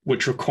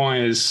 which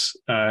requires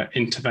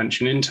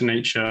intervention into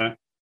nature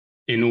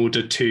in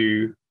order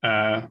to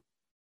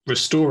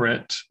restore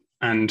it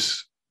and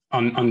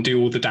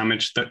undo all the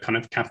damage that kind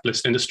of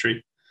capitalist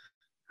industry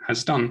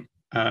has done,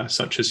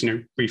 such as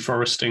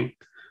reforesting.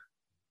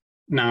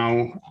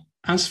 Now,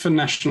 as for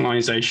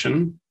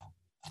nationalization,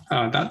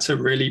 that's a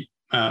really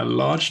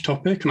large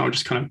topic, and I'll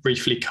just kind of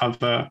briefly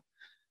cover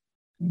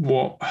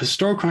what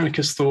historical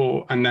anarchists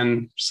thought, and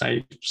then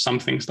say some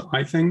things that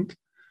I think.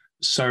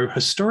 So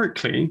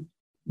historically,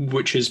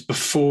 which is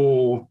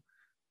before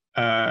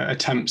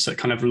attempts at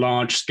kind of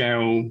large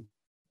scale,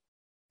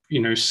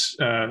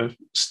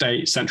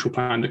 state central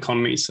planned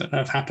economies that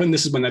have happened.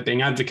 This is when they're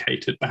being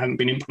advocated but haven't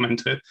been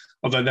implemented.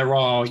 Although there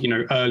are,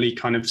 early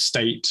kind of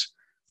state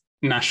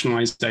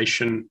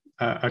nationalization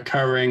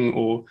occurring,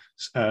 or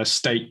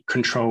state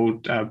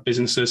controlled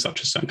businesses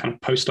such as some kind of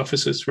post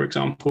offices, for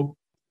example,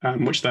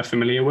 which they're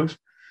familiar with.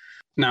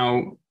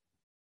 Now,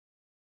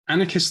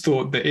 anarchists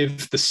thought that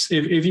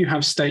if you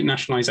have state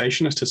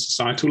nationalization at a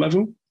societal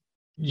level,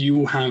 you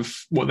will have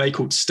what they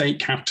called state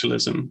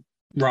capitalism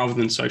rather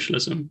than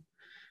socialism.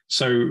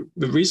 So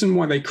the reason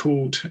why they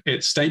called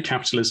it state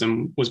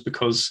capitalism was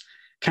because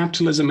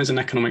capitalism is an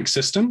economic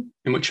system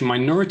in which a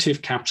minority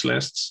of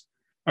capitalists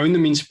own the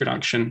means of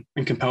production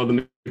and compel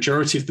the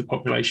majority of the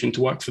population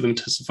to work for them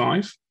to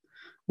survive.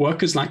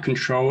 Workers lack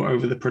control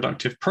over the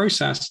productive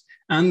process,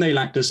 and they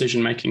lack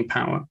decision-making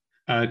power.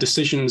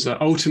 Decisions are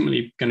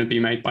ultimately going to be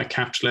made by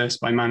capitalists,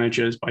 by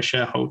managers, by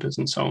shareholders,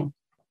 and so on.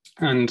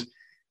 And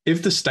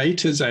if the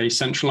state is a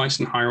centralized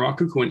and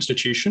hierarchical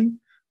institution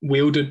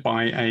wielded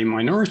by a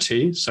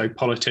minority, so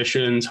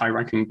politicians,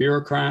 high-ranking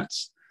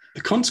bureaucrats,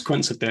 the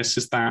consequence of this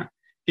is that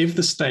if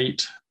the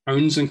state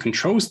owns and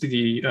controls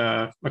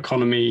the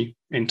economy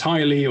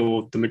entirely,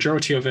 or the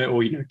majority of it,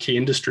 or key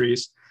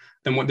industries,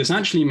 then what this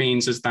actually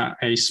means is that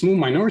a small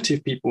minority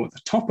of people at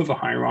the top of a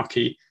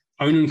hierarchy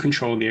own and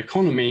control the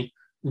economy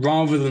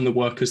rather than the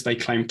workers they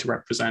claim to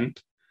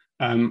represent.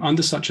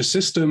 Under such a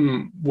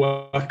system,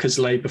 workers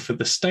labor for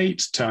the state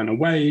to earn a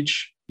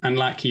wage and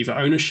lack either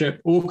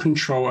ownership or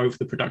control over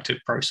the productive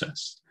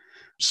process.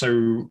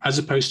 So as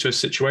opposed to a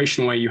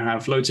situation where you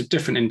have loads of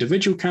different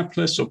individual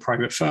capitalists or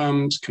private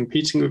firms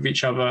competing with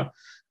each other,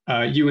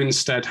 you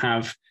instead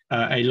have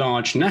a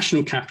large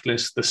national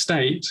capitalist, the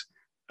state,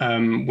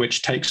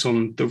 which takes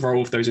on the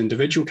role of those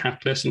individual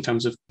capitalists in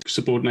terms of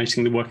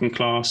subordinating the working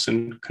class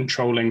and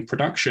controlling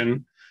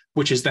production,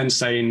 which is then,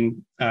 say,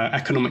 in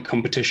economic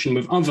competition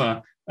with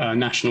other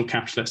national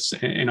capitalists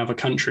in other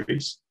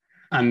countries.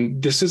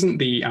 And this isn't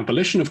the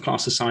abolition of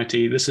class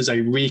society, this is a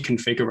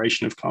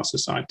reconfiguration of class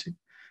society.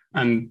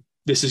 And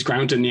this is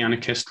grounded in the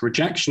anarchist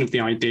rejection of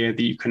the idea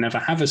that you can never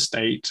have a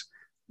state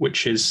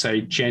which is,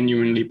 say,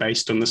 genuinely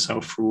based on the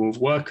self-rule of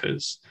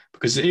workers.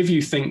 Because if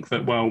you think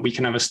that, well, we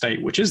can have a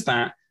state which is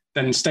that,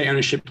 then state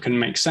ownership can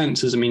make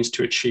sense as a means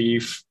to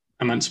achieve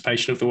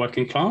emancipation of the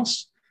working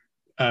class.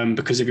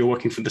 Because if you're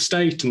working for the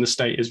state and the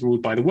state is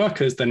ruled by the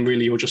workers, then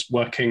really you're just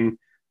working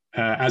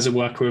as a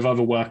worker with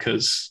other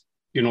workers.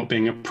 You're not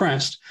being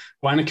oppressed.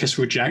 Well, anarchists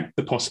reject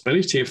the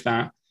possibility of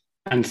that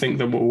and think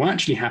that what will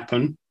actually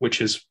happen,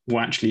 which is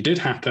what actually did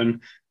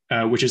happen,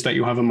 which is that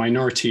you have a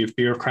minority of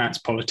bureaucrats,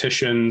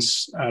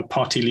 politicians,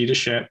 party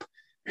leadership,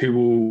 who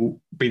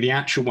will be the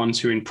actual ones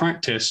who in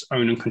practice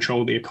own and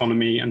control the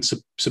economy and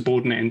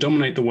subordinate and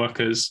dominate the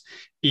workers,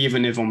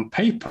 even if on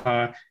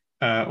paper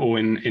or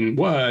in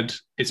word,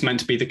 it's meant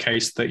to be the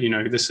case that,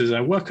 this is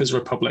a workers'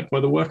 republic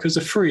where the workers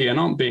are free and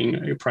aren't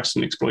being oppressed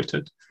and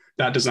exploited.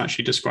 That doesn't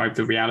actually describe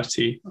the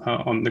reality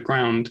on the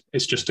ground.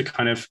 It's just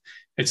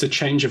it's a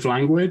change of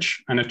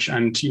language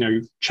and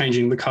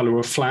changing the color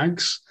of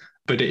flags,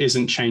 but it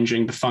isn't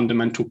changing the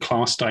fundamental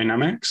class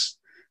dynamics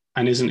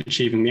and isn't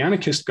achieving the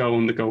anarchist goal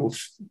and the goal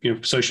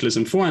of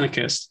socialism for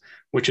anarchists,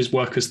 which is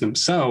workers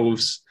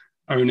themselves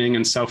owning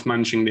and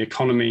self-managing the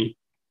economy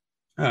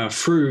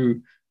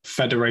through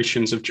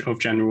federations of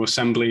general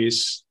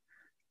assemblies,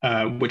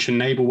 which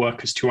enable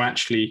workers to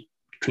actually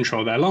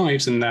control their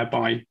lives and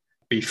thereby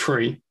be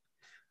free.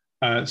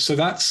 So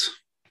that's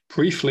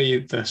briefly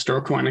the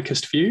historical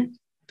anarchist view.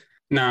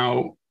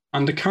 Now,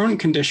 under current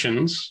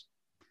conditions,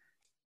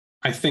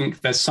 I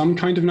think there's some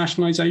kind of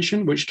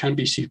nationalization which can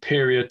be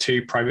superior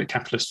to private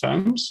capitalist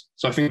firms.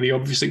 So I think the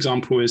obvious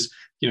example is,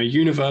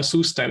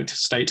 universal state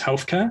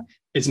healthcare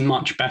is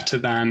much better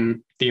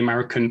than the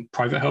American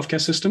private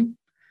healthcare system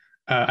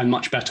and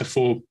much better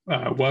for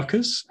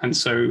workers. And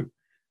so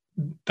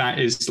that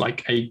is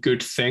like a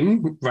good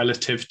thing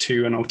relative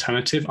to an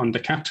alternative under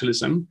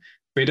capitalism.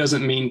 But it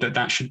doesn't mean that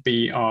that should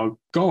be our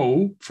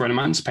goal for an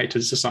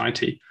emancipated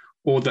society,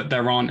 or that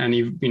there aren't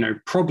any,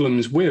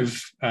 problems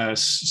with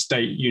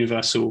state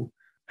universal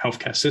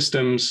healthcare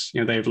systems.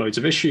 They have loads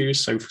of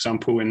issues. So, for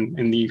example,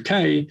 in the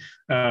UK,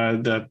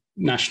 the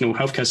National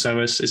Healthcare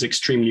Service is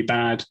extremely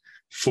bad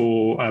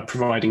for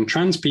providing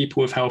trans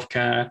people with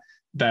healthcare.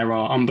 There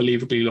are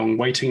unbelievably long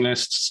waiting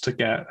lists to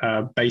get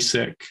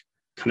basic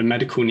kind of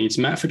medical needs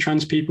met for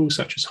trans people,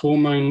 such as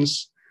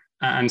hormones.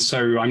 And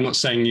so I'm not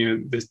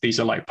saying these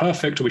are like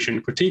perfect or we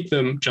shouldn't critique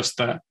them, just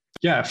that,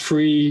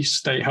 free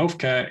state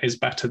healthcare is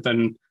better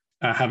than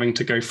having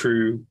to go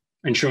through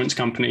insurance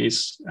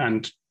companies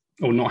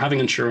or not having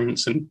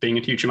insurance and being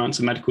in huge amounts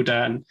of medical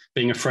debt and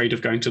being afraid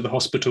of going to the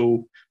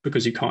hospital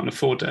because you can't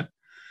afford it.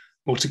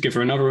 Or to give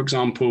her another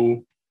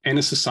example, in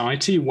a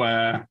society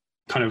where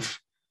kind of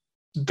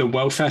the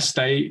welfare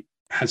state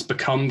has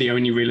become the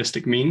only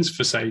realistic means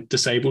for, say,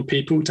 disabled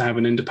people to have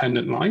an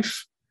independent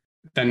life,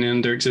 then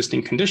under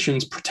existing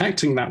conditions,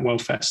 protecting that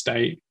welfare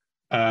state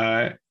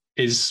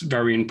is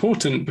very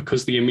important,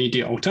 because the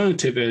immediate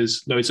alternative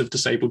is loads of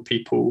disabled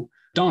people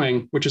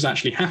dying, which has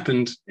actually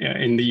happened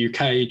in the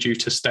UK due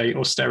to state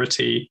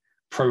austerity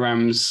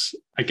programs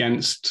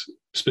against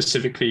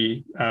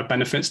specifically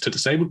benefits to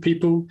disabled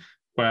people,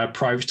 where a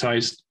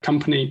privatized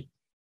company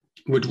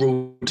would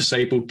rule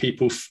disabled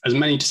people, as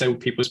many disabled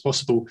people as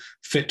possible,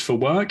 fit for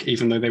work,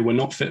 even though they were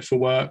not fit for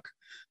work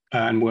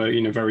and were,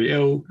 very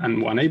ill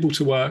and were unable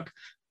to work.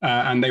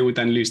 And they would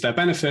then lose their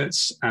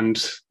benefits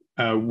and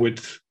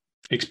would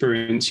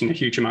experience,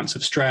 huge amounts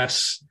of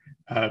stress.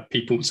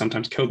 People would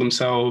sometimes kill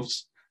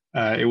themselves.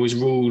 It was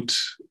ruled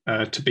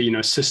to be,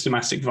 a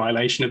systematic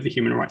violation of the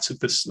human rights of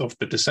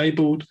the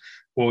disabled.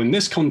 Well, in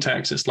this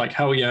context, it's like,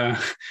 hell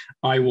yeah,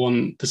 I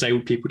want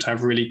disabled people to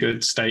have really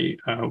good state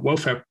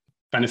welfare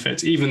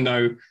benefits, even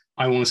though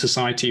I want a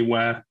society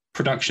where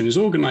production is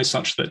organized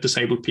such that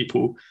disabled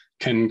people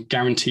can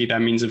guarantee their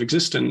means of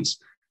existence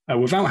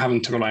without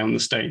having to rely on the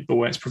state, but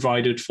where it's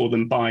provided for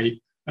them by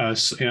a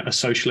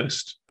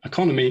socialist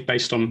economy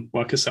based on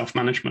worker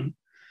self-management.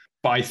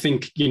 But I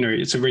think,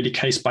 it's a really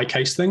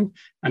case-by-case thing.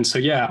 And so,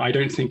 yeah, I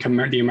don't think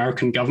the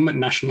American government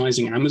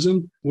nationalizing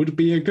Amazon would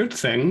be a good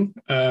thing.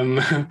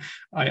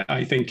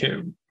 I think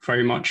it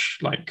very much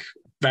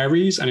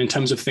varies. And in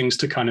terms of things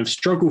to kind of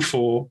struggle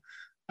for,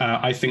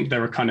 I think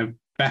there are kind of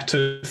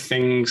better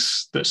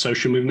things that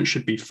social movement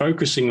should be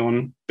focusing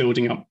on,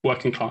 building up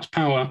working class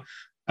power,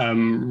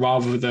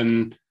 rather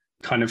than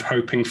kind of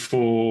hoping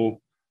for,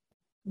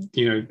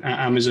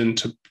 Amazon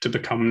to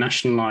become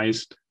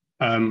nationalized.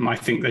 I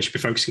think they should be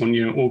focusing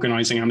on,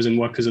 organizing Amazon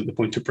workers at the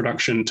point of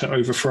production to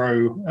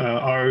overthrow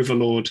our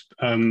overlord,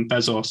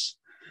 Bezos.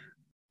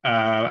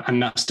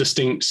 And that's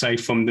distinct, say,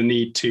 from the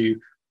need to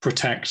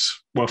protect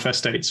welfare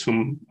states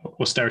from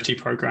austerity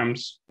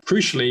programs.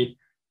 Crucially,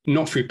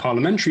 not through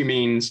parliamentary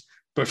means,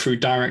 but through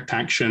direct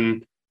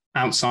action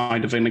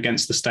outside of and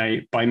against the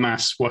state by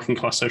mass working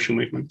class social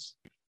movements.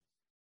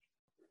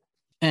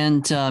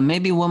 And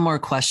maybe one more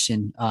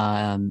question.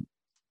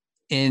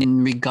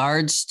 In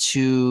regards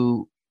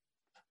to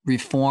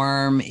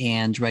reform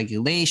and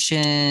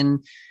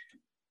regulation,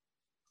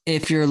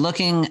 if you're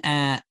looking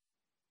at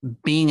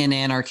being an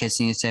anarchist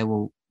and you say,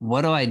 well,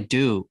 what do I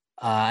do?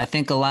 I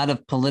think a lot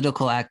of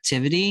political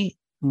activity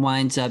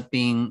winds up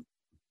being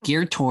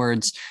geared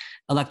towards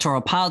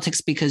electoral politics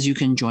because you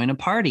can join a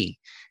party.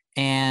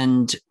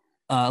 And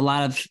a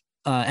lot of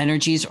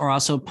energies are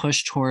also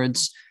pushed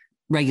towards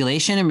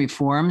regulation and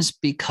reforms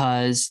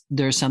because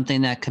there's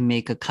something that can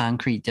make a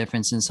concrete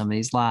difference in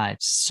somebody's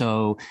lives.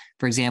 So,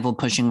 for example,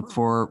 pushing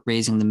for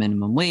raising the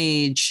minimum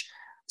wage.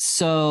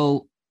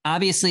 So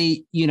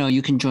obviously,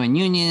 you can join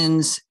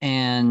unions,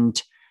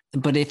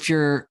 but if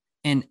you're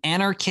an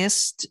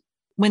anarchist,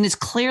 when it's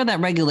clear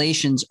that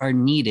regulations are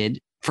needed,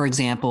 for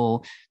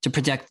example, to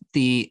protect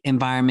the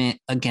environment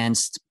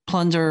against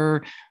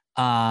plunder,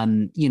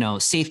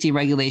 safety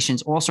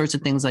regulations, all sorts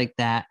of things like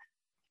that,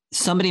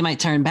 somebody might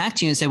turn back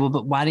to you and say, well,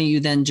 but why don't you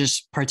then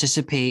just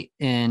participate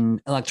in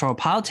electoral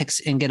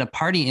politics and get a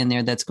party in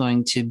there that's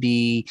going to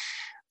be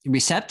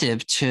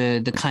receptive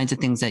to the kinds of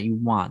things that you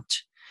want?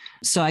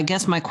 So I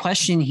guess my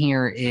question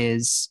here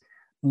is,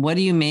 what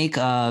do you make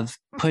of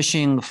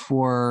pushing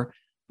for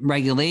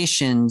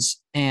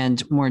regulations?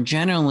 And more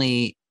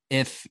generally,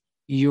 if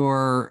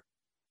you're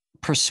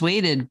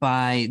persuaded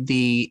by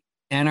the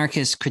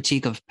anarchist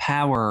critique of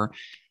power,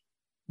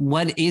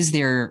 what is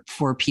there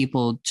for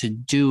people to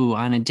do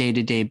on a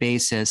day-to-day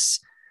basis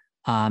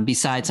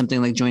besides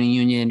something like join a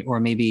union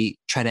or maybe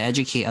try to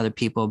educate other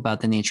people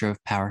about the nature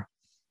of power?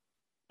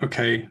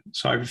 Okay,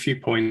 so I have a few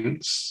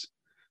points.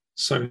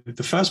 So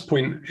the first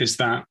point is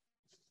that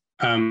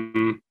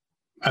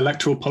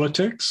electoral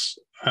politics,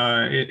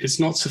 it's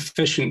not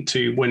sufficient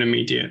to win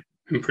immediate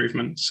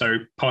improvement. So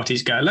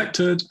parties get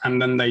elected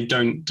and then they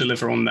don't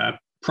deliver on their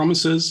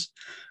promises.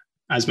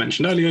 As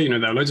mentioned earlier,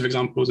 there are loads of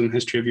examples in the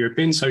history of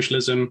European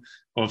socialism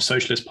of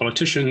socialist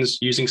politicians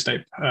using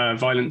state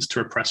violence to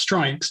repress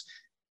strikes,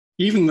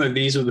 even though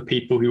these are the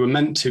people who were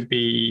meant to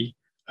be,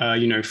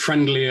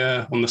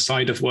 friendlier on the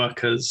side of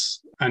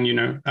workers and,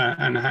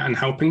 and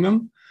helping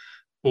them.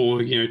 Or,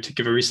 to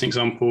give a recent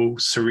example,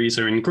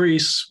 Syriza in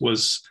Greece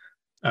was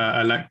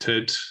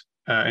elected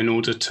in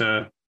order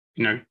to,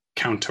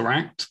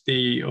 counteract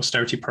the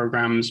austerity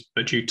programs,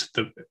 but due to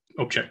the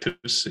objective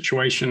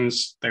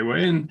situations they were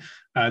in,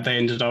 they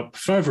ended up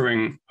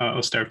furthering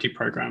austerity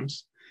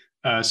programs.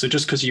 So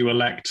just because you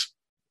elect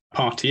a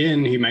party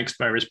in who makes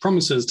various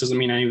promises doesn't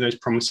mean any of those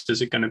promises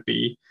are going to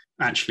be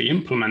actually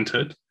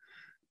implemented.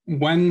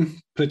 When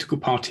political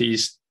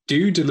parties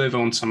do deliver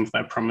on some of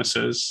their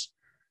promises,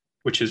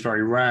 which is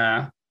very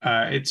rare,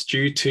 it's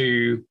due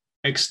to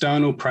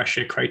external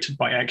pressure created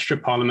by extra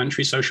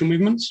parliamentary social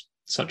movements,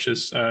 such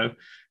as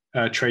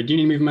trade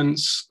union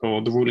movements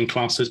or the ruling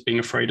classes being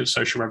afraid of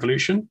social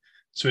revolution.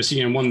 So it's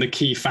one of the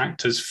key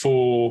factors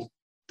for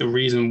the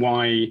reason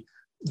why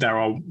there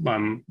are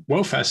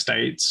welfare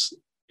states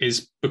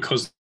is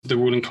because the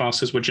ruling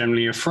classes were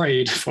generally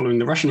afraid following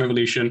the Russian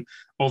Revolution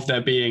of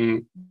there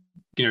being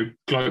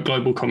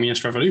global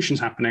communist revolutions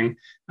happening,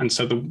 and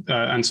so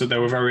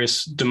there were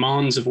various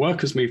demands of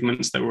workers'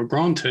 movements that were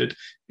granted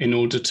in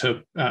order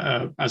to,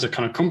 as a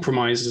kind of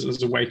compromise,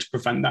 as a way to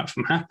prevent that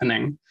from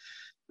happening.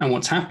 And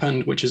what's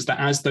happened, which is that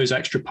as those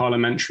extra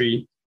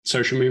parliamentary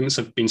social movements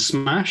have been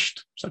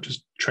smashed, such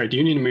as trade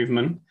union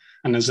movement,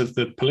 and as of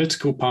the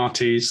political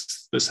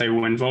parties that say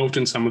were involved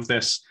in some of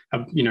this,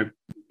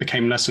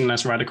 became less and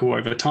less radical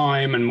over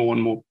time and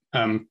more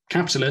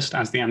capitalist,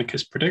 as the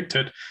anarchists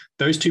predicted,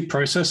 those two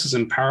processes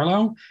in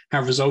parallel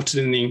have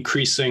resulted in the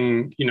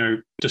increasing,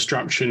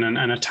 destruction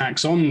and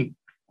attacks on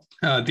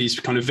these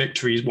kind of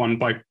victories won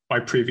by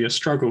previous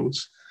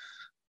struggles.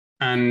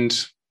 And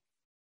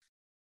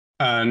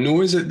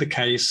nor is it the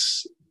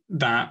case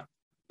that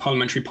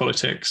parliamentary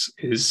politics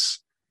is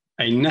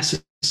a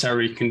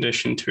necessary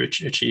condition to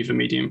achieve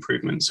immediate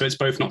improvement. So it's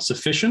both not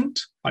sufficient,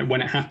 like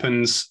when it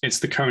happens, it's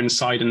the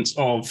coincidence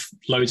of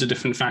loads of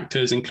different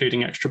factors,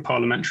 including extra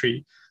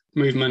parliamentary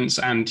movements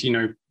and,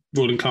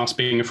 ruling class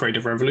being afraid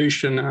of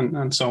revolution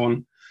and so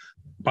on.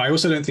 But I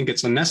also don't think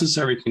it's a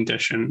necessary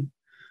condition,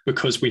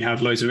 because we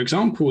have loads of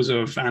examples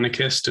of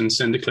anarchist and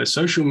syndicalist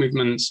social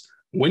movements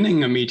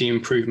winning immediate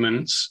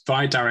improvements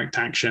via direct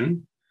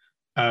action,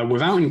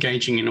 without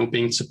engaging in or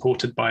being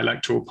supported by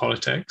electoral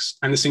politics.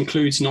 And this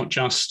includes not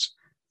just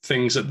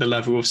things at the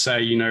level of,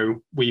 say,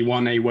 we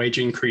won a wage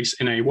increase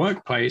in a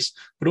workplace,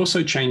 but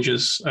also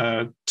changes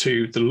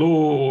to the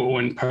law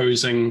or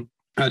imposing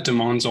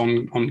demands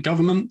on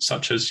government,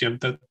 such as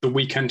the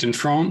weekend in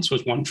France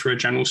was one for a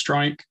general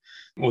strike,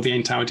 or the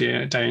Entire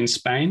Day in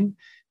Spain.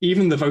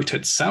 Even the vote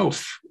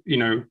itself,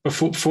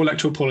 before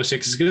electoral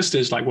politics existed,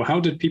 is like, well, how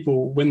did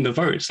people win the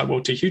vote? It's like,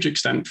 well, to a huge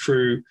extent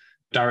through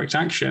direct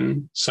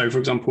action. So, for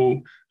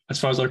example, as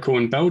far as I recall,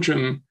 in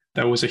Belgium,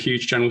 there was a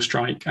huge general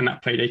strike, and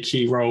that played a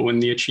key role in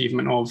the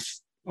achievement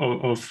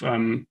of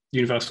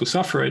universal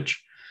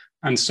suffrage.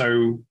 And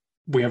so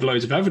we have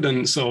loads of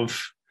evidence of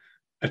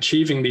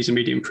achieving these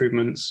immediate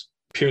improvements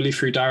purely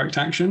through direct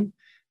action.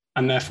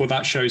 And therefore,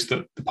 that shows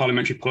that the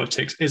parliamentary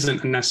politics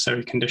isn't a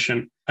necessary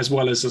condition, as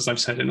well as I've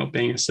said, it not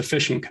being a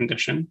sufficient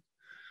condition.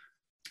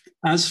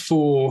 As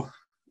for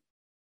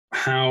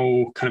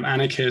how kind of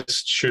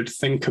anarchists should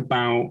think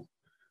about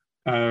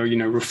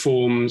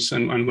reforms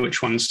and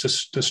which ones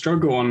to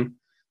struggle on,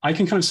 I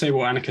can kind of say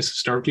what anarchists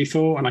historically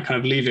thought, and I kind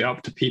of leave it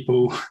up to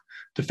people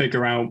to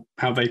figure out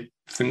how they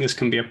think this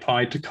can be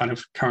applied to kind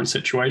of current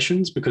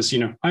situations, because,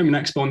 I'm an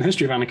expert on the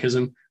history of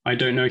anarchism. I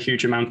don't know a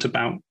huge amount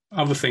about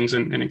other things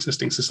in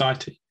existing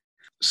society.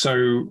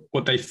 So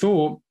what they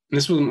thought, and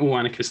this wasn't all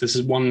anarchists, this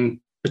is one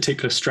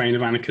particular strain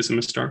of anarchism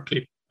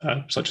historically,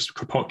 such as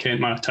Kropotkin,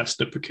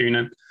 Malatesta,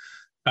 Bakunin.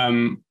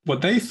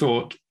 What they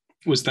thought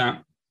was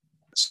that,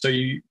 so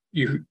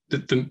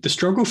the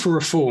struggle for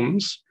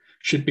reforms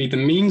should be the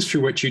means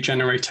through which you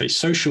generate a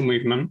social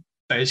movement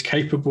that is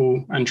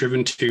capable and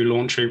driven to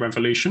launch a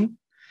revolution.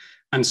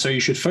 And so you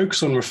should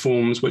focus on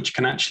reforms which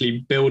can actually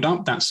build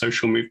up that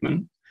social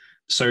movement.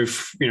 So,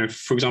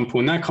 for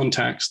example, in their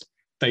context,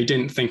 they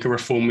didn't think a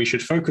reform we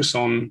should focus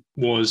on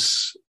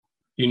was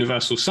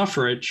universal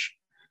suffrage,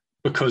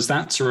 because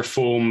that's a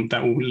reform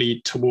that will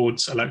lead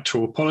towards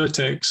electoral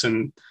politics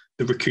and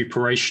the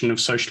recuperation of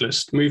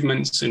socialist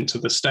movements into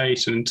the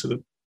state and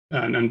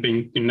and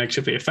being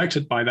negatively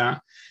affected by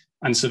that.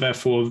 And so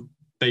therefore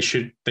they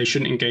shouldn't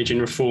engage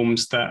in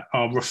reforms that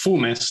are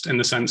reformist, in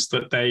the sense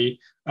that they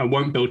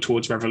won't build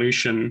towards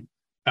revolution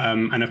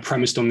and are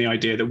premised on the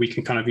idea that we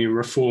can kind of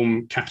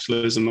reform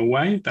capitalism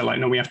away. They're like,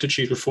 no, we have to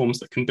choose reforms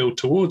that can build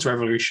towards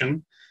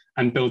revolution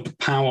and build the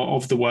power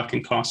of the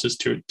working classes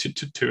to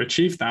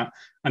achieve that.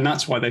 And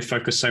that's why they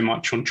focus so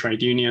much on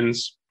trade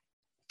unions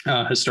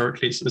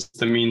historically, as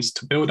the means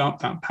to build up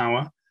that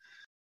power.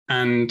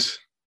 And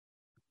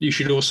you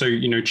should also,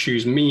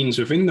 choose means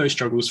within those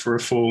struggles for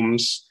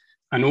reforms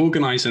and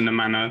organize in a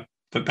manner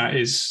that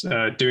is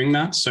doing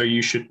that. So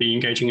you should be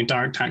engaging in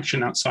direct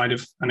action outside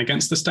of and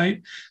against the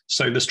state.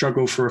 So the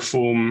struggle for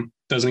reform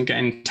doesn't get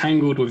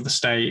entangled with the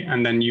state,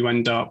 and then you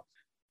end up,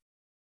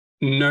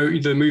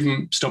 the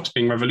movement stops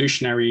being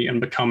revolutionary and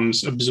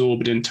becomes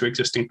absorbed into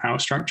existing power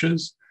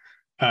structures.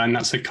 And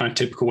that's a kind of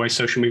typical way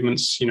social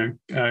movements,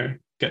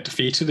 get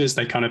defeated, is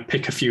they kind of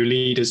pick a few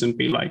leaders and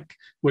be like,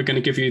 we're going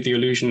to give you the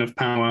illusion of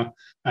power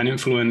and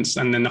influence,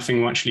 and then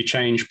nothing will actually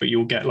change, but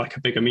you'll get like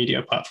a bigger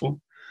media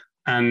platform.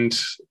 And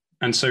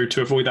so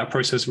to avoid that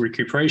process of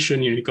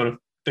recuperation,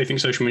 they think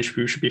social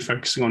movements should be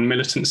focusing on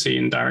militancy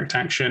and direct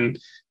action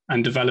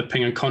and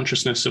developing a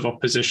consciousness of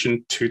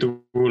opposition to the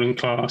ruling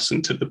class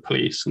and to the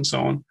police and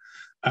so on.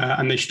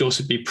 And they should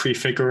also be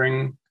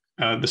prefiguring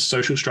the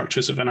social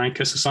structures of an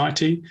anarchist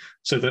society,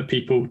 so that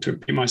people, to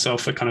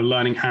myself, are kind of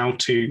learning how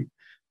to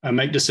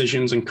make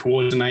decisions and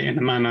coordinate in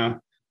a manner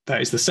that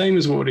is the same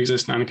as what would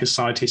exist in anarchist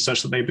society,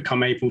 such that they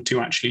become able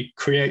to actually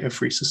create a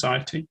free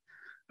society.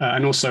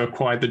 And also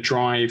acquire the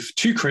drive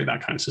to create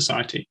that kind of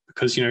society,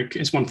 because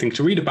it's one thing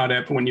to read about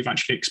it, but when you've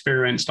actually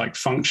experienced like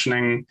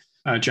functioning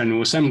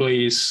general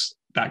assemblies,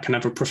 that can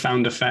have a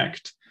profound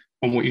effect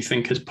on what you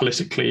think is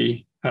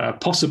politically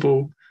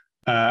possible,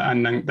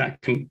 and then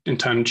that can in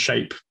turn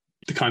shape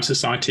the kind of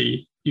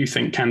society you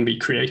think can be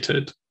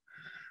created.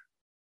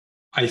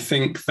 I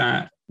think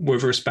that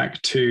with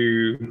respect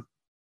to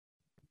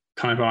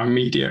kind of our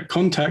immediate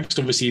context,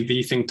 obviously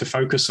the thing to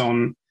focus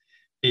on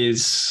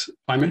is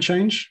climate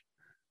change,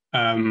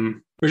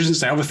 which isn't to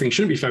say other things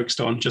shouldn't be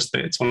focused on, just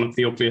that it's one of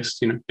the obvious,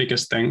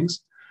 biggest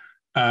things.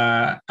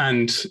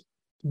 And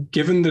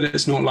given that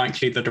it's not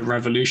likely that a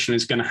revolution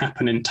is going to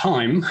happen in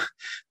time,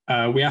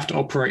 we have to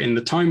operate in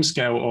the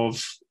timescale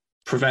of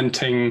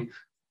preventing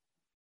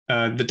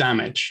the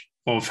damage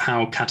of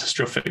how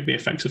catastrophic the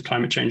effects of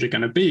climate change are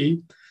going to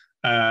be.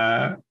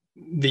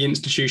 The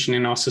institution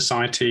in our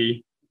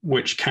society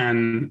which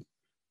can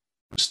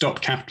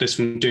stop capitalists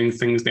from doing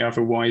things they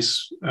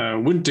otherwise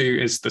would do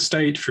is the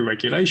state through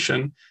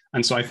regulation.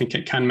 And so I think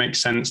it can make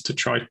sense to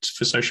try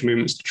for social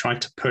movements to try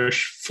to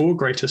push for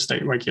greater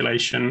state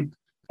regulation,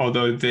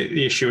 although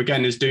the issue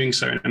again is doing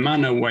so in a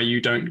manner where you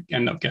don't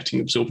end up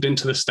getting absorbed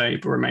into the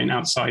state but remain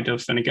outside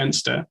of and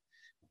against it.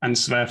 And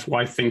so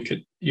therefore I think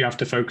you have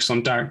to focus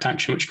on direct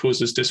action which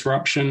causes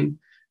disruption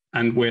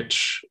and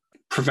which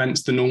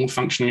prevents the normal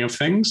functioning of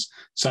things,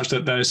 such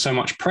that there is so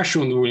much pressure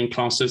on the ruling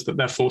classes that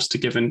they're forced to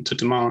give in to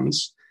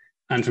demands.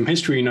 And from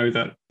history, you know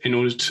that in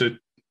order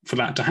for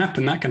that to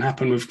happen, that can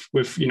happen with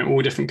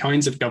all different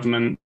kinds of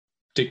government,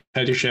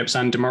 dictatorships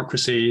and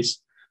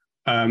democracies.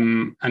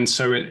 And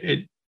so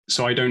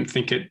so I don't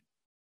think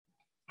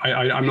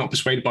I'm not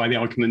persuaded by the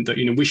argument that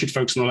we should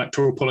focus on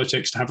electoral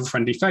politics to have a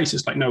friendly face.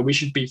 It's like, no, we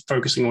should be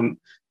focusing on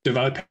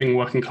developing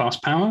working class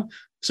power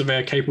so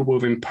they're capable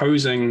of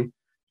imposing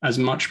as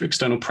much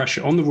external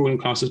pressure on the ruling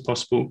class as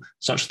possible,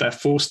 such that they're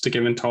forced to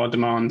give in to our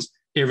demands,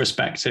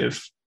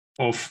 irrespective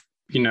of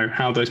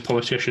how those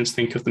politicians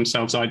think of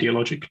themselves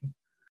ideologically.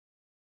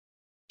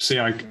 So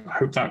yeah, I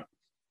hope that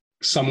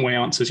some way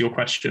answers your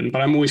question.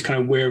 But I'm always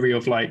kind of weary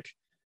of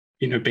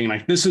being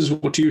like, this is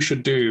what you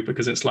should do,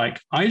 because it's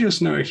like, I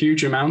just know a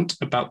huge amount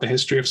about the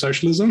history of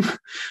socialism.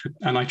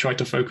 And I try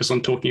to focus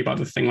on talking about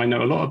the thing I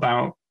know a lot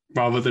about,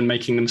 rather than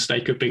making the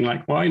mistake of being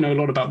like, well, I know a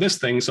lot about this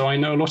thing, so I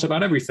know a lot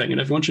about everything, and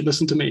everyone should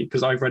listen to me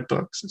because I've read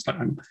books. It's like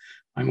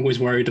I'm always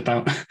worried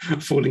about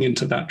falling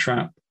into that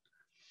trap.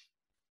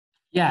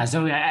 Yeah,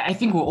 so I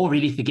think we're all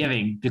really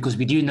forgiving because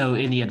we do know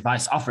any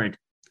advice offered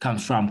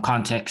comes from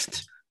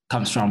context,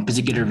 comes from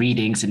particular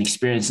readings and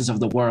experiences of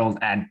the world,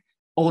 and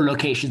all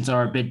locations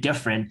are a bit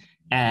different.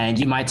 And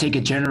you might take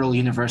a general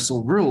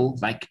universal rule,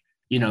 like,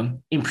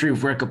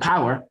 improve worker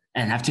power,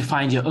 and have to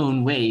find your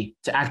own way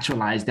to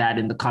actualize that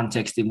in the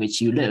context in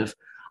which you live.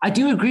 I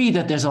do agree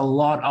that there's a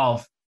lot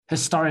of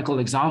historical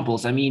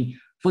examples. I mean,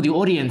 for the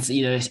audience,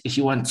 if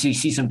you want to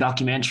see some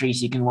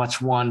documentaries, you can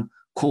watch one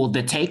called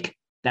The Take,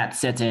 that's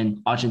set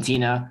in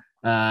Argentina,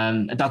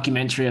 a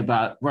documentary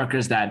about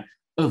workers that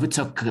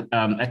overtook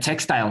a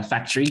textile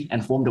factory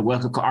and formed a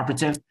worker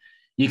cooperative.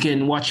 You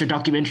can watch a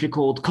documentary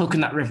called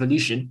Coconut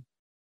Revolution,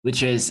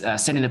 which is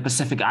set in the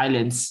Pacific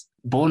Islands,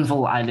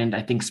 Bourneville Island,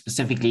 I think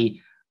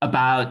specifically,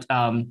 about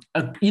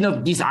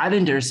these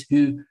islanders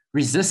who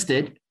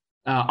resisted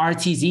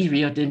RTZ,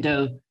 Rio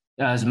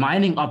Tinto's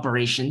mining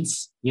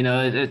operations.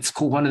 It's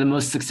called one of the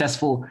most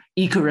successful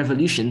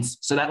eco-revolutions.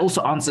 So that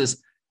also answers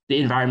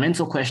the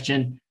environmental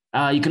question.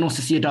 You can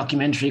also see a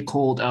documentary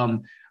called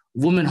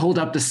Women Hold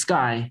Up the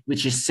Sky,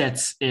 which is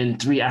set in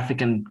 3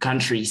 African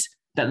countries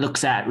that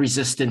looks at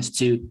resistance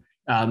to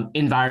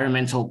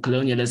environmental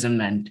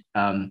colonialism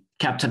and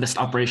capitalist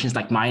operations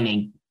like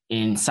mining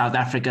in South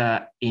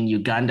Africa, in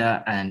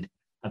Uganda, and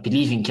I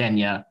believe in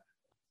Kenya.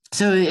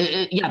 So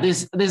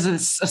there's a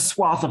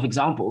swath of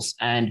examples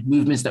and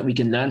movements that we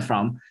can learn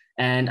from.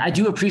 And I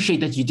do appreciate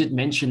that you did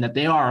mention that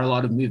there are a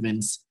lot of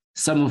movements,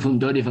 some of whom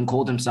don't even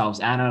call themselves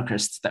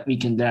anarchists, that we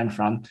can learn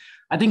from.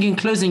 I think in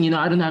closing,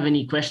 I don't have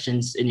any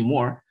questions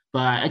anymore,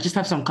 but I just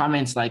have some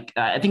comments. I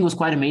think it was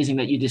quite amazing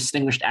that you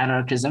distinguished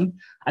anarchism.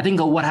 I think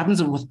what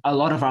happens with a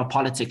lot of our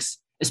politics,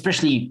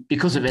 especially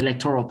because of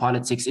electoral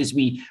politics, is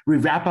we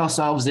wrap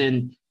ourselves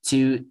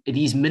into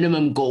these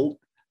minimum goal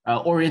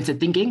oriented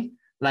thinking.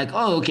 Like,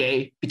 oh,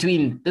 okay,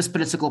 between this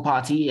political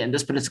party and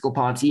this political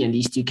party and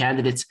these 2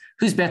 candidates,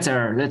 who's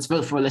better? Let's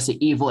vote for lesser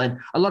evil. And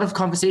a lot of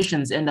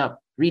conversations end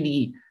up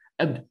really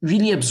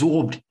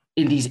absorbed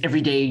in these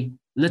everyday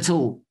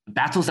little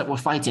battles that we're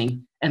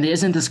fighting. And there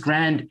isn't this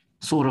grand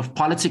sort of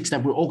politics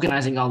that we're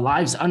organizing our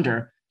lives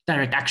under: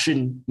 direct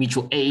action,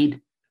 mutual aid,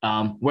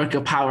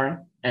 worker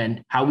power,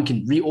 and how we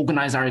can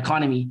reorganize our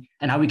economy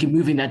and how we can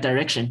move in that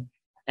direction.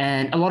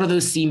 And a lot of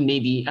those seem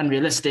maybe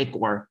unrealistic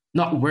or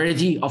not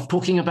worthy of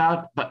talking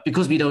about, but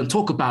because we don't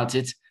talk about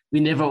it, we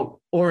never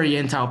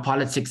orient our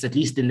politics, at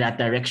least in that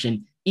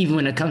direction, even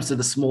when it comes to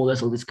the small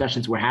little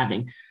discussions we're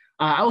having.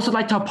 I also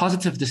liked how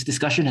positive this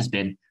discussion has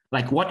been.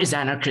 Like, what is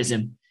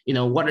anarchism?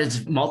 What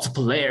is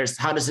multiple layers?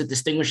 How does it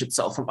distinguish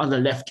itself from other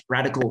left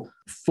radical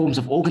forms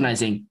of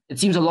organizing? It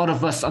seems a lot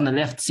of us on the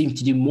left seem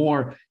to do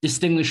more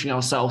distinguishing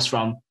ourselves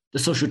from the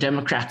social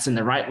democrats and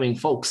the right-wing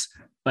folks,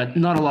 but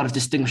not a lot of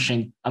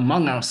distinguishing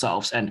among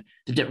ourselves and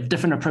the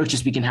different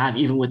approaches we can have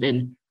even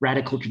within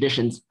radical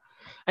traditions.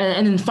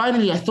 And then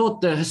finally, I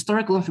thought the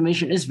historical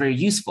information is very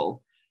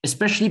useful.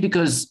 especially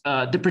because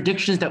the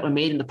predictions that were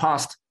made in the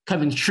past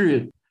coming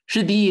true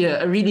should be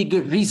a really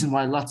good reason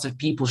why lots of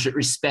people should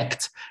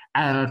respect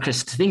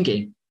anarchist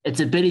thinking. Its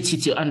ability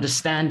to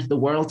understand the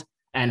world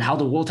and how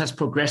the world has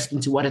progressed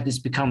into what it has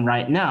become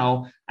right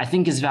now, I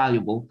think is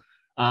valuable.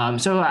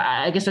 So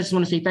I guess I just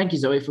want to say thank you,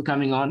 Zoe, for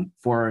coming on,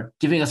 for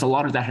giving us a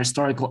lot of that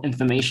historical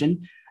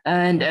information,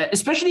 and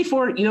especially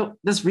for,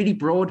 this really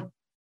broad,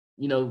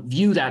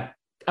 view that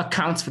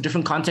accounts for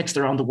different contexts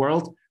around the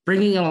world,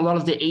 bringing in a lot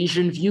of the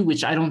Asian view,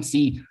 which I don't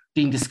see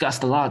being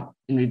discussed a lot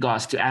in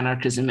regards to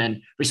anarchism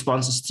and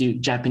responses to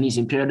Japanese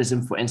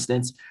imperialism, for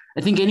instance.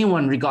 I think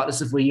anyone, regardless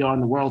of where you are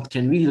in the world,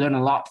 can really learn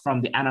a lot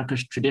from the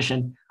anarchist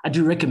tradition. I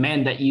do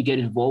recommend that you get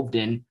involved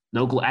in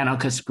local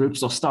anarchist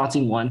groups or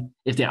starting one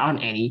if there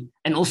aren't any,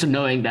 and also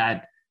knowing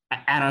that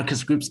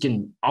anarchist groups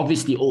can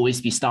obviously always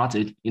be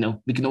started.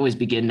 We can always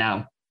begin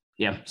now.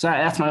 Yeah, so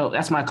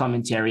that's my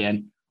commentary,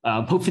 and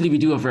hopefully we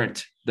do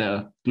avert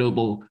the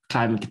global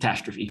climate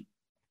catastrophe.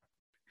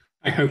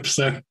 I hope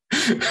so.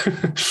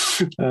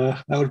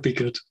 That would be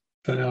good.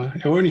 But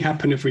it will only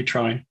happen if we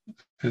try,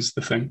 is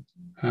the thing.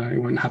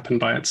 It won't happen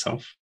by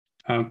itself.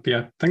 But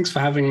yeah, thanks for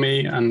having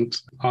me and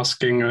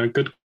asking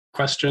good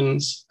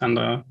questions. And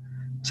I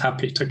was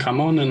happy to come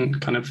on and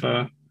kind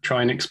of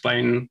try and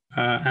explain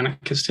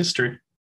anarchist history.